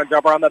 Lohman turnaround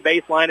jumper on the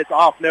baseline. It's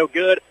off, no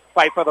good.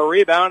 Fight for the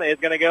rebound is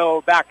going to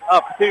go back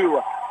up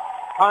to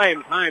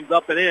Himes. Himes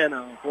up and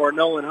in for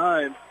Nolan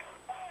Himes.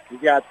 He's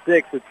got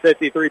 6. It's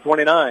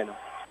 53-29.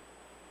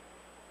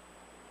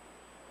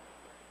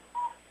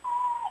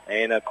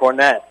 And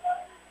Cornett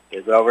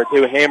is over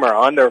to Hamer.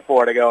 Under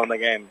 4 to go in the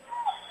game.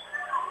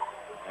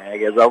 And he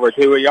goes over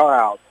to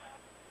Yarhouse.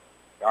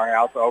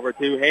 Yarhouse over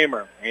to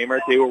Hamer. Hamer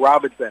to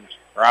Robinson.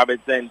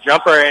 Robinson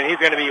jumper, and he's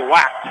going to be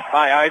whacked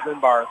by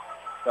Eisenbarth.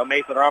 So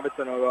Mason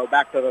Robinson will go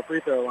back to the free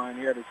throw line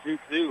here to shoot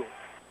 2.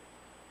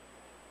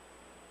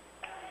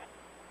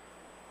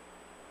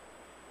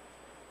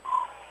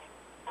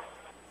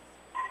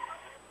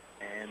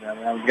 And that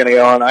was going to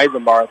go on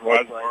Eisenbarth.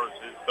 Eisenbarth's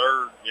his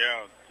third,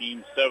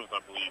 team 7th, I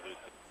believe.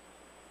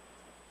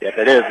 Yes,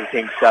 it is the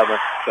team 7th.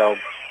 So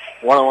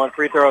 1-on-1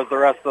 free throws the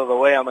rest of the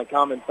way on the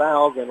common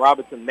fouls, and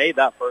Robinson made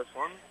that first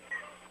one.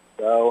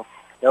 So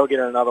he'll get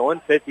another one,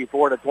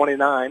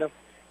 54-29.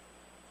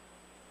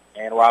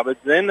 And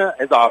Robinson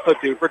is also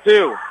 2 for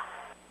 2.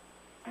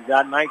 He's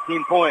got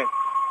 19 points.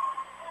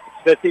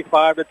 It's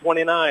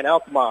 55-29.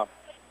 Altamont,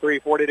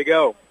 3:40 to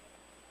go.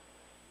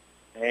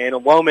 And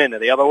Lohman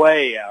the other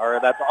way, or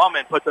that's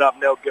Almond, puts it up,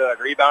 no good.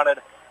 Rebounded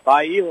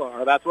by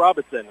Elam, or that's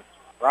Robinson.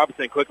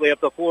 Robinson quickly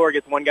up the floor,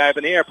 gets one guy up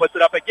in the air, puts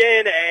it up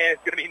again, and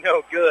it's going to be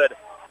no good.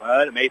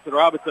 But Mason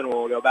Robinson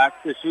will go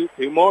back to shoot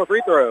 2 more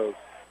free throws.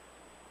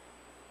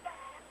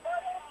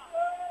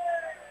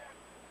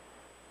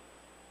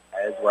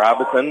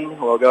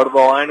 Robinson will go to the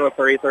line with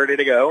 3:30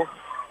 to go.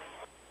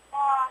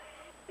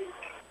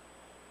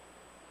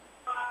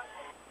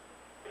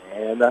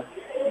 And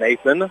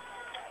Mason,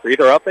 free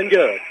throw up and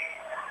good.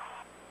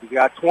 He's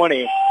got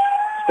 20,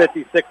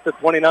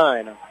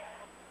 56-29.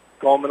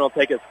 Coleman will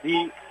take a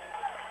seat,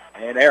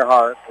 and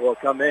Earhart will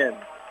come in.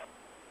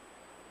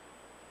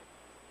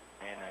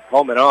 And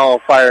Coleman all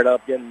fired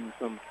up, getting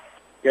some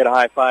good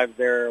high fives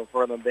there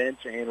for the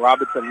bench. And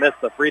Robinson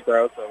missed the free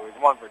throw, so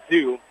he's 1 for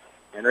 2,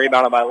 and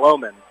rebounded by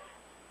Lohman.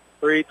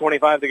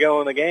 3:25 to go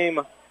in the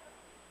game.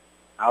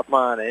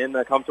 Altamont in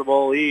the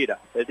comfortable lead,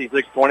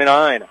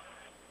 56-29.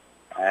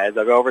 As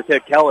they go over to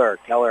Keller.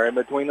 Keller in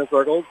between the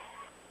circles.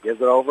 Gives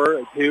it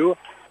over to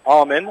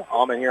Allman.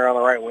 Allman here on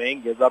the right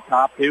wing. Gives up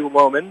top to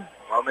Lohman.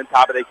 Lohman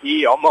top of the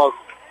key. Almost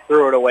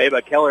threw it away,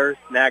 but Keller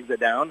snags it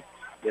down.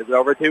 Gives it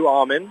over to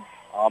Allman.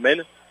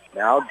 Allman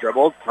now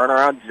dribbles.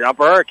 Turnaround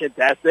jumper.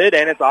 Contested,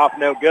 and it's off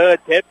no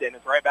good. Tipped, and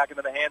it's right back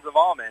into the hands of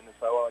Allman.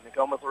 So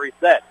Nokomis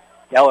reset.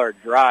 Keller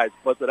drives,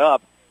 puts it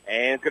up,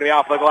 and it's going to be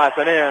off the glass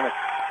and in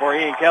for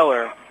Ian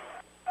Keller.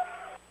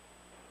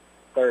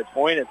 Third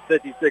point, it's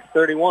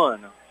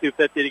 56-31.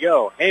 2:50 to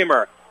go.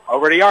 Hamer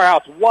over to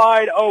Yarhouse.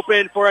 Wide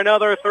open for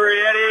another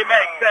three, and he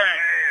makes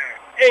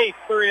it. 8th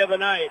three of the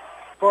night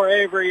for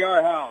Avery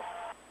Yarhouse.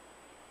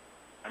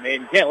 I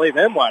mean, you can't leave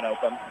him wide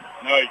open.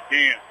 No, you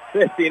can't.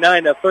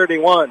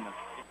 59-31. He's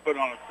put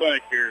on a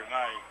clinic here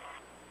tonight.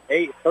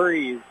 8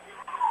 threes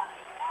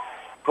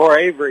for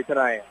Avery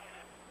tonight.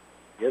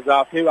 Gives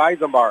off to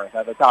Eisenbarth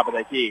at the top of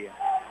the key.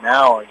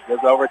 Now it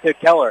goes over to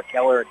Keller.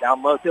 Keller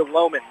down low to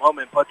Lohman.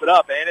 Lohman puts it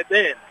up, and it's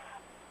in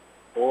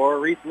for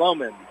Reese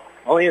Lohman.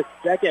 Only his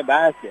second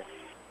basket.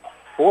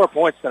 4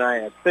 points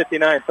tonight. It's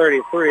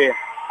 59-33.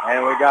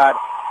 And we got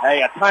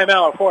a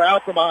timeout for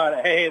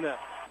Altamont. And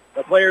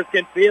the players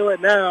can feel it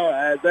now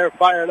as they're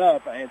fired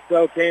up. And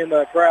so can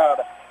the crowd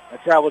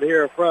that traveled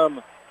here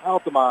from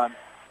Altamont.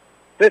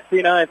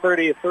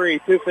 59-33,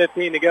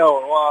 2:15 to go.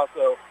 We'll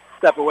also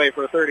step away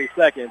for 30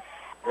 seconds.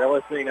 You're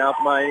listening to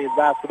Altamont Indians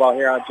basketball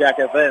here on Jack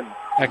FM.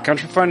 At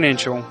Country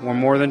Financial, we're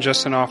more than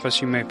just an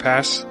office you may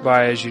pass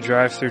by as you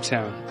drive through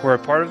town. We're a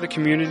part of the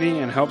community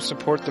and help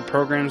support the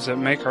programs that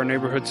make our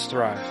neighborhoods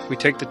thrive. We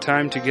take the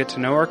time to get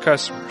to know our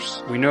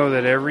customers. We know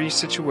that every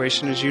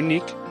situation is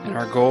unique, and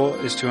our goal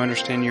is to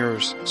understand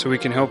yours so we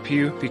can help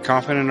you be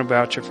confident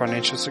about your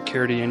financial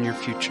security and your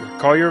future.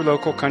 Call your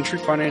local Country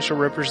Financial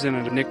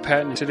representative, Nick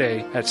Patton,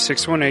 today at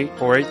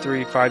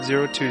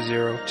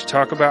 618-483-5020 to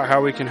talk about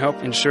how we can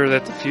help ensure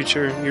that the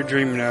future you're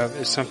dreaming of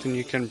is something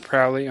you can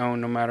proudly own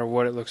no matter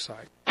what it looks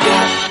like.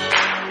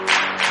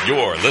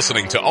 You're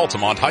listening to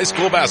Altamont High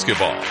School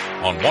basketball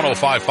on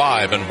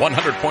 105.5 and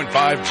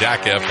 100.5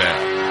 Jack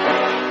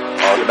FM.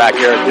 Welcome back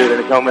here to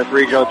the Nokomis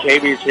Regional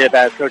Championship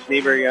as Coach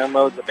Niebuhr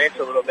unloads the bench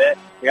a little bit.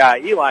 We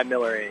got Eli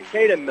Miller in,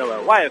 Caden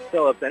Miller, Wyatt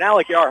Phillips, and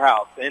Alec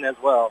Yarhouse in as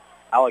well.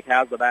 Alec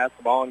has the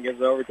basketball and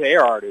gives it over to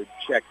Earhart, who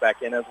checks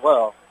back in as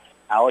well.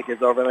 Alec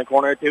is over in the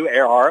corner to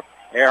Earhart.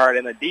 Earhart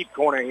in the deep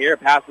corner here,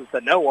 passes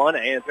to no one,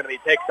 and it's going to be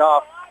picked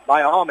off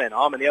by Allman.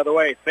 Allman the other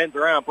way, spins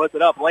around, puts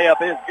it up.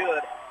 Layup is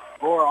good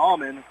for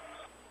Allman.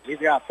 He's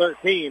got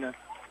 13, and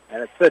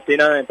it's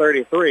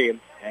 59-33.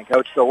 And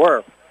Coach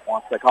DeWerf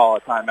wants to call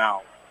a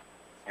timeout.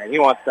 And he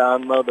wants to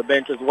unload the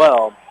bench as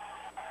well.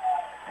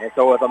 And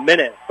so with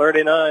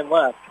 1:39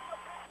 left,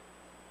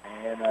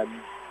 and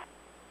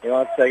he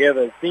wants to give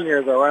his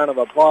seniors a round of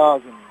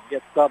applause and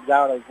get subs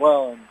out as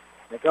well. And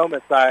the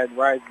Nokomis side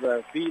rises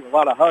their feet. A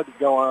lot of hugs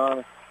going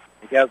on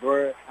because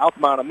we're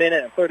Altamont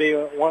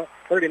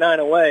 1:39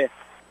 away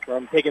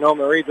from taking home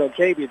the regional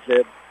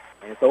championship.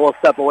 And so we'll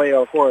step away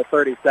for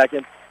 30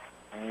 seconds.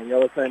 And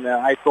you're listening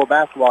to high school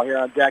basketball here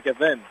on Jack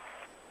FM.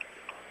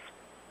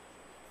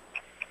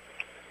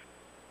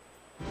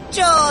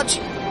 George!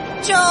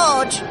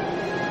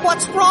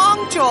 What's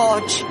wrong,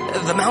 George?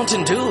 The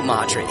Mountain Dew,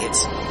 Marjorie.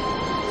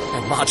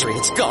 Marjorie,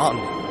 it's gone.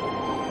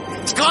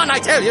 It's gone, I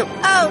tell you.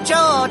 Oh,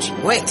 George.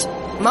 Wait,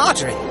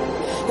 Marjorie.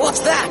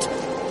 What's that?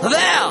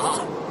 There!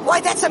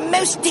 Why, that's a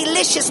most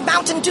delicious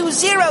Mountain Dew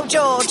Zero,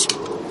 George.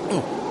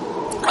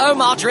 Oh,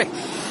 Marjorie,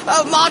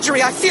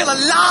 I feel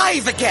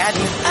alive again.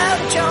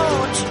 Oh,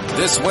 George.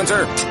 This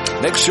winter,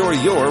 make sure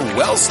you're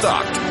well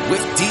stocked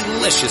with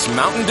delicious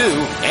Mountain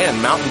Dew and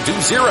Mountain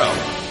Dew Zero.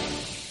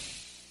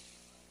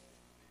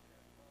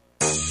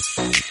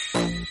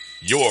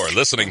 You're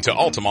listening to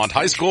Altamont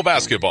High School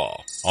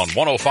basketball on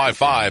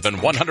 105.5 and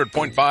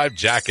 100.5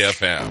 Jack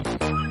FM.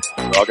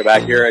 Welcome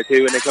back here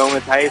to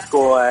Nokomis High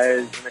School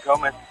as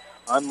Nokomis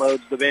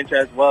unloads the bench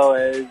as well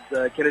as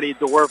Kennedy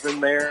DeWerf in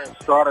there,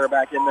 Straughter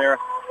back in there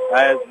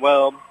as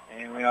well.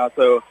 And we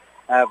also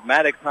have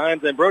Maddox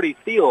Hines and Brody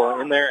Steele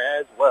in there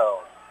as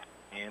well.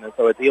 And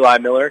so it's Eli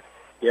Miller.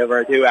 Give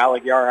her to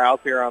Alec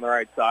Yarhouse here on the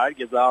right side.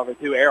 Gives it over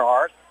to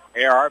Earhart.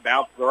 Earhart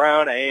bounces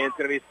around, and it's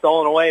going to be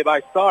stolen away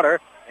by Stoddard.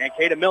 And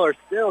Caden Miller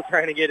still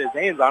trying to get his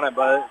hands on it,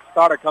 but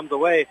Stoddard comes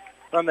away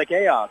from the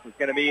chaos. It's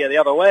going to be the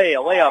other way, a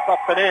layup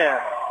up and in.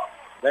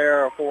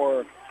 There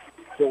for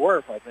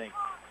DeWerf, I think.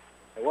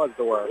 It was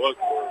DeWerf.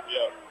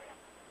 Yeah.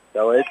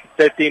 So it's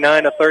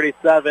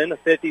 59-37,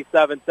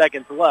 57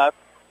 seconds left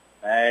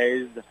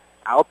as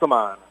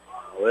Altamont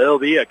will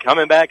be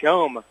coming back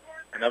home.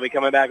 And they'll be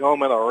coming back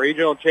home in a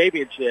regional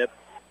championship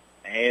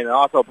and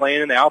also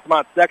playing in the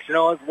Altamont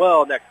sectional as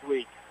well next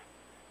week.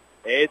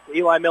 It's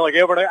Eli Miller.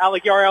 Get over to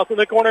Alec Yarhouse in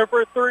the corner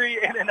for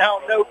three. In and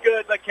out, no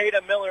good.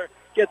 Makeda Miller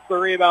gets the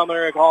rebound.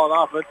 They're going to call an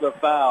offensive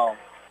foul.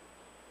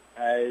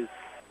 As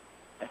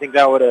I think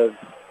that would have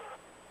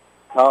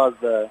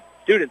caused the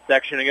student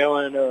section to go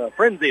into a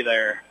frenzy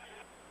there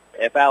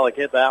if Alec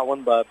hit that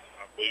one, but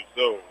I believe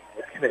so.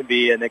 It's going to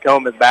be a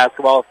Nokomis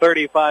basketball.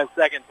 35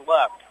 seconds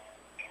left.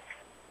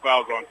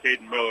 Fouls on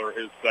Caden Miller,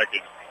 his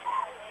second.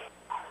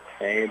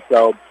 And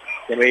so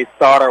going to be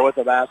Stoddard with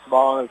the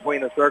basketball in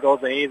between the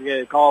circles, and he's going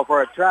to call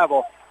for a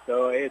travel.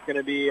 So it's going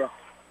to be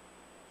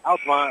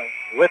Altamont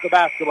with the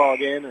basketball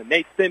again. And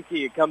Nate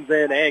Stimke comes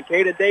in, and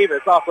Caden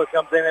Davis also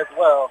comes in as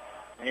well.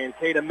 And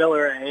Caden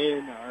Miller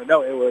and, it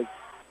was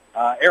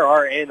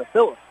Earhart and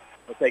Phillips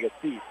will take a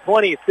seat.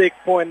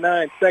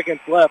 26.9 seconds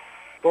left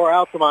for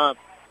Altamont.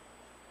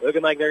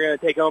 Looking like they're going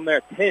to take home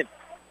their 10th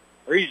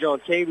regional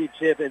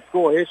championship in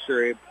school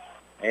history.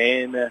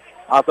 And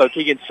also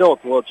Keegan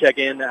Schultz will check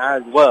in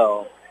as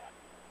well.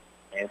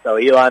 And so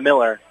Eli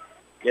Miller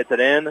gets it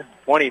in.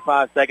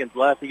 25 seconds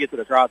left. He gets it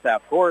across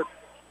half court.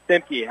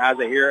 Stimke has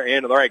it here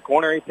in the right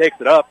corner. He picks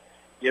it up.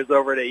 Gives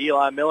over to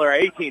Eli Miller.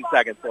 18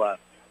 seconds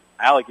left.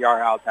 Alec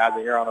Yarhouse has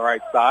it here on the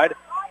right side.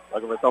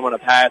 Looking for someone to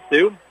pass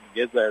to.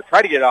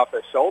 Try to get it off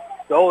to Schultz.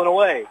 Stolen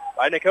away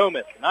by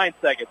Nokomis. 9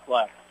 seconds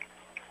left.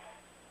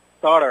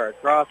 Stoddard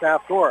across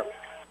half court.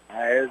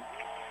 As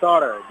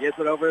Stoddard gets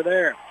it over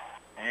there.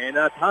 And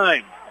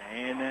time.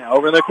 And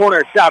over in the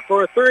corner. Shot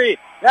for a three.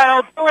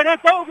 That'll do it.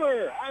 It's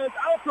over. As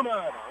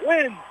Altamont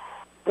wins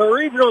the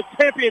regional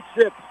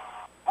championship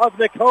of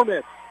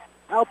Nokomis.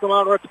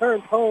 Altamont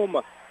returns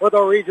home with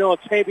a regional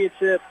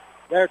championship.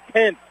 Their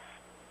 10th.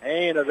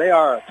 And they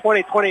are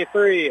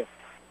 2023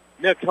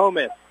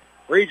 Nokomis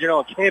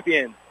regional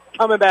champions,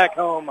 coming back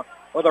home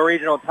with a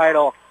regional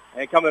title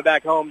and coming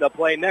back home to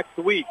play next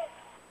week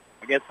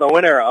against the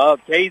winner of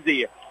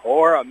Casey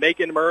or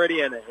Macon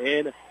Meridian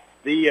in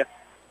the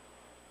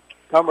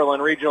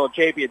Cumberland Regional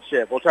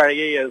Championship. We'll try to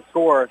get you a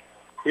score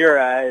here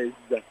as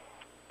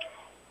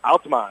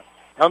Altamont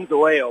comes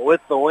away with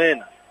the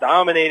win.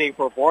 Dominating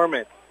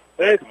performance,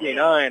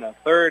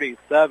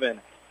 59-37.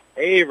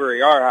 Avery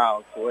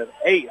Yarhouse with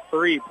 8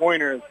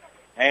 3-pointers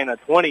and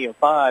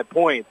 25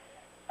 points.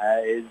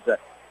 As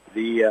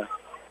the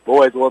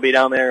boys will be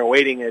down there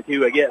waiting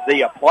to get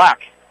the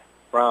plaque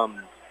from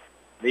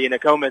the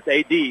Nokomis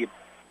AD.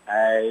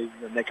 As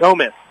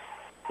Nokomis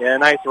get a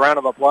nice round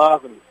of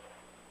applause. And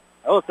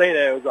I will say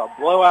that it was a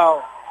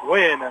blowout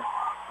win,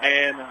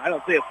 and I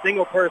don't see a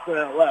single person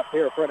that left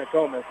here for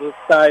Nokomis. This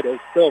side is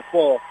still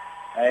full,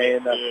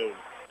 and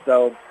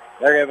so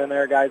they're giving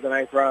their guys a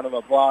nice round of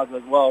applause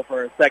as well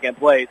for second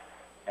place.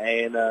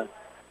 And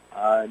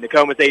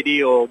Nokomis AD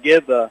will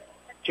give the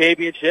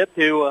championship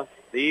to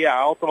the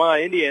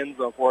Altamont Indians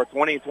for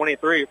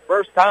 2023.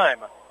 First time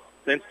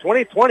since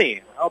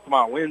 2020,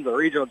 Altamont wins a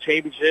regional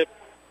championship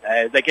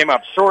as they came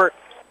up short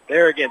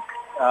there against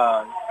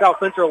South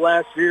Central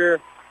last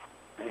year.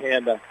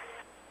 And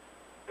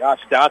Josh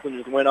Dotson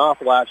just went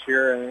off last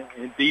year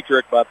in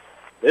Dietrich, but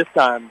this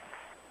time,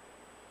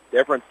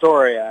 different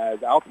story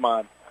as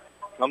Altamont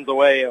comes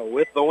away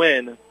with the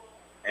win,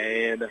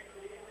 and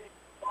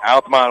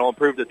Altamont will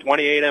improve to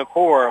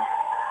 28-4,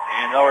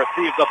 and they'll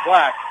receive the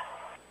plaque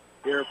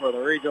here for the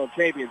regional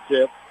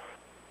championship.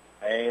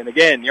 And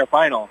again, your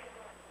final,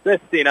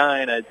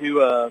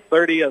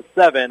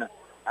 59-37,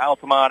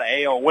 Altamont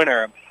AO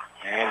winner.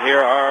 And here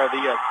are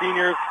the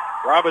seniors.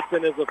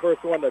 Robinson is the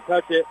first one to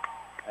touch it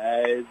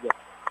as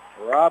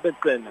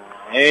Robinson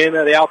and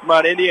the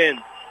Altamont Indians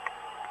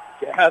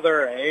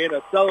gather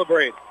and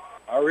celebrate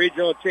our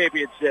regional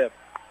championship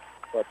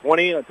for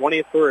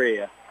 2023.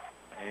 And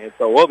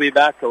so we'll be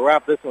back to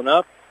wrap this one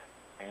up,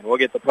 and we'll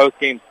get the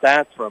post-game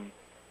stats from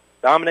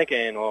Dominic,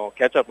 and we'll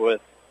catch up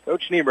with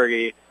Coach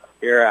Schneeberge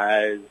here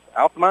as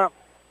Altamont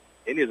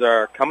Indians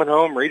are coming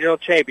home regional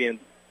champions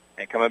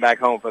and coming back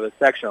home for the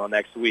sectional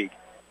next week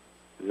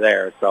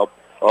there. So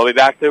we'll be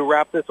back to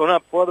wrap this one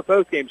up for the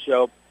post-game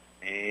show.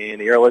 And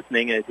you're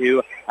listening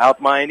to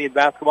Altamont Indians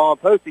basketball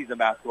and postseason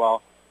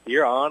basketball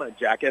here on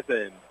Jack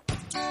FM.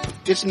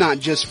 It's not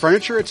just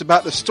furniture, it's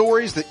about the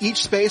stories that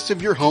each space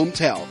of your home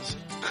tells.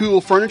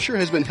 Cool Furniture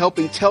has been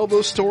helping tell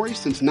those stories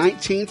since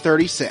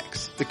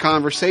 1936. The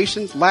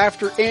conversations,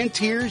 laughter, and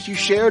tears you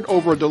shared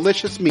over a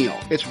delicious meal.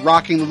 It's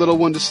rocking the little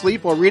one to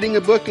sleep while reading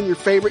a book in your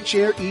favorite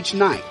chair each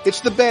night.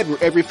 It's the bed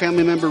where every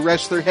family member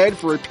rests their head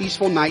for a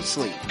peaceful night's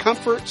sleep.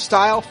 Comfort,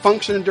 style,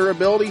 function, and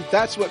durability,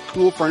 that's what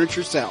Cool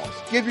Furniture sells.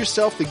 Give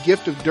yourself the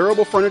gift of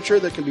durable furniture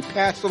that can be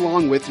passed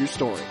along with your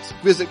stories.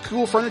 Visit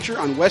Cool Furniture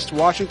on West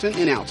Washington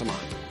in Altamont.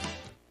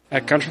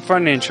 At Country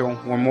Financial,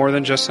 we're more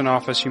than just an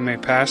office you may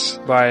pass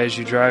by as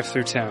you drive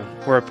through town.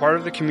 We're a part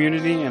of the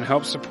community and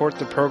help support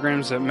the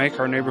programs that make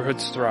our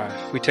neighborhoods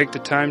thrive. We take the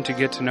time to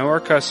get to know our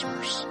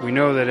customers. We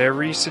know that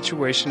every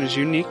situation is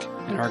unique,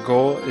 and our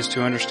goal is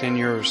to understand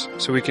yours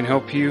so we can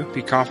help you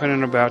be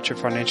confident about your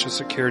financial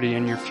security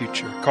and your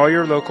future. Call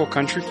your local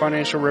Country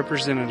Financial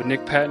representative,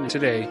 Nick Patton,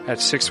 today at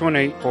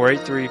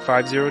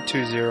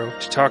 618-483-5020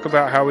 to talk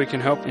about how we can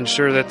help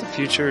ensure that the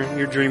future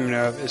you're dreaming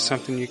of is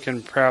something you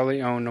can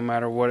proudly own no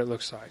matter what it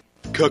looks like.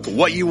 Cook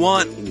what you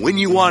want, when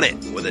you want it,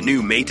 with a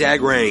new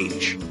Maytag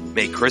range.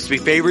 Make crispy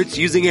favorites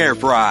using air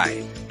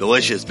fry.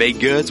 Delicious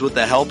baked goods with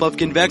the help of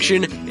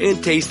convection,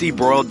 and tasty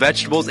broiled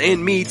vegetables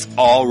and meats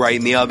all right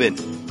in the oven.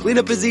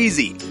 Cleanup is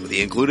easy with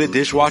the included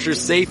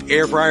dishwasher-safe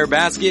air fryer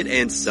basket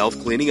and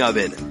self-cleaning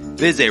oven.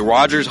 Visit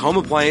Rogers Home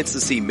Appliance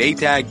to see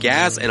Maytag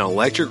gas and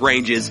electric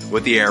ranges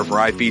with the air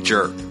fry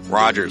feature.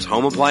 Rogers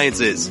Home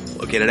Appliances,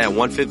 located at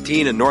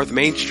 115 and North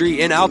Main Street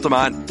in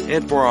Altamont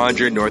and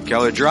 400 North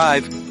Keller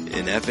Drive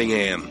in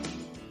Effingham.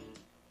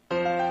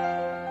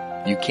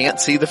 You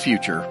can't see the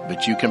future,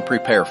 but you can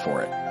prepare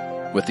for it.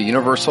 With the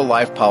Universal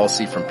Life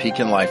Policy from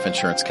Pekin Life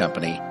Insurance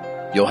Company,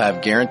 you'll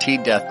have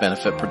guaranteed death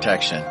benefit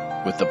protection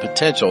with the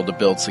potential to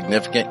build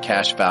significant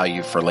cash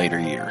value for later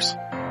years.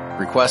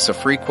 Request a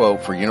free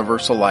quote for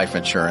Universal Life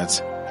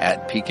Insurance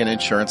at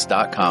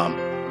PekinInsurance.com,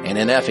 and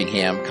in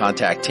Effingham,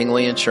 contact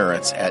Tingley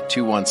Insurance at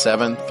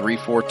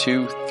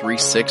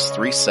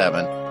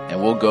 217-342-3637,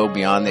 and we'll go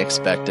beyond the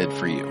expected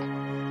for you.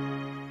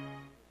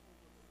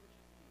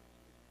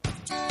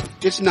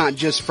 It's not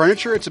just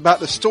furniture, it's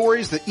about the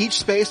stories that each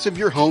space of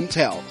your home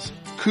tells.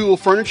 Cool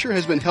Furniture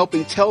has been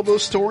helping tell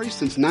those stories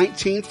since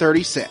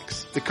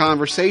 1936. The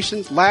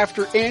conversations,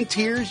 laughter, and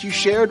tears you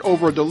shared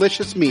over a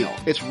delicious meal.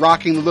 It's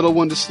rocking the little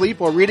one to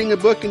sleep while reading a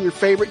book in your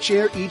favorite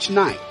chair each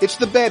night. It's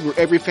the bed where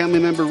every family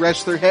member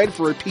rests their head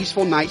for a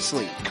peaceful night's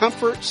sleep.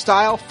 Comfort,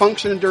 style,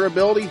 function, and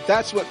durability,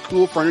 that's what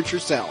Cool Furniture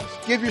sells.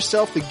 Give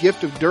yourself the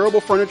gift of durable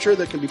furniture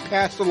that can be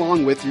passed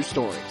along with your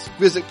stories.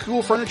 Visit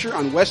Cool Furniture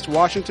on West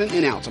Washington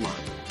in Altamont.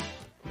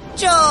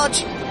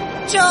 George!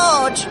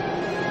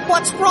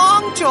 What's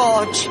wrong,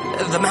 George?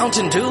 The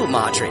Mountain Dew,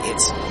 Marjorie.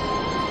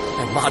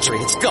 Marjorie,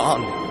 it's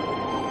gone.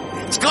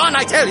 It's gone,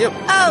 I tell you.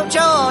 Oh,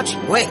 George.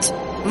 Wait,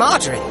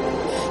 Marjorie.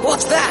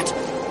 What's that?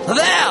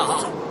 There.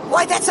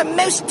 Why, that's a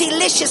most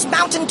delicious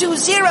Mountain Dew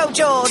Zero,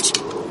 George.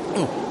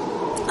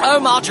 Oh,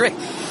 Marjorie.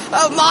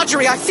 Oh,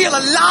 Marjorie, I feel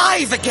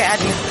alive again.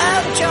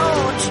 Oh,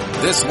 George.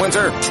 This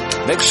winter,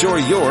 make sure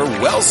you're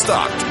well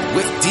stocked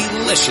with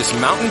delicious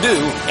Mountain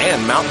Dew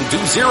and Mountain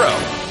Dew Zero.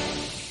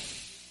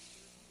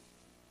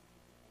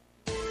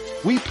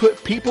 We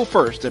put people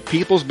first at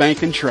People's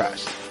Bank and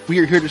Trust. We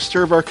are here to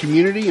serve our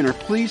community and are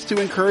pleased to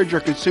encourage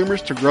our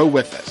consumers to grow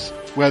with us.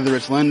 Whether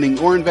it's lending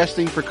or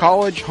investing for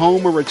college,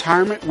 home, or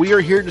retirement, we are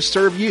here to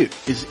serve you.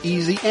 It's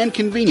easy and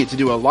convenient to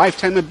do a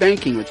lifetime of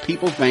banking with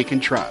People's Bank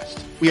and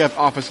Trust. We have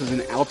offices in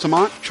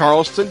Altamont,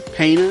 Charleston,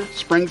 Pana,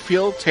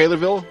 Springfield,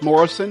 Taylorville,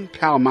 Morrison,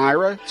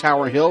 Palmyra,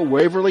 Tower Hill,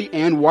 Waverly,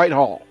 and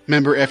Whitehall.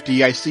 Member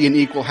FDIC and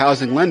equal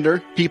housing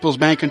lender, People's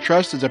Bank and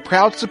Trust is a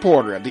proud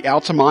supporter of the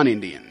Altamont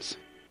Indians.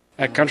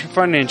 At Country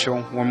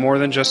Financial, we're more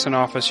than just an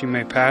office you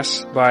may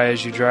pass by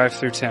as you drive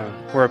through town.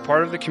 We're a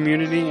part of the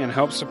community and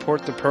help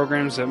support the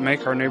programs that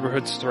make our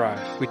neighborhoods thrive.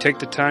 We take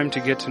the time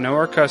to get to know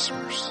our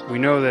customers. We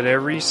know that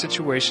every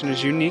situation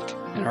is unique,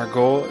 and our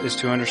goal is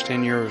to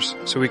understand yours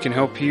so we can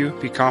help you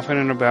be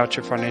confident about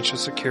your financial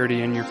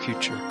security and your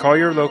future. Call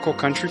your local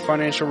Country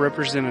Financial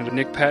representative,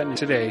 Nick Patton,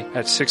 today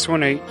at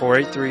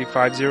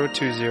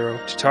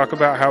 618-483-5020 to talk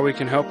about how we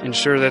can help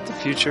ensure that the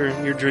future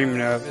you're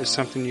dreaming of is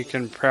something you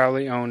can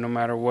proudly own no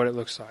matter what it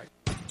looks like.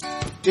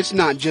 It's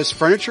not just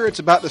furniture, it's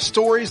about the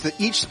stories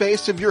that each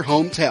space of your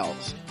home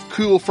tells.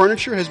 Cool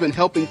Furniture has been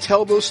helping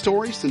tell those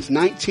stories since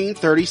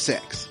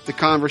 1936. The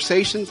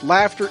conversations,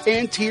 laughter,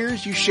 and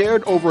tears you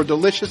shared over a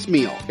delicious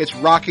meal. It's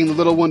rocking the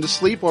little one to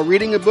sleep while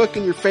reading a book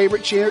in your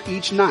favorite chair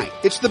each night.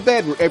 It's the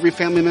bed where every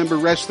family member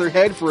rests their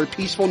head for a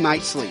peaceful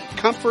night's sleep.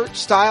 Comfort,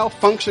 style,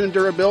 function, and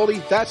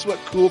durability, that's what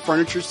Cool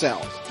Furniture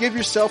sells. Give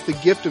yourself the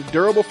gift of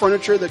durable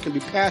furniture that can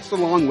be passed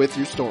along with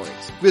your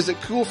stories. Visit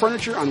Cool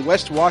Furniture on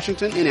West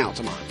Washington in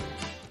Altamont.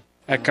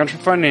 At Country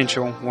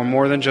Financial, we're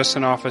more than just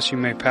an office you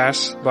may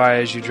pass by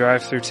as you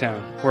drive through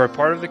town. We're a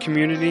part of the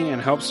community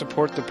and help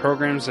support the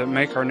programs that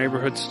make our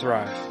neighborhoods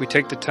thrive. We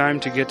take the time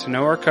to get to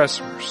know our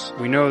customers.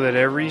 We know that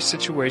every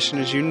situation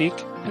is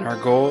unique, and our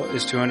goal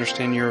is to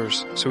understand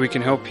yours so we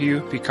can help you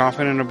be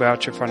confident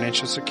about your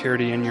financial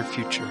security and your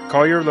future.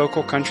 Call your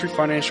local Country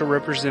Financial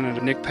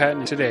representative, Nick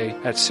Patton, today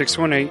at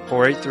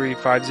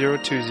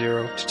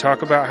 618-483-5020 to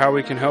talk about how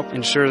we can help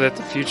ensure that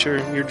the future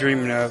you're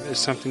dreaming of is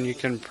something you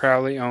can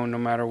proudly own no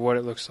matter what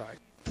it looks like.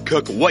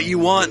 Cook what you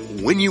want,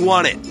 when you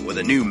want it, with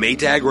a new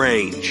Maytag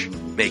range.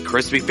 Make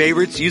crispy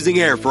favorites using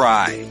air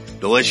fry.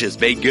 Delicious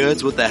baked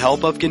goods with the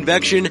help of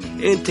convection,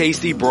 and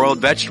tasty broiled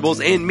vegetables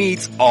and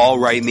meats all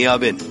right in the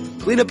oven.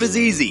 Cleanup is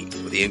easy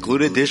with the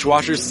included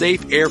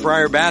dishwasher-safe air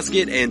fryer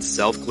basket and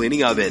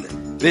self-cleaning oven.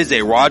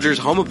 Visit Rogers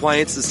Home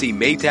Appliance to see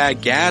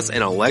Maytag gas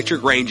and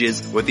electric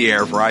ranges with the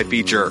air fry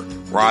feature.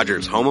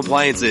 Rogers Home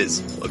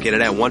Appliances,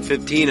 located at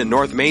 115 and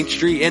North Main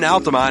Street in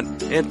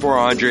Altamont and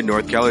 400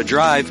 North Keller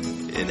Drive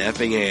in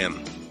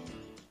Effingham.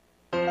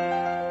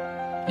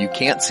 You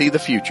can't see the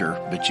future,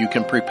 but you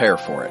can prepare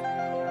for it.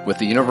 With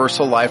the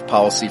Universal Life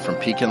Policy from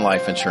Pekin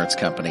Life Insurance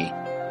Company,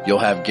 you'll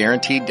have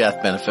guaranteed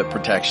death benefit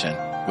protection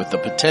with the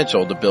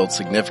potential to build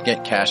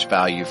significant cash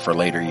value for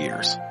later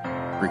years.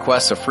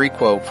 Request a free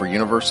quote for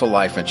Universal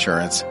Life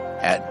Insurance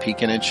at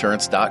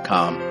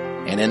PekinInsurance.com,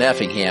 and in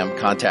Effingham,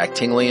 contact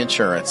Tingley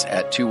Insurance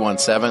at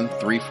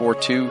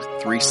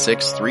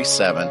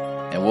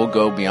 217-342-3637, and we'll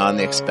go beyond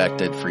the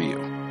expected for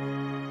you.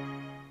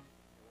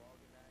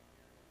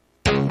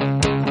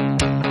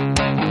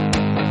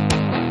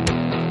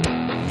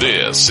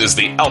 This is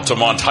the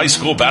Altamont High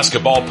School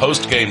Basketball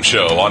Post-Game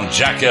Show on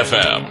Jack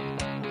FM.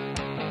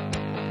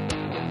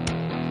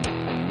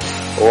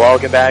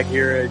 Welcome back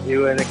here to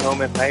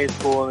Nokomis High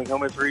School and the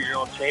Nokomis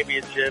Regional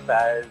Championship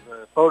as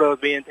photos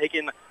being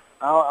taken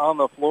out on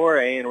the floor,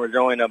 and we're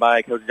joined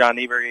by Coach John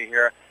Niebury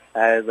here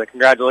as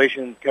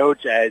congratulations,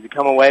 Coach, as you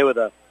come away with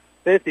a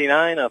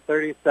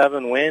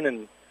 59-37 win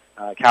and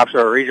capture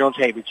a regional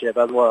championship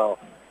as well.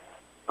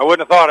 I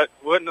wouldn't have thought it.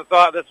 Wouldn't have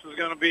thought this was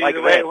going to be like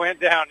the way it went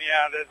down.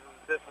 Yeah,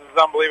 this is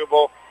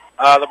unbelievable.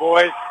 The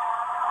boys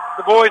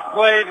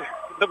played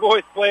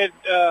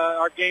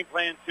our game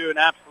plan to an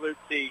absolute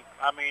T.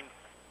 I mean,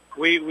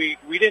 we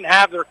didn't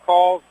have their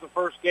calls the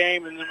first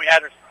game, and then we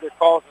had their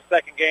calls the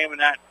second game, and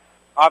that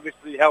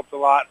obviously helped a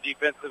lot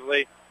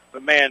defensively.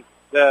 But man,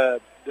 the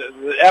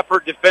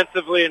effort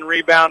defensively and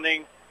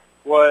rebounding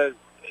was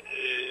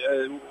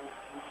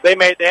they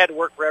had to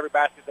work for every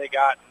basket they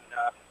got. And,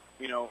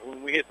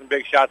 when we hit some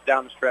big shots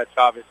down the stretch,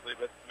 obviously.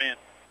 But man,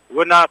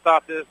 would not have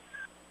thought this,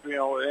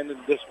 ended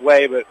this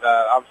way. But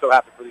I'm so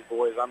happy for these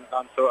boys. I'd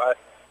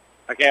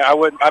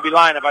be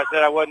lying if I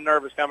said I wasn't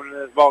nervous coming into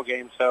this ball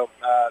game. So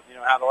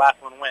how the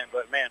last one went.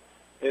 But man,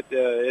 it's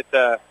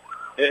a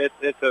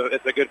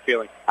good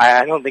feeling.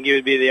 I don't think you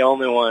would be the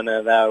only one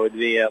that would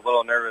be a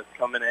little nervous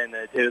coming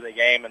into the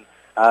game. And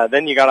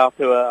then you got off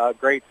to a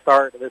great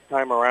start this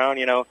time around.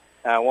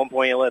 At one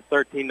point you led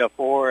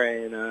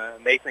 13-4, and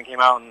Mason came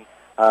out and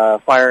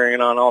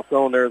firing on all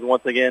cylinders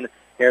once again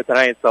here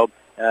tonight. So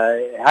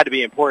it had to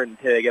be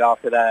important to get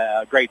off to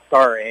that great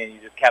start, and you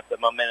just kept the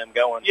momentum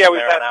going. Yeah,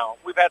 we've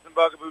had some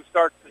bugaboo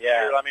starts this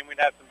year. I mean, we'd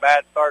had some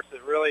bad starts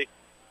that really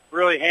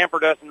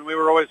hampered us, and we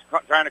were always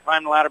trying to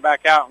climb the ladder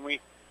back out. And we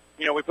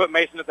put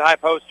Mason at the high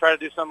post, try to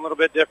do something a little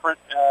bit different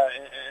and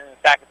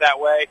attack it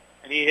that way.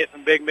 And he hit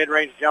some big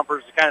mid-range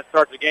jumpers to kind of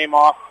start the game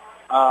off.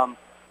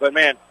 But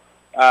man,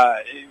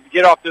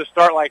 get off to a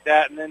start like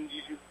that, and then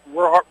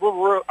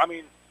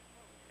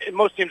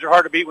most teams are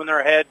hard to beat when they're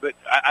ahead, but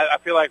I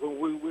feel like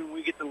when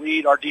we get the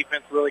lead, our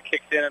defense really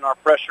kicks in, and our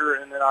pressure,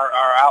 and then our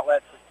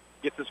outlets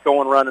gets us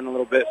going running a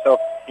little bit. So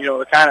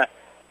it kind of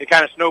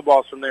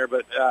snowballs from there.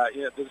 But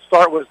the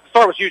start was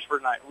huge for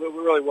tonight. It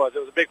really was. It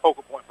was a big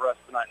focal point for us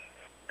tonight.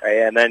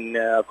 And then,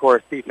 of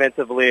course,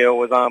 defensively, it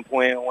was on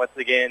point once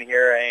again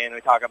here, and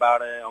we talk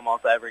about it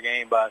almost every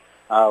game. But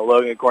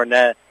Logan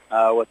Cornett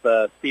with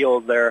the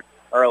steals there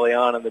early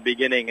on in the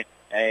beginning.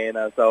 And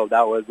so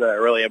that was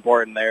really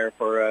important there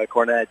for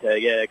Cornett to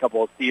get a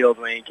couple of steals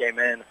when he came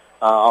in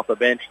off the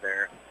bench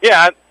there.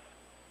 Yeah,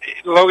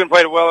 Logan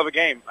played a well of a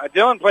game.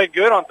 Dylan played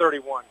good on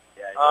 31.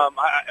 Yeah,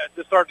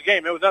 to start the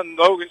game, it was nothing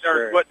Logan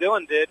or what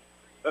Dylan did,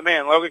 but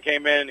man, Logan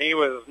came in and he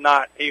was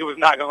not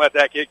going to let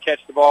that kid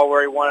catch the ball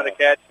where he wanted to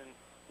catch. And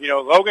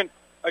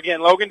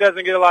Logan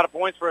doesn't get a lot of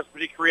points for us,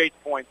 but he creates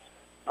points.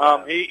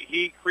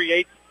 He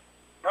creates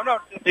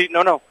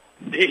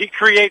he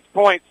creates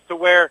points to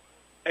where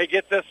he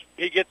gets us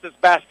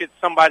baskets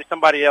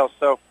somebody else.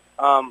 So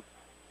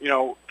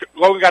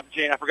Logan got the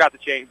chain. I forgot the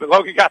chain, but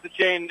Logan got the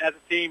chain as a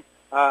team.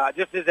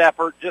 Just his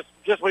effort, just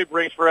what he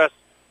brings for us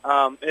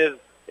is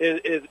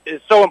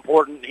so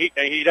important.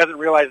 He doesn't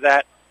realize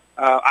that.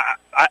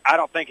 I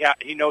don't think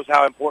he knows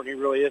how important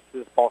he really is to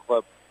this ball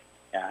club.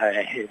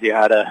 Yeah, you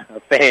had a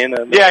fan.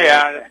 Of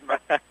yeah.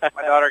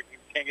 My daughter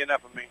can't get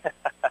enough of me.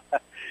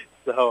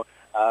 So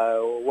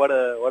what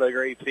a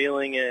great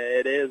feeling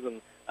it is,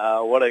 and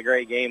what a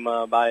great game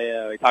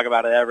by. We talk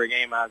about it every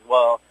game as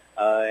well.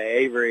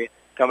 Avery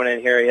coming in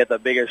here, he hit the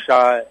biggest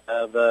shot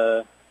of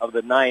the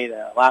night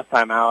last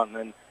time out, and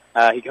then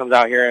he comes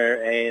out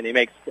here and he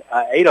makes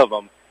 8 of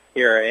them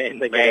here in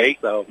the game. 8?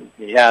 So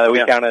we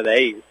counted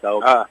 8.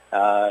 So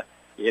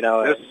we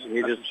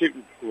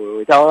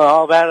tell him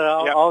all about it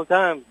all the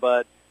time,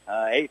 but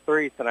 8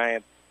 threes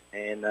tonight,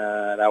 and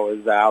that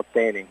was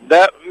outstanding.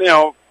 That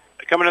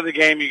coming into the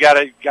game, you got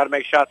to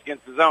make shots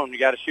against the zone. You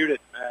got to shoot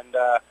it, and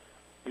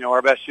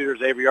our best shooter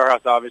is Avery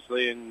Yarhouse,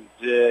 obviously, and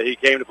he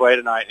came to play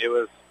tonight. It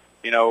was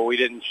we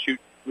didn't shoot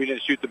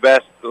the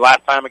best the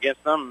last time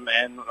against them,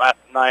 and last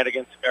time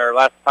against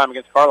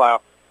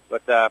Carlisle,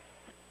 but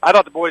I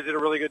thought the boys did a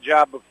really good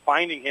job of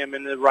finding him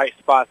in the right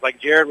spots. Like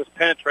Jared was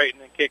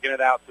penetrating and kicking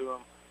it out to him.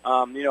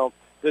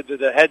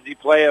 The headsy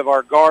play of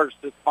our guards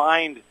to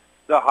find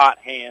the hot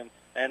hand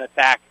and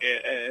attack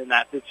in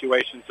that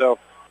situation. So,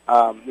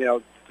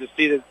 to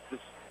see this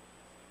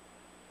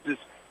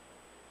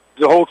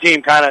the whole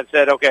team kind of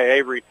said, okay,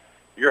 Avery,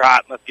 you're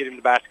hot. Let's get him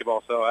to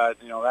basketball. So, that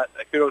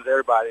kudos to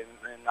everybody,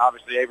 and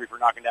obviously Avery for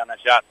knocking down that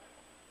shot.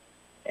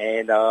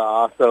 And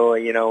also,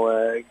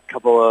 a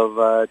couple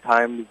of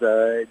times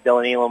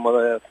Dylan Elam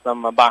with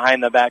some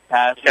behind-the-back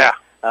pass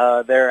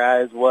there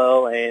as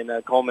well,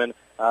 and Coleman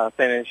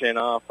finishing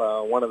off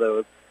one of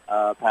those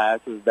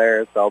passes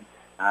there. So,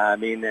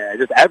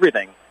 just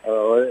everything.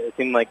 It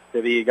seemed like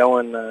to be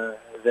going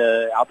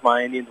the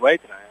Altamont Indians' way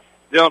tonight.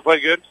 Dylan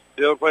played good.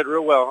 Dylan played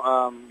real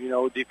well,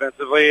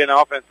 defensively and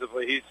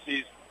offensively.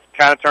 He's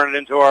kind of turned it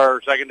into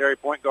our secondary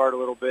point guard a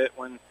little bit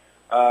when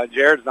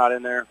Jared's not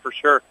in there, for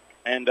sure.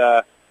 And,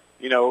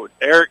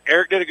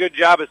 Eric did a good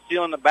job of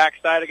sealing the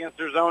backside against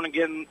their zone and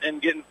getting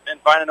and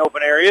finding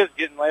open areas,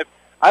 getting left.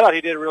 I thought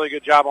he did a really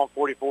good job on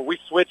 44. We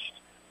switched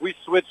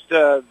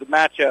the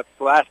matchup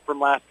from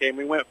last game.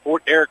 We went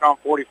Eric on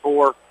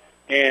 44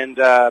 and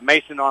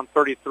Mason on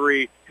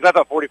 33, because I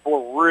thought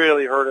 44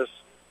 really hurt us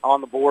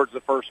on the boards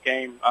the first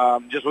game,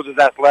 just with his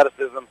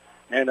athleticism.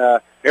 And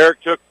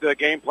Eric took the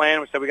game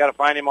plan. We said we got to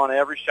find him on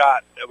every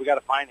shot. We got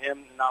to find him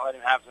and not let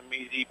him have some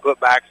easy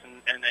putbacks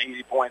and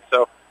easy points.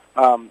 So,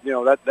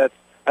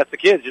 that's the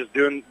kids just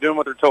doing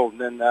what they're told.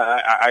 And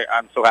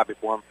I'm so happy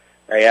for him.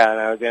 Yeah, and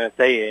I was going to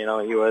say,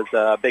 he was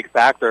a big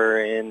factor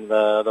in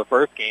the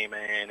first game,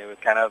 and it was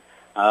kind of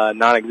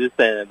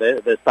non-existent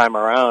this time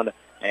around.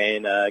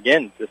 And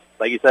again, just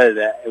like you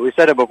said, we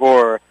said it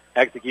before,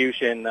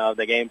 execution of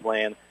the game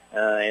plan,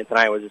 and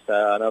tonight was just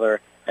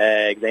another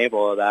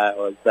example of that,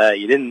 was that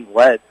you didn't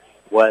let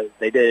what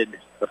they did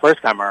the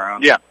first time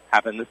around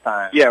happen this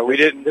time. Yeah, we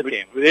didn't. This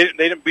game. They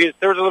didn't beat us.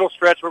 There was a little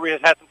stretch where we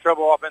had some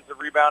trouble offensive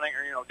rebounding,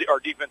 or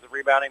defensive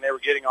rebounding. They were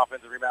getting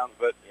offensive rebounds,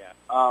 but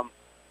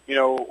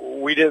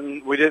we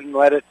didn't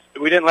let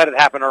it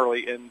happen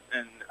early, and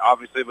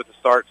obviously with the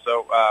start.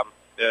 So,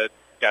 this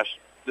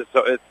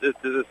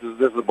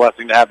is a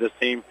blessing to have this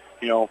team.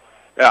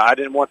 I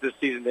didn't want this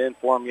season to end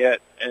for them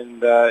yet,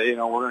 and we're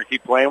going to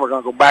keep playing. We're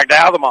going to go back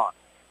to Altamont.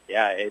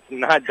 Yeah, it's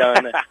not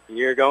done.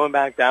 You're going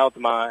back to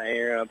Altamont, and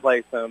you're going to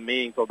play some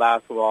meaningful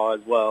basketball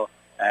as well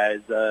as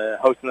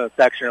hosting a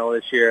sectional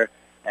this year.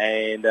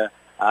 And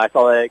I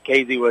saw that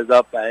Casey was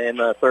up in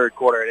the third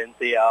quarter. I didn't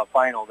see a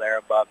final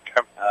there, but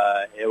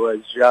it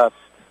was just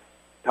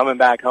coming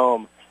back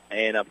home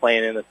and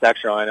playing in the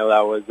sectional. I know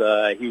that was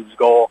a huge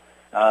goal,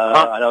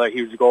 another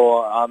huge goal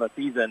on the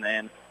season.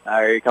 And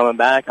you're coming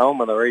back home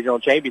with a regional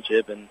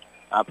championship and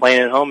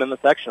playing at home in the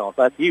sectional.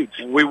 So that's huge.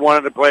 And we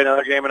wanted to play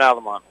another game in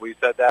Altamont. We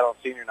said that on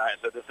senior night.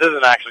 So this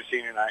isn't actually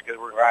senior night because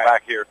we're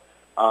back here.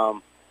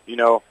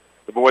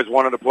 The boys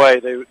wanted to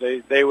play.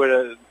 They would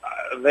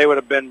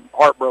have been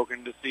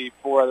heartbroken to see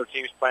 4 other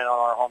teams playing on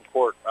our home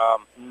court.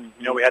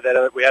 We had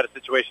a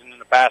situation in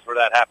the past where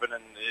that happened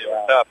and it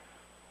was tough.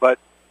 But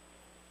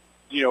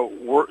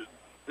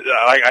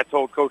I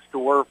told Coach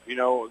DeWerf,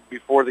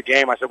 before the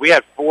game, I said we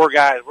had 4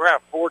 guys. We're gonna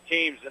have 4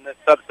 teams in this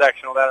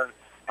subsectional that are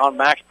on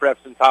max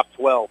preps in top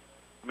 12.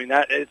 I mean,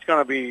 it's going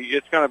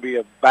to be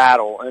a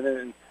battle, and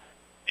then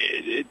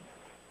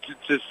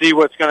to see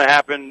what's going to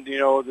happen,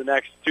 the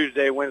next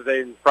Tuesday,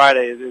 Wednesday, and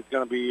Friday is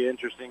going to be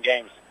interesting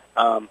games.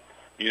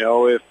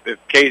 If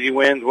Casey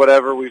wins,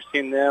 whatever, we've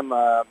seen them.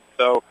 We're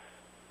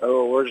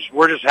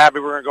just happy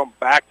we're going to go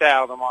back to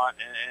Altamont,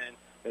 and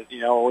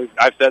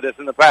I've said this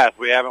in the past,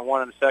 we haven't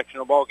won a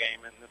sectional ball game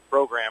in this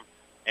program,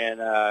 and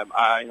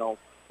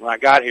when I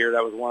got here,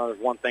 that was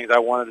one things I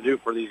wanted to do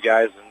for these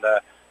guys, and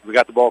we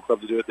got the ball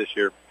club to do it this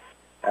year.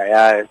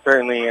 Yeah,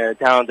 certainly a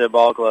talented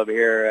ball club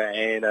here,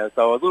 and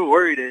so I was a little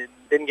worried it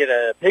didn't get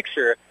a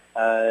picture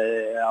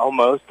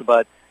almost,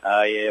 but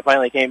you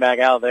finally came back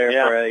out there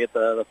to get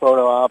the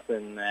photo op,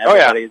 and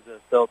everybody's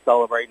still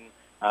celebrating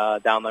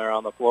down there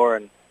on the floor,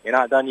 and you're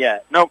not done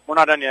yet. Nope, we're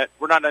not done yet.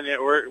 We're going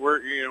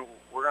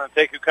to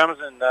take who comes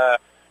and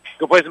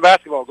go play some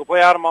basketball. Go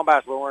play Altamont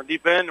basketball. We're going to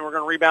defend, and we're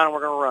going to rebound, and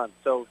we're going to run.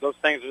 So those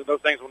things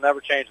will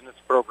never change in this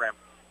program.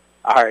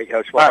 All right,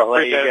 Coach. Well, I'll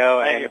let you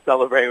go and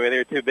celebrate with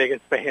your 2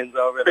 biggest fans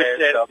over there.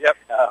 So,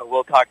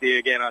 we'll talk to you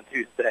again on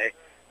Tuesday.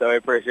 So I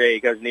appreciate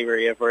you, Coach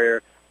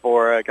Niebuhr,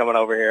 for coming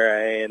over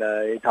here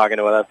and talking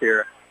with us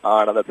here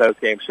on the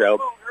post-game show.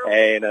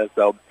 And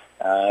so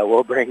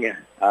we'll bring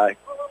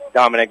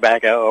Dominic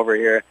back over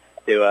here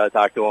to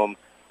talk to him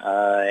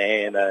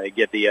and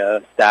get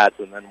the stats,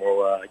 and then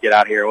we'll get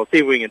out here. We'll see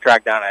if we can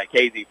track down a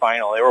KZ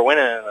final. They were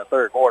winning in the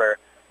third quarter,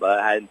 but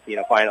I hadn't seen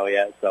a final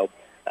yet. So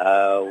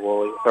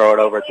we'll throw it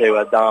over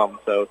to Dom.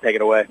 So take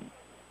it away.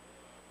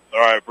 All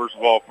right. First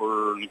of all,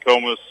 for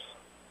Nokomis,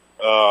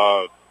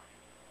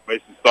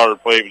 Mason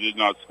started play but did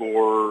not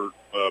score.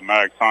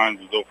 Maddox Hines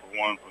was 0 for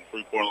 1 from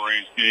three-point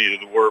range. Kenny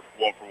to the work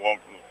 1 for 1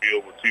 from the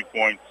field with 2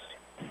 points.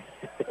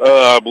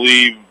 I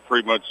believe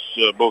pretty much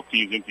both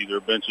teams emptied their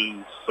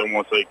benches. Some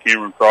want to say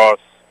Cameron Cross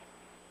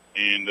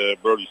and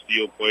Brody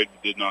Steele played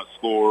but did not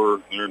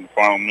score. They're in the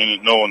final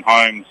minute. Nolan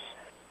Himes,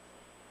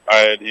 I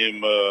had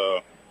him,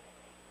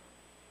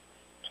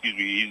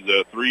 he's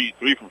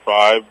 3 for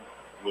 5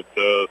 with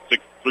 3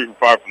 for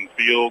 5 from the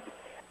field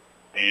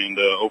and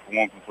 0 for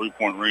 1 from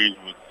three-point range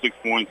with 6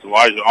 points.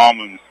 Elijah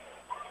Almonds,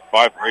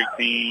 5 for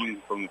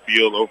 18 from the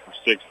field, 0 for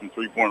 6 from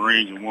three-point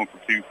range, and 1 for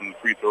 2 from the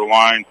free throw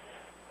line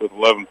with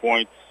 11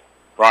 points.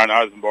 Brian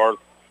Eisenbarth,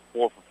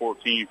 4 for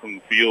 14 from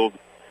the field,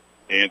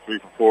 and 3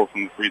 for 4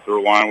 from the free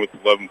throw line with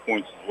 11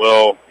 points as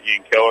well.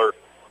 Ian Keller,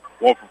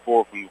 1 for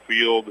 4 from the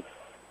field,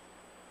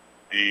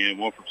 and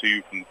 1 for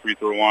 2 from the free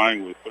throw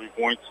line with 3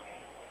 points.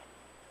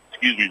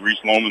 Reese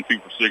Loman, 2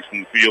 for 6 from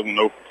the field and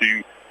 0 for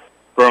 2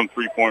 from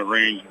three-point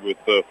range with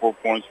 4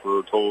 points for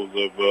a total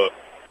of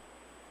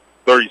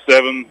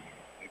 37.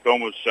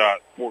 Nokomis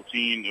shot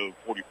 14 of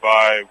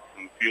 45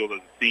 from the field as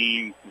a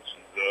team, which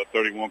is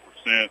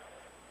 31%.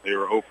 They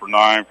were 0 for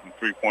 9 from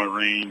three-point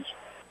range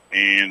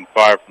and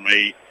 5 from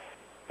 8,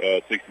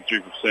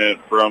 63%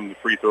 from the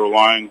free throw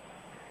line.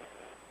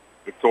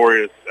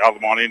 Victorious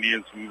Altamont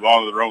Indians move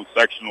on to their own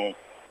sectional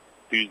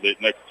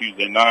next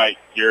Tuesday night.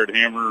 Jared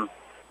Hammer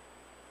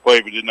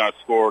played but did not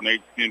score.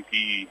 Nate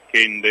Stimke,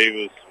 Caden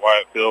Davis,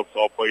 Wyatt Phillips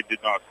all played,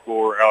 did not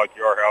score. Alec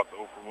Yarhouse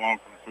 0 for 1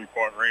 from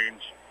three-point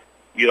range.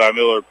 Eli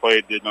Miller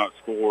played, did not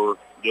score.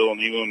 Dylan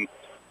Elam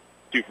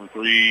 2 for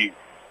 3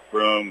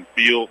 from the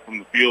field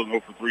and 0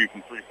 for 3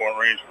 from three-point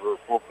range for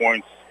 4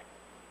 points.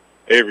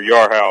 Avery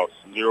Yarhouse,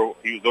 he was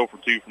 0 for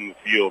 2 from the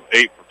field,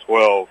 8 for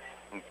 12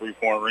 from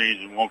three-point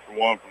range and 1 for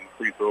 1 from the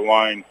free throw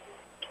line,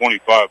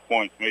 25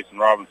 points. Mason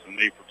Robinson,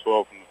 8 for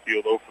 12 from the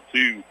field, 0 for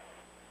 2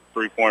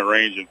 three-point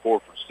range and 4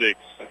 for 6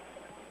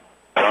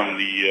 from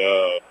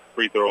the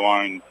free throw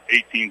line,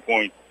 18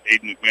 points.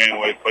 Aiden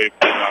McManaway played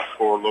but did not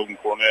score. Logan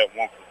Cornett,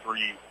 1 for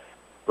 3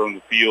 from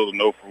the field and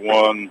 0 for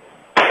 1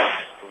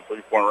 from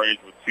three-point range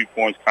with 2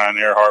 points. Kyan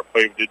Earhart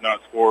played but did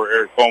not score.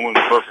 Eric Coleman,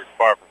 perfect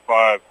 5 for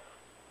 5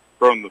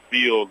 from the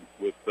field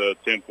with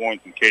 10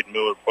 points. And Caden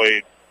Miller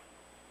played,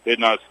 did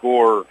not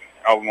score.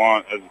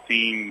 Altamont as a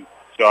team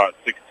shot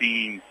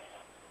 16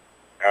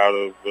 out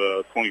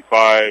of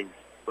 25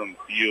 from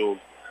the field,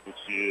 which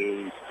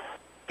is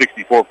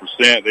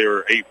 64%. They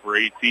were 8 for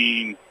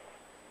 18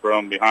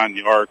 from behind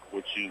the arc,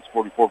 which is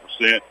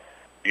 44%,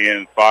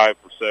 and 5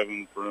 for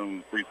 7 from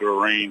the free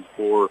throw range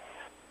for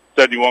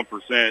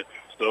 71%.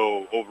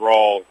 So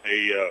overall,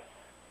 a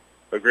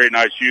great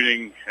night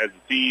shooting as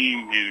a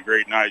team and a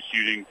great night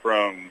shooting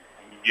from,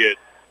 you get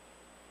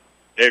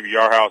Avery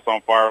Yarhouse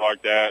on fire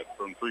like that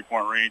from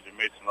three-point range, and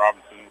Mason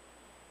Robinson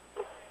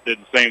did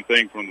the same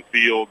thing from the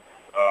field.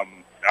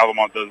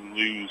 Altamont doesn't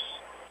lose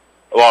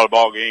a lot of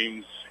ball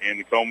games, and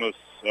Nokomis,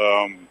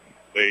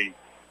 they,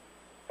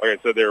 like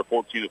I said, they were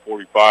 14 to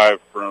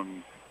 45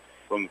 from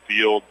the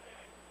field.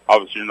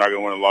 Obviously, you're not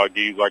going to win a lot of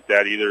games like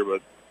that either,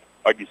 but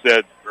like you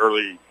said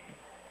early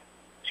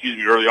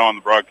on in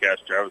the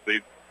broadcast, Travis,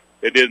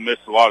 they did miss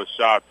a lot of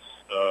shots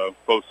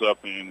close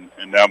up and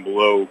down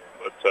below,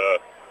 but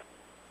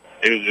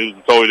it was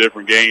a totally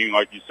different game,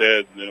 like you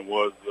said, than it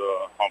was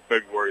on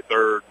February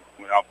 3rd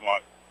when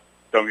Altamont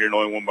come here and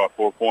only won by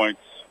 4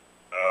 points.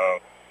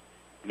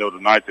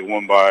 Tonight they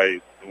won by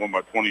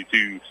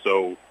 22.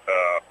 So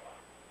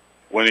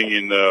winning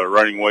in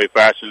running away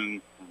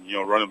fashion,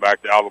 running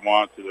back to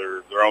Altamont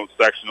to their own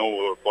sectional,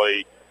 will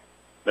play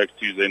next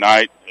Tuesday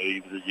night,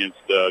 either against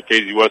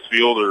Casey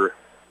Westfield or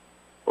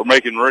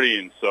Macon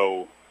Meridian.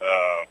 So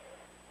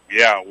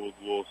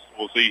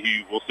we'll see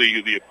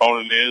who the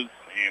opponent is,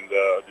 and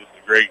just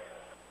a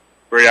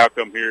great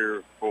outcome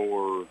here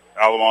for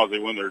Altamont. They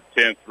win their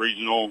 10th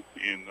regional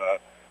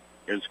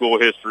in school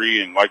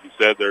history, and like you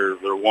said, they're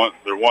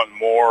wanting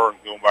more.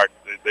 Going back,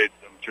 I'm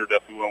sure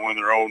definitely want to win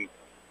their own,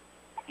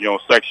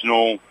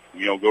 sectional.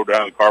 Go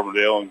down to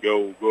Carbondale and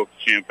go up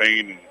to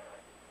Champaign and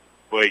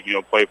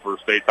play for a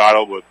state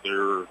title. But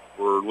we're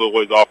a little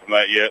ways off from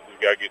that yet.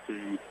 We've got to get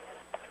through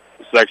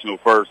the sectional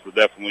first, but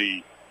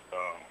definitely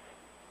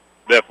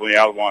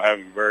Altamont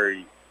having a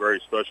very, very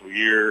special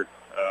year,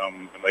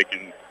 and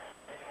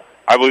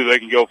I believe they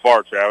can go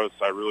far, Travis.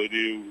 I really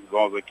do, as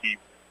long as they keep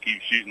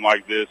shooting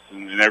like this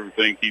and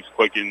everything keeps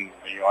clicking.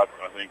 I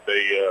think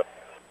they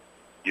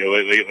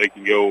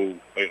can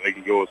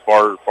go as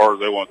far as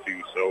they want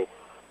to. So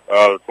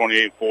they're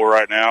 28-4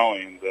 right now,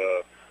 and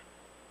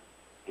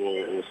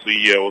we'll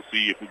see. We'll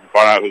see if we can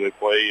find out who they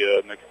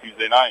play next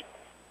Tuesday night.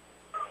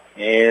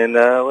 And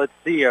let's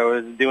see. I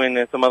was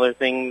doing some other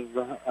things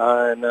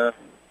on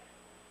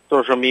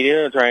social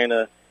media, trying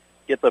to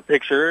get the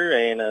picture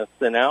and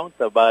sent out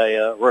by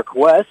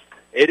request.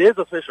 It is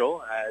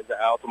official as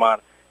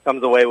Altamont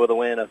comes away with a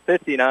win of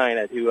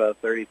 59 to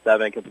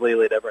 37.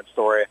 Completely different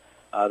story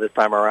this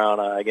time around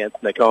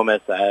against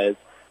Nokomis, as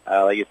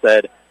like you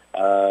said,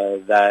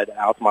 that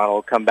Altamont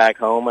will come back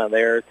home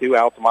there to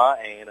Altamont,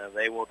 and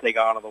they will take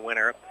on the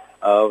winner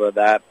of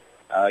that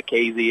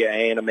Casey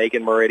and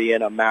Macon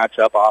Meridian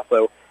matchup.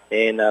 Also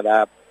in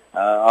that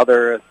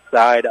other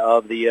side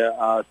of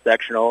the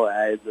sectional,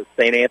 as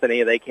St.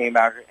 Anthony, they came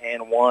back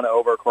and won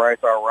over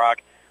Christ Our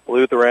Rock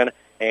Lutheran.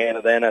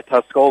 And then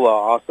Tuscola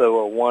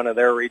also won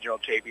their regional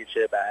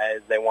championship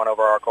as they won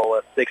over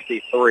Arcola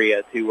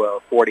 63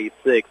 to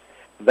 46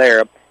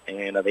 there.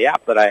 And the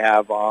app that I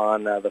have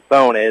on the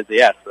phone is,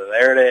 yes,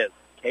 there it is,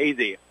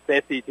 Casey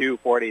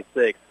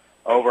 52-46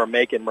 over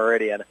Macon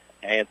Meridian.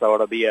 And so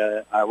it'll be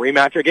a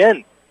rematch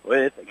again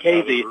with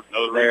Casey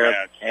there.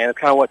 Rematch. And it's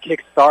kind of what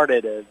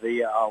kick-started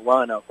the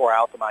run for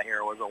Altamont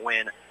here, was a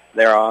win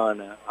there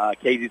on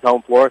Casey's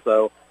home floor.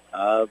 So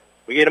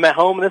we get them at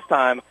home this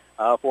time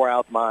for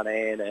Altamont,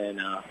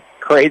 and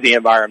crazy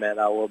environment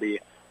will be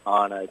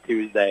on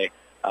Tuesday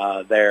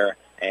there.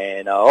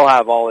 And we'll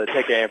have all the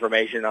ticket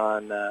information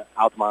on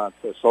Altamont's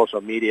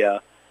social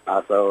media.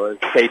 So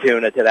stay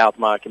tuned to the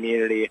Altamont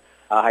Community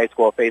High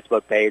School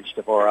Facebook page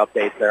for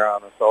updates there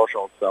on the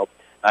socials. So,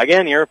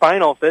 again, your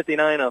final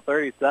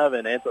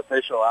 59-37. It's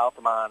official.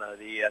 Altamont,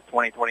 the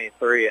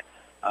 2023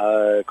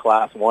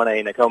 Class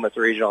 1A Nokomis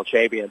Regional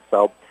Champions.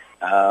 So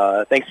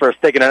thanks for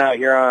sticking it out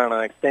here on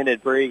an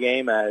extended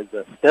pregame as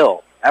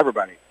still,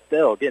 everybody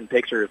still getting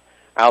pictures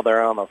out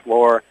there on the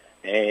floor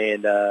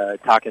and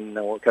talking,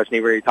 Coach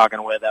Niebuhr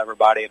talking with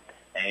everybody.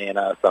 And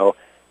so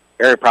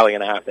they're probably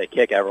going to have to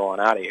kick everyone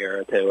out of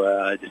here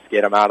to just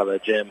get them out of the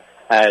gym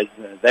as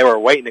they were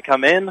waiting to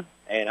come in,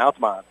 and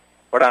Altamont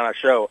put on a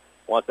show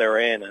once they were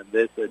in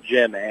this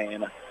gym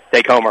and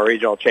take home a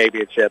regional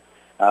championship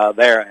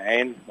there.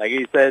 And like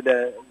you said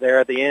there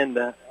at the end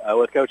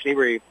with Coach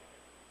Niebuhr,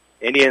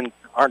 Indians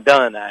aren't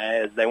done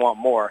as they want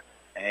more.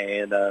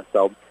 And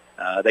so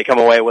they come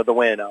away with the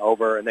win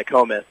over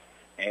Nokomis.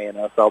 And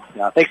so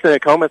thanks to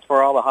Nokomis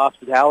for all the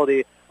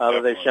hospitality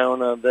that they've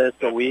shown this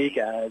week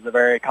as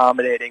very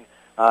accommodating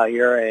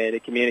here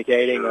and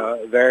communicating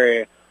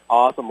very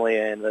awesomely,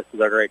 and this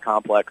is a great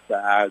complex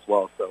as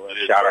well. So a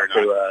shout out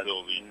to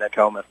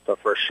Nokomis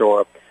for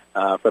sure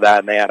for that,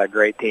 and they had a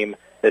great team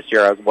this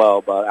year as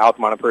well. But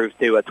Altamont improves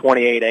to a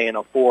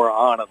 28-4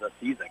 on of the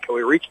season. Can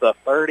we reach the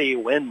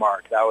 30-win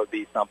mark? That would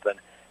be something.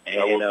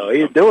 And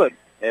you do it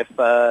if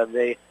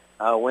they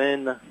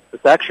win the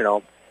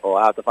sectional. We'll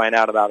have to find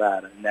out about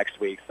that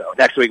next week. So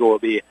next week will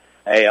be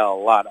a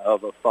lot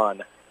of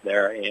fun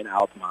there in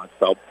Altamont.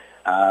 So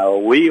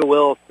we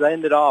will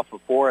send it off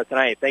for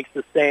tonight. Thanks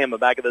to Sam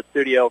back at the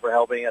studio for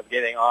helping us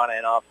getting on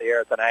and off the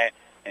air tonight.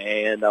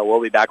 And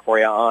we'll be back for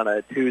you on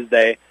a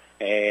Tuesday.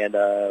 And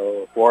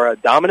for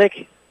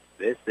Dominic,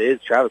 this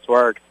is Travis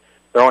Works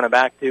throwing it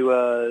back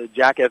to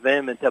Jack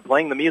FM and to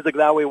playing the music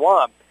that we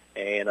want.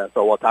 And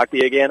so we'll talk to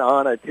you again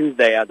on a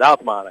Tuesday as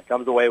Altamont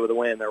comes away with a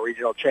win. They're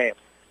regional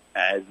champs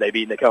as they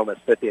beat Nokomis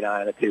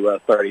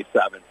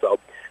 59-37. So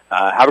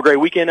have a great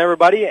weekend,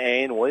 everybody,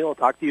 and we'll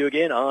talk to you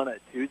again on a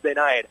Tuesday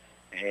night.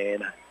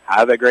 And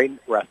have a great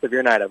rest of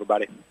your night,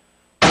 everybody.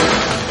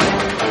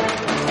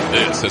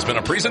 This has been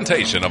a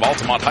presentation of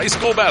Altamont High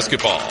School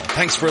basketball.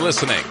 Thanks for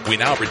listening. We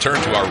now return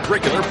to our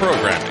regular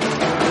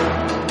programming.